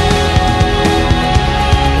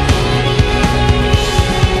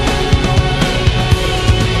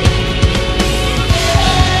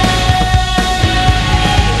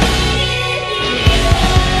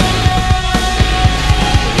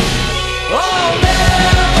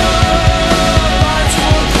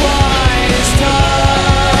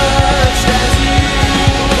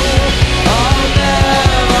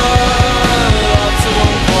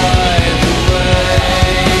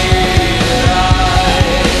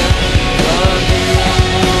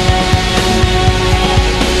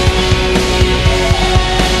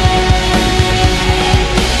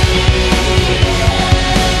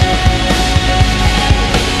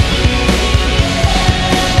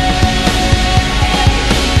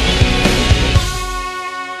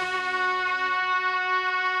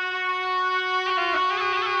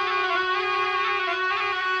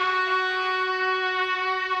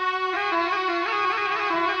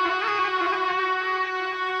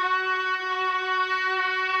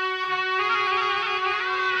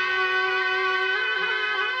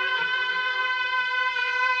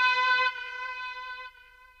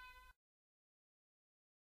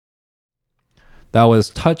That was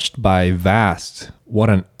Touched by Vast. What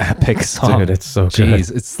an epic song. Dude, it's so good.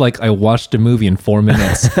 Jeez, it's like I watched a movie in 4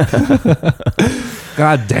 minutes.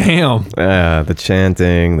 God damn. Yeah, the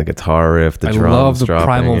chanting, the guitar riff, the I drums love the dropping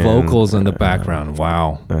primal in. vocals in the background.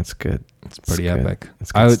 Wow. That's good. It's pretty good. epic.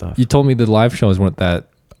 It's good stuff. You told me the live shows weren't that.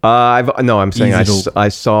 I'm saying Easy to- I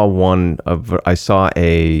saw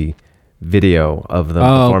a video of them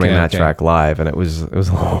performing that track live, and it was a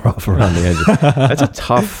little rough around the edges. That's a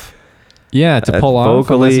tough. Yeah, to pull off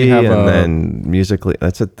vocally and then musically.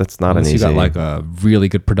 That's not an easy. You got like a really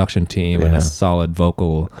good production team and a solid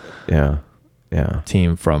vocal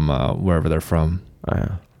team from wherever they're from.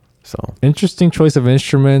 Yeah. So interesting choice of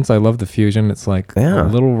instruments. I love the fusion. It's like a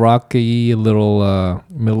little rocky, a little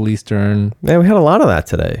Middle Eastern. Yeah, we had a lot of that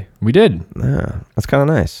today. We did. Yeah, that's kind of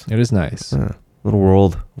nice. It is nice. Yeah. Little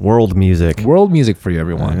world music. World music for you,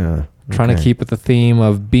 everyone. Yeah. Trying to keep with the theme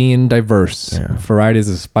of being diverse. Yeah. Variety is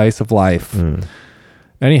the spice of life.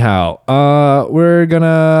 Anyhow, we're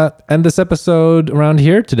gonna end this episode around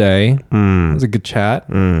here today. It was a good chat.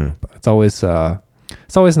 It's always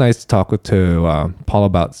nice to talk to Paul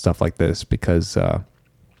about stuff like this because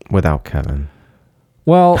without Kevin.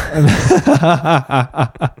 Well,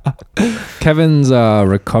 Kevin's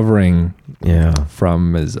recovering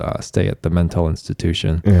from his stay at the mental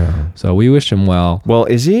institution. Yeah. So we wish him well. Well,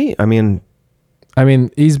 is he? I mean,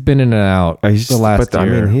 he's been in and out the last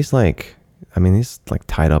year. He's like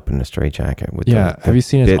tied up in a straitjacket with have you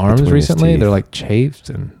seen his arms recently? They're like chafed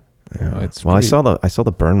and it's I saw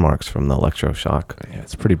the burn marks from the electroshock. Yeah,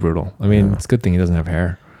 it's pretty brutal. I mean, it's a good thing he doesn't have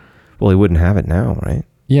hair. Well, he wouldn't have it now, right?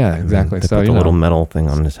 Yeah, exactly. They put the little metal thing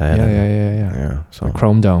on his head. Yeah. So a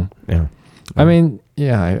chrome dome. Yeah. I mean,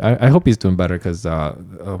 I hope he's doing better because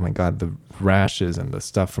oh my god, the rashes and the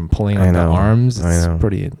stuff from pulling on the arms. It's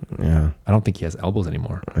pretty. Yeah. I don't think he has elbows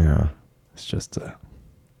anymore. Yeah. It's just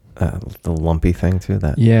the lumpy thing too.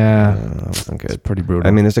 That that wasn't good. It's pretty brutal.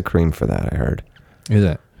 I mean, there's a cream for that. I heard. Is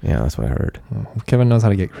it? Yeah, that's what I heard. Oh, Kevin knows how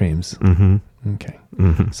to get creams. Mm-hmm. Okay.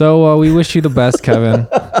 Mm-hmm. So we wish you the best, Kevin.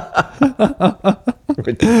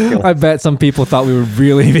 I bet some people thought we were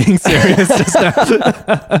really being serious just now.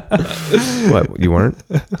 What? You weren't?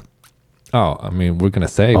 Oh, I mean, we're gonna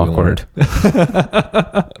say awkward. We weren't.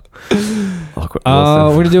 Awkward.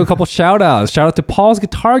 We're gonna do a couple shout outs. Shout out to Paul's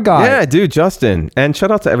guitar guy. Yeah, dude, Justin, and shout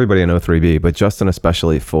out to everybody in O3B, but Justin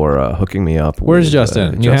especially for hooking me up. Where's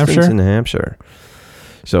Justin? New Hampshire. In New Hampshire.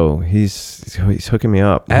 So he's hooking me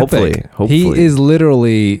up. Epic. Hopefully, he is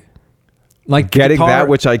literally like getting that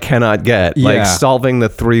which I cannot get. Yeah. Like solving the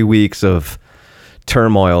 3 weeks of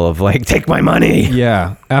turmoil of like, take my money.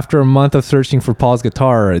 Yeah. After a month of searching for Paul's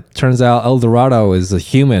guitar, it turns out El Dorado is a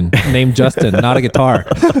human named Justin, not a guitar.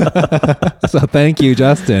 So thank you,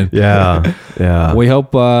 Justin. Yeah. Yeah. We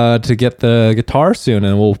hope to get the guitar soon,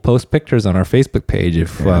 and we'll post pictures on our Facebook page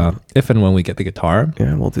if and when we get the guitar.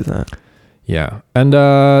 Yeah, we'll do that. Yeah. And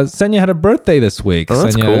Senya had a birthday this week. Oh,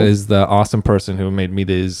 that's Senya cool. is the awesome person who made me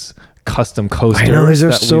these custom coasters. I know, these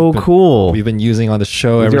are so cool. We've been using on the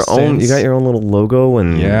show ever since. You got your own little logo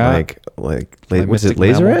and like was it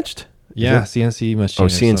laser etched? Yeah, CNC machine. Oh,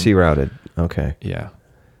 CNC routed. Okay. Yeah.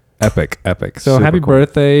 Epic. So Super happy cool.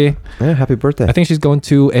 birthday. Yeah, happy birthday. I think she's going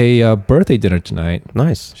to a birthday dinner tonight.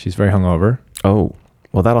 Nice. She's very hungover. Oh,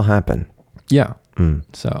 well, that'll happen. Yeah.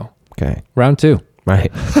 So okay. round 2.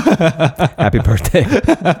 Right. Happy birthday.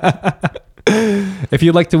 If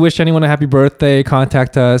you'd like to wish anyone a happy birthday,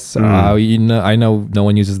 contact us. I know no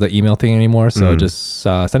one uses the email thing anymore, so just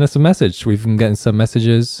send us a message. We've been getting some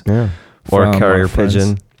messages. Yeah. Or a carrier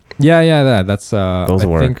pigeon. Yeah. That's those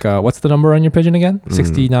work. I think what's the number on your pigeon again?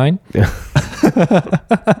 69. Yeah.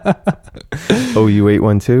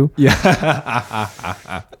 OU812.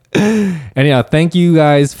 Yeah. Anyhow, thank you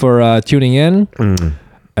guys for tuning in.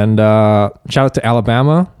 And shout out to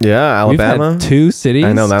Alabama. Yeah, Alabama. We've had 2 cities,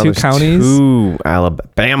 I know, now 2 counties. 2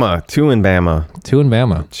 Alabama. 2 in Bama. 2 in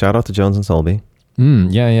Bama. Shout out to Jones and Selby.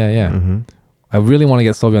 Yeah. I really want to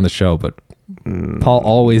get Sylvia on the show, but Paul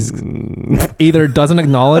always either doesn't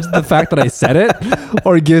acknowledge the fact that I said it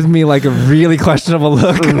or gives me like a really questionable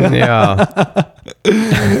look. Yeah.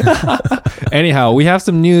 Anyhow, we have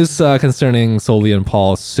some news concerning Sylvia and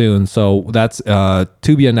Paul soon, so that's to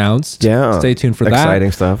be announced. Yeah. Stay tuned for that.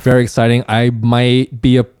 Exciting stuff. Very exciting. I might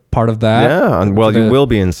be a part of that. Yeah. Well, you will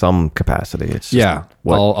be in some capacity. It's just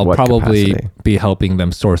I'll probably capacity? be helping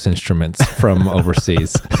them source instruments from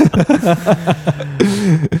overseas.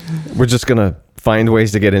 We're just gonna find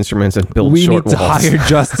ways to get instruments and build short walls. We need to hire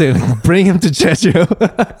Justin. Bring him to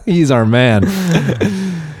Jeju. He's our man.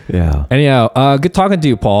 Yeah. Anyhow, good talking to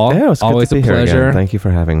you, Paul. Yeah, it was always good to be a pleasure. Here again. Thank you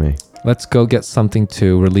for having me. Let's go get something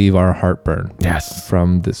to relieve our heartburn. Very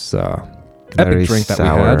from this epic drink that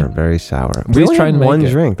sour, we had. Very sour. Please we only try had and make one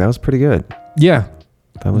it. drink. That was pretty good. Yeah.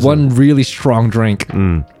 That was one really strong drink.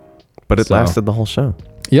 But it lasted the whole show.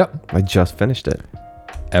 Yep. I just finished it.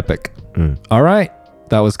 Epic. All right.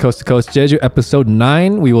 That was Coast to Coast Jeju episode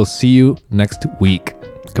 9. We will see you next week.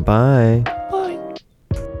 Goodbye.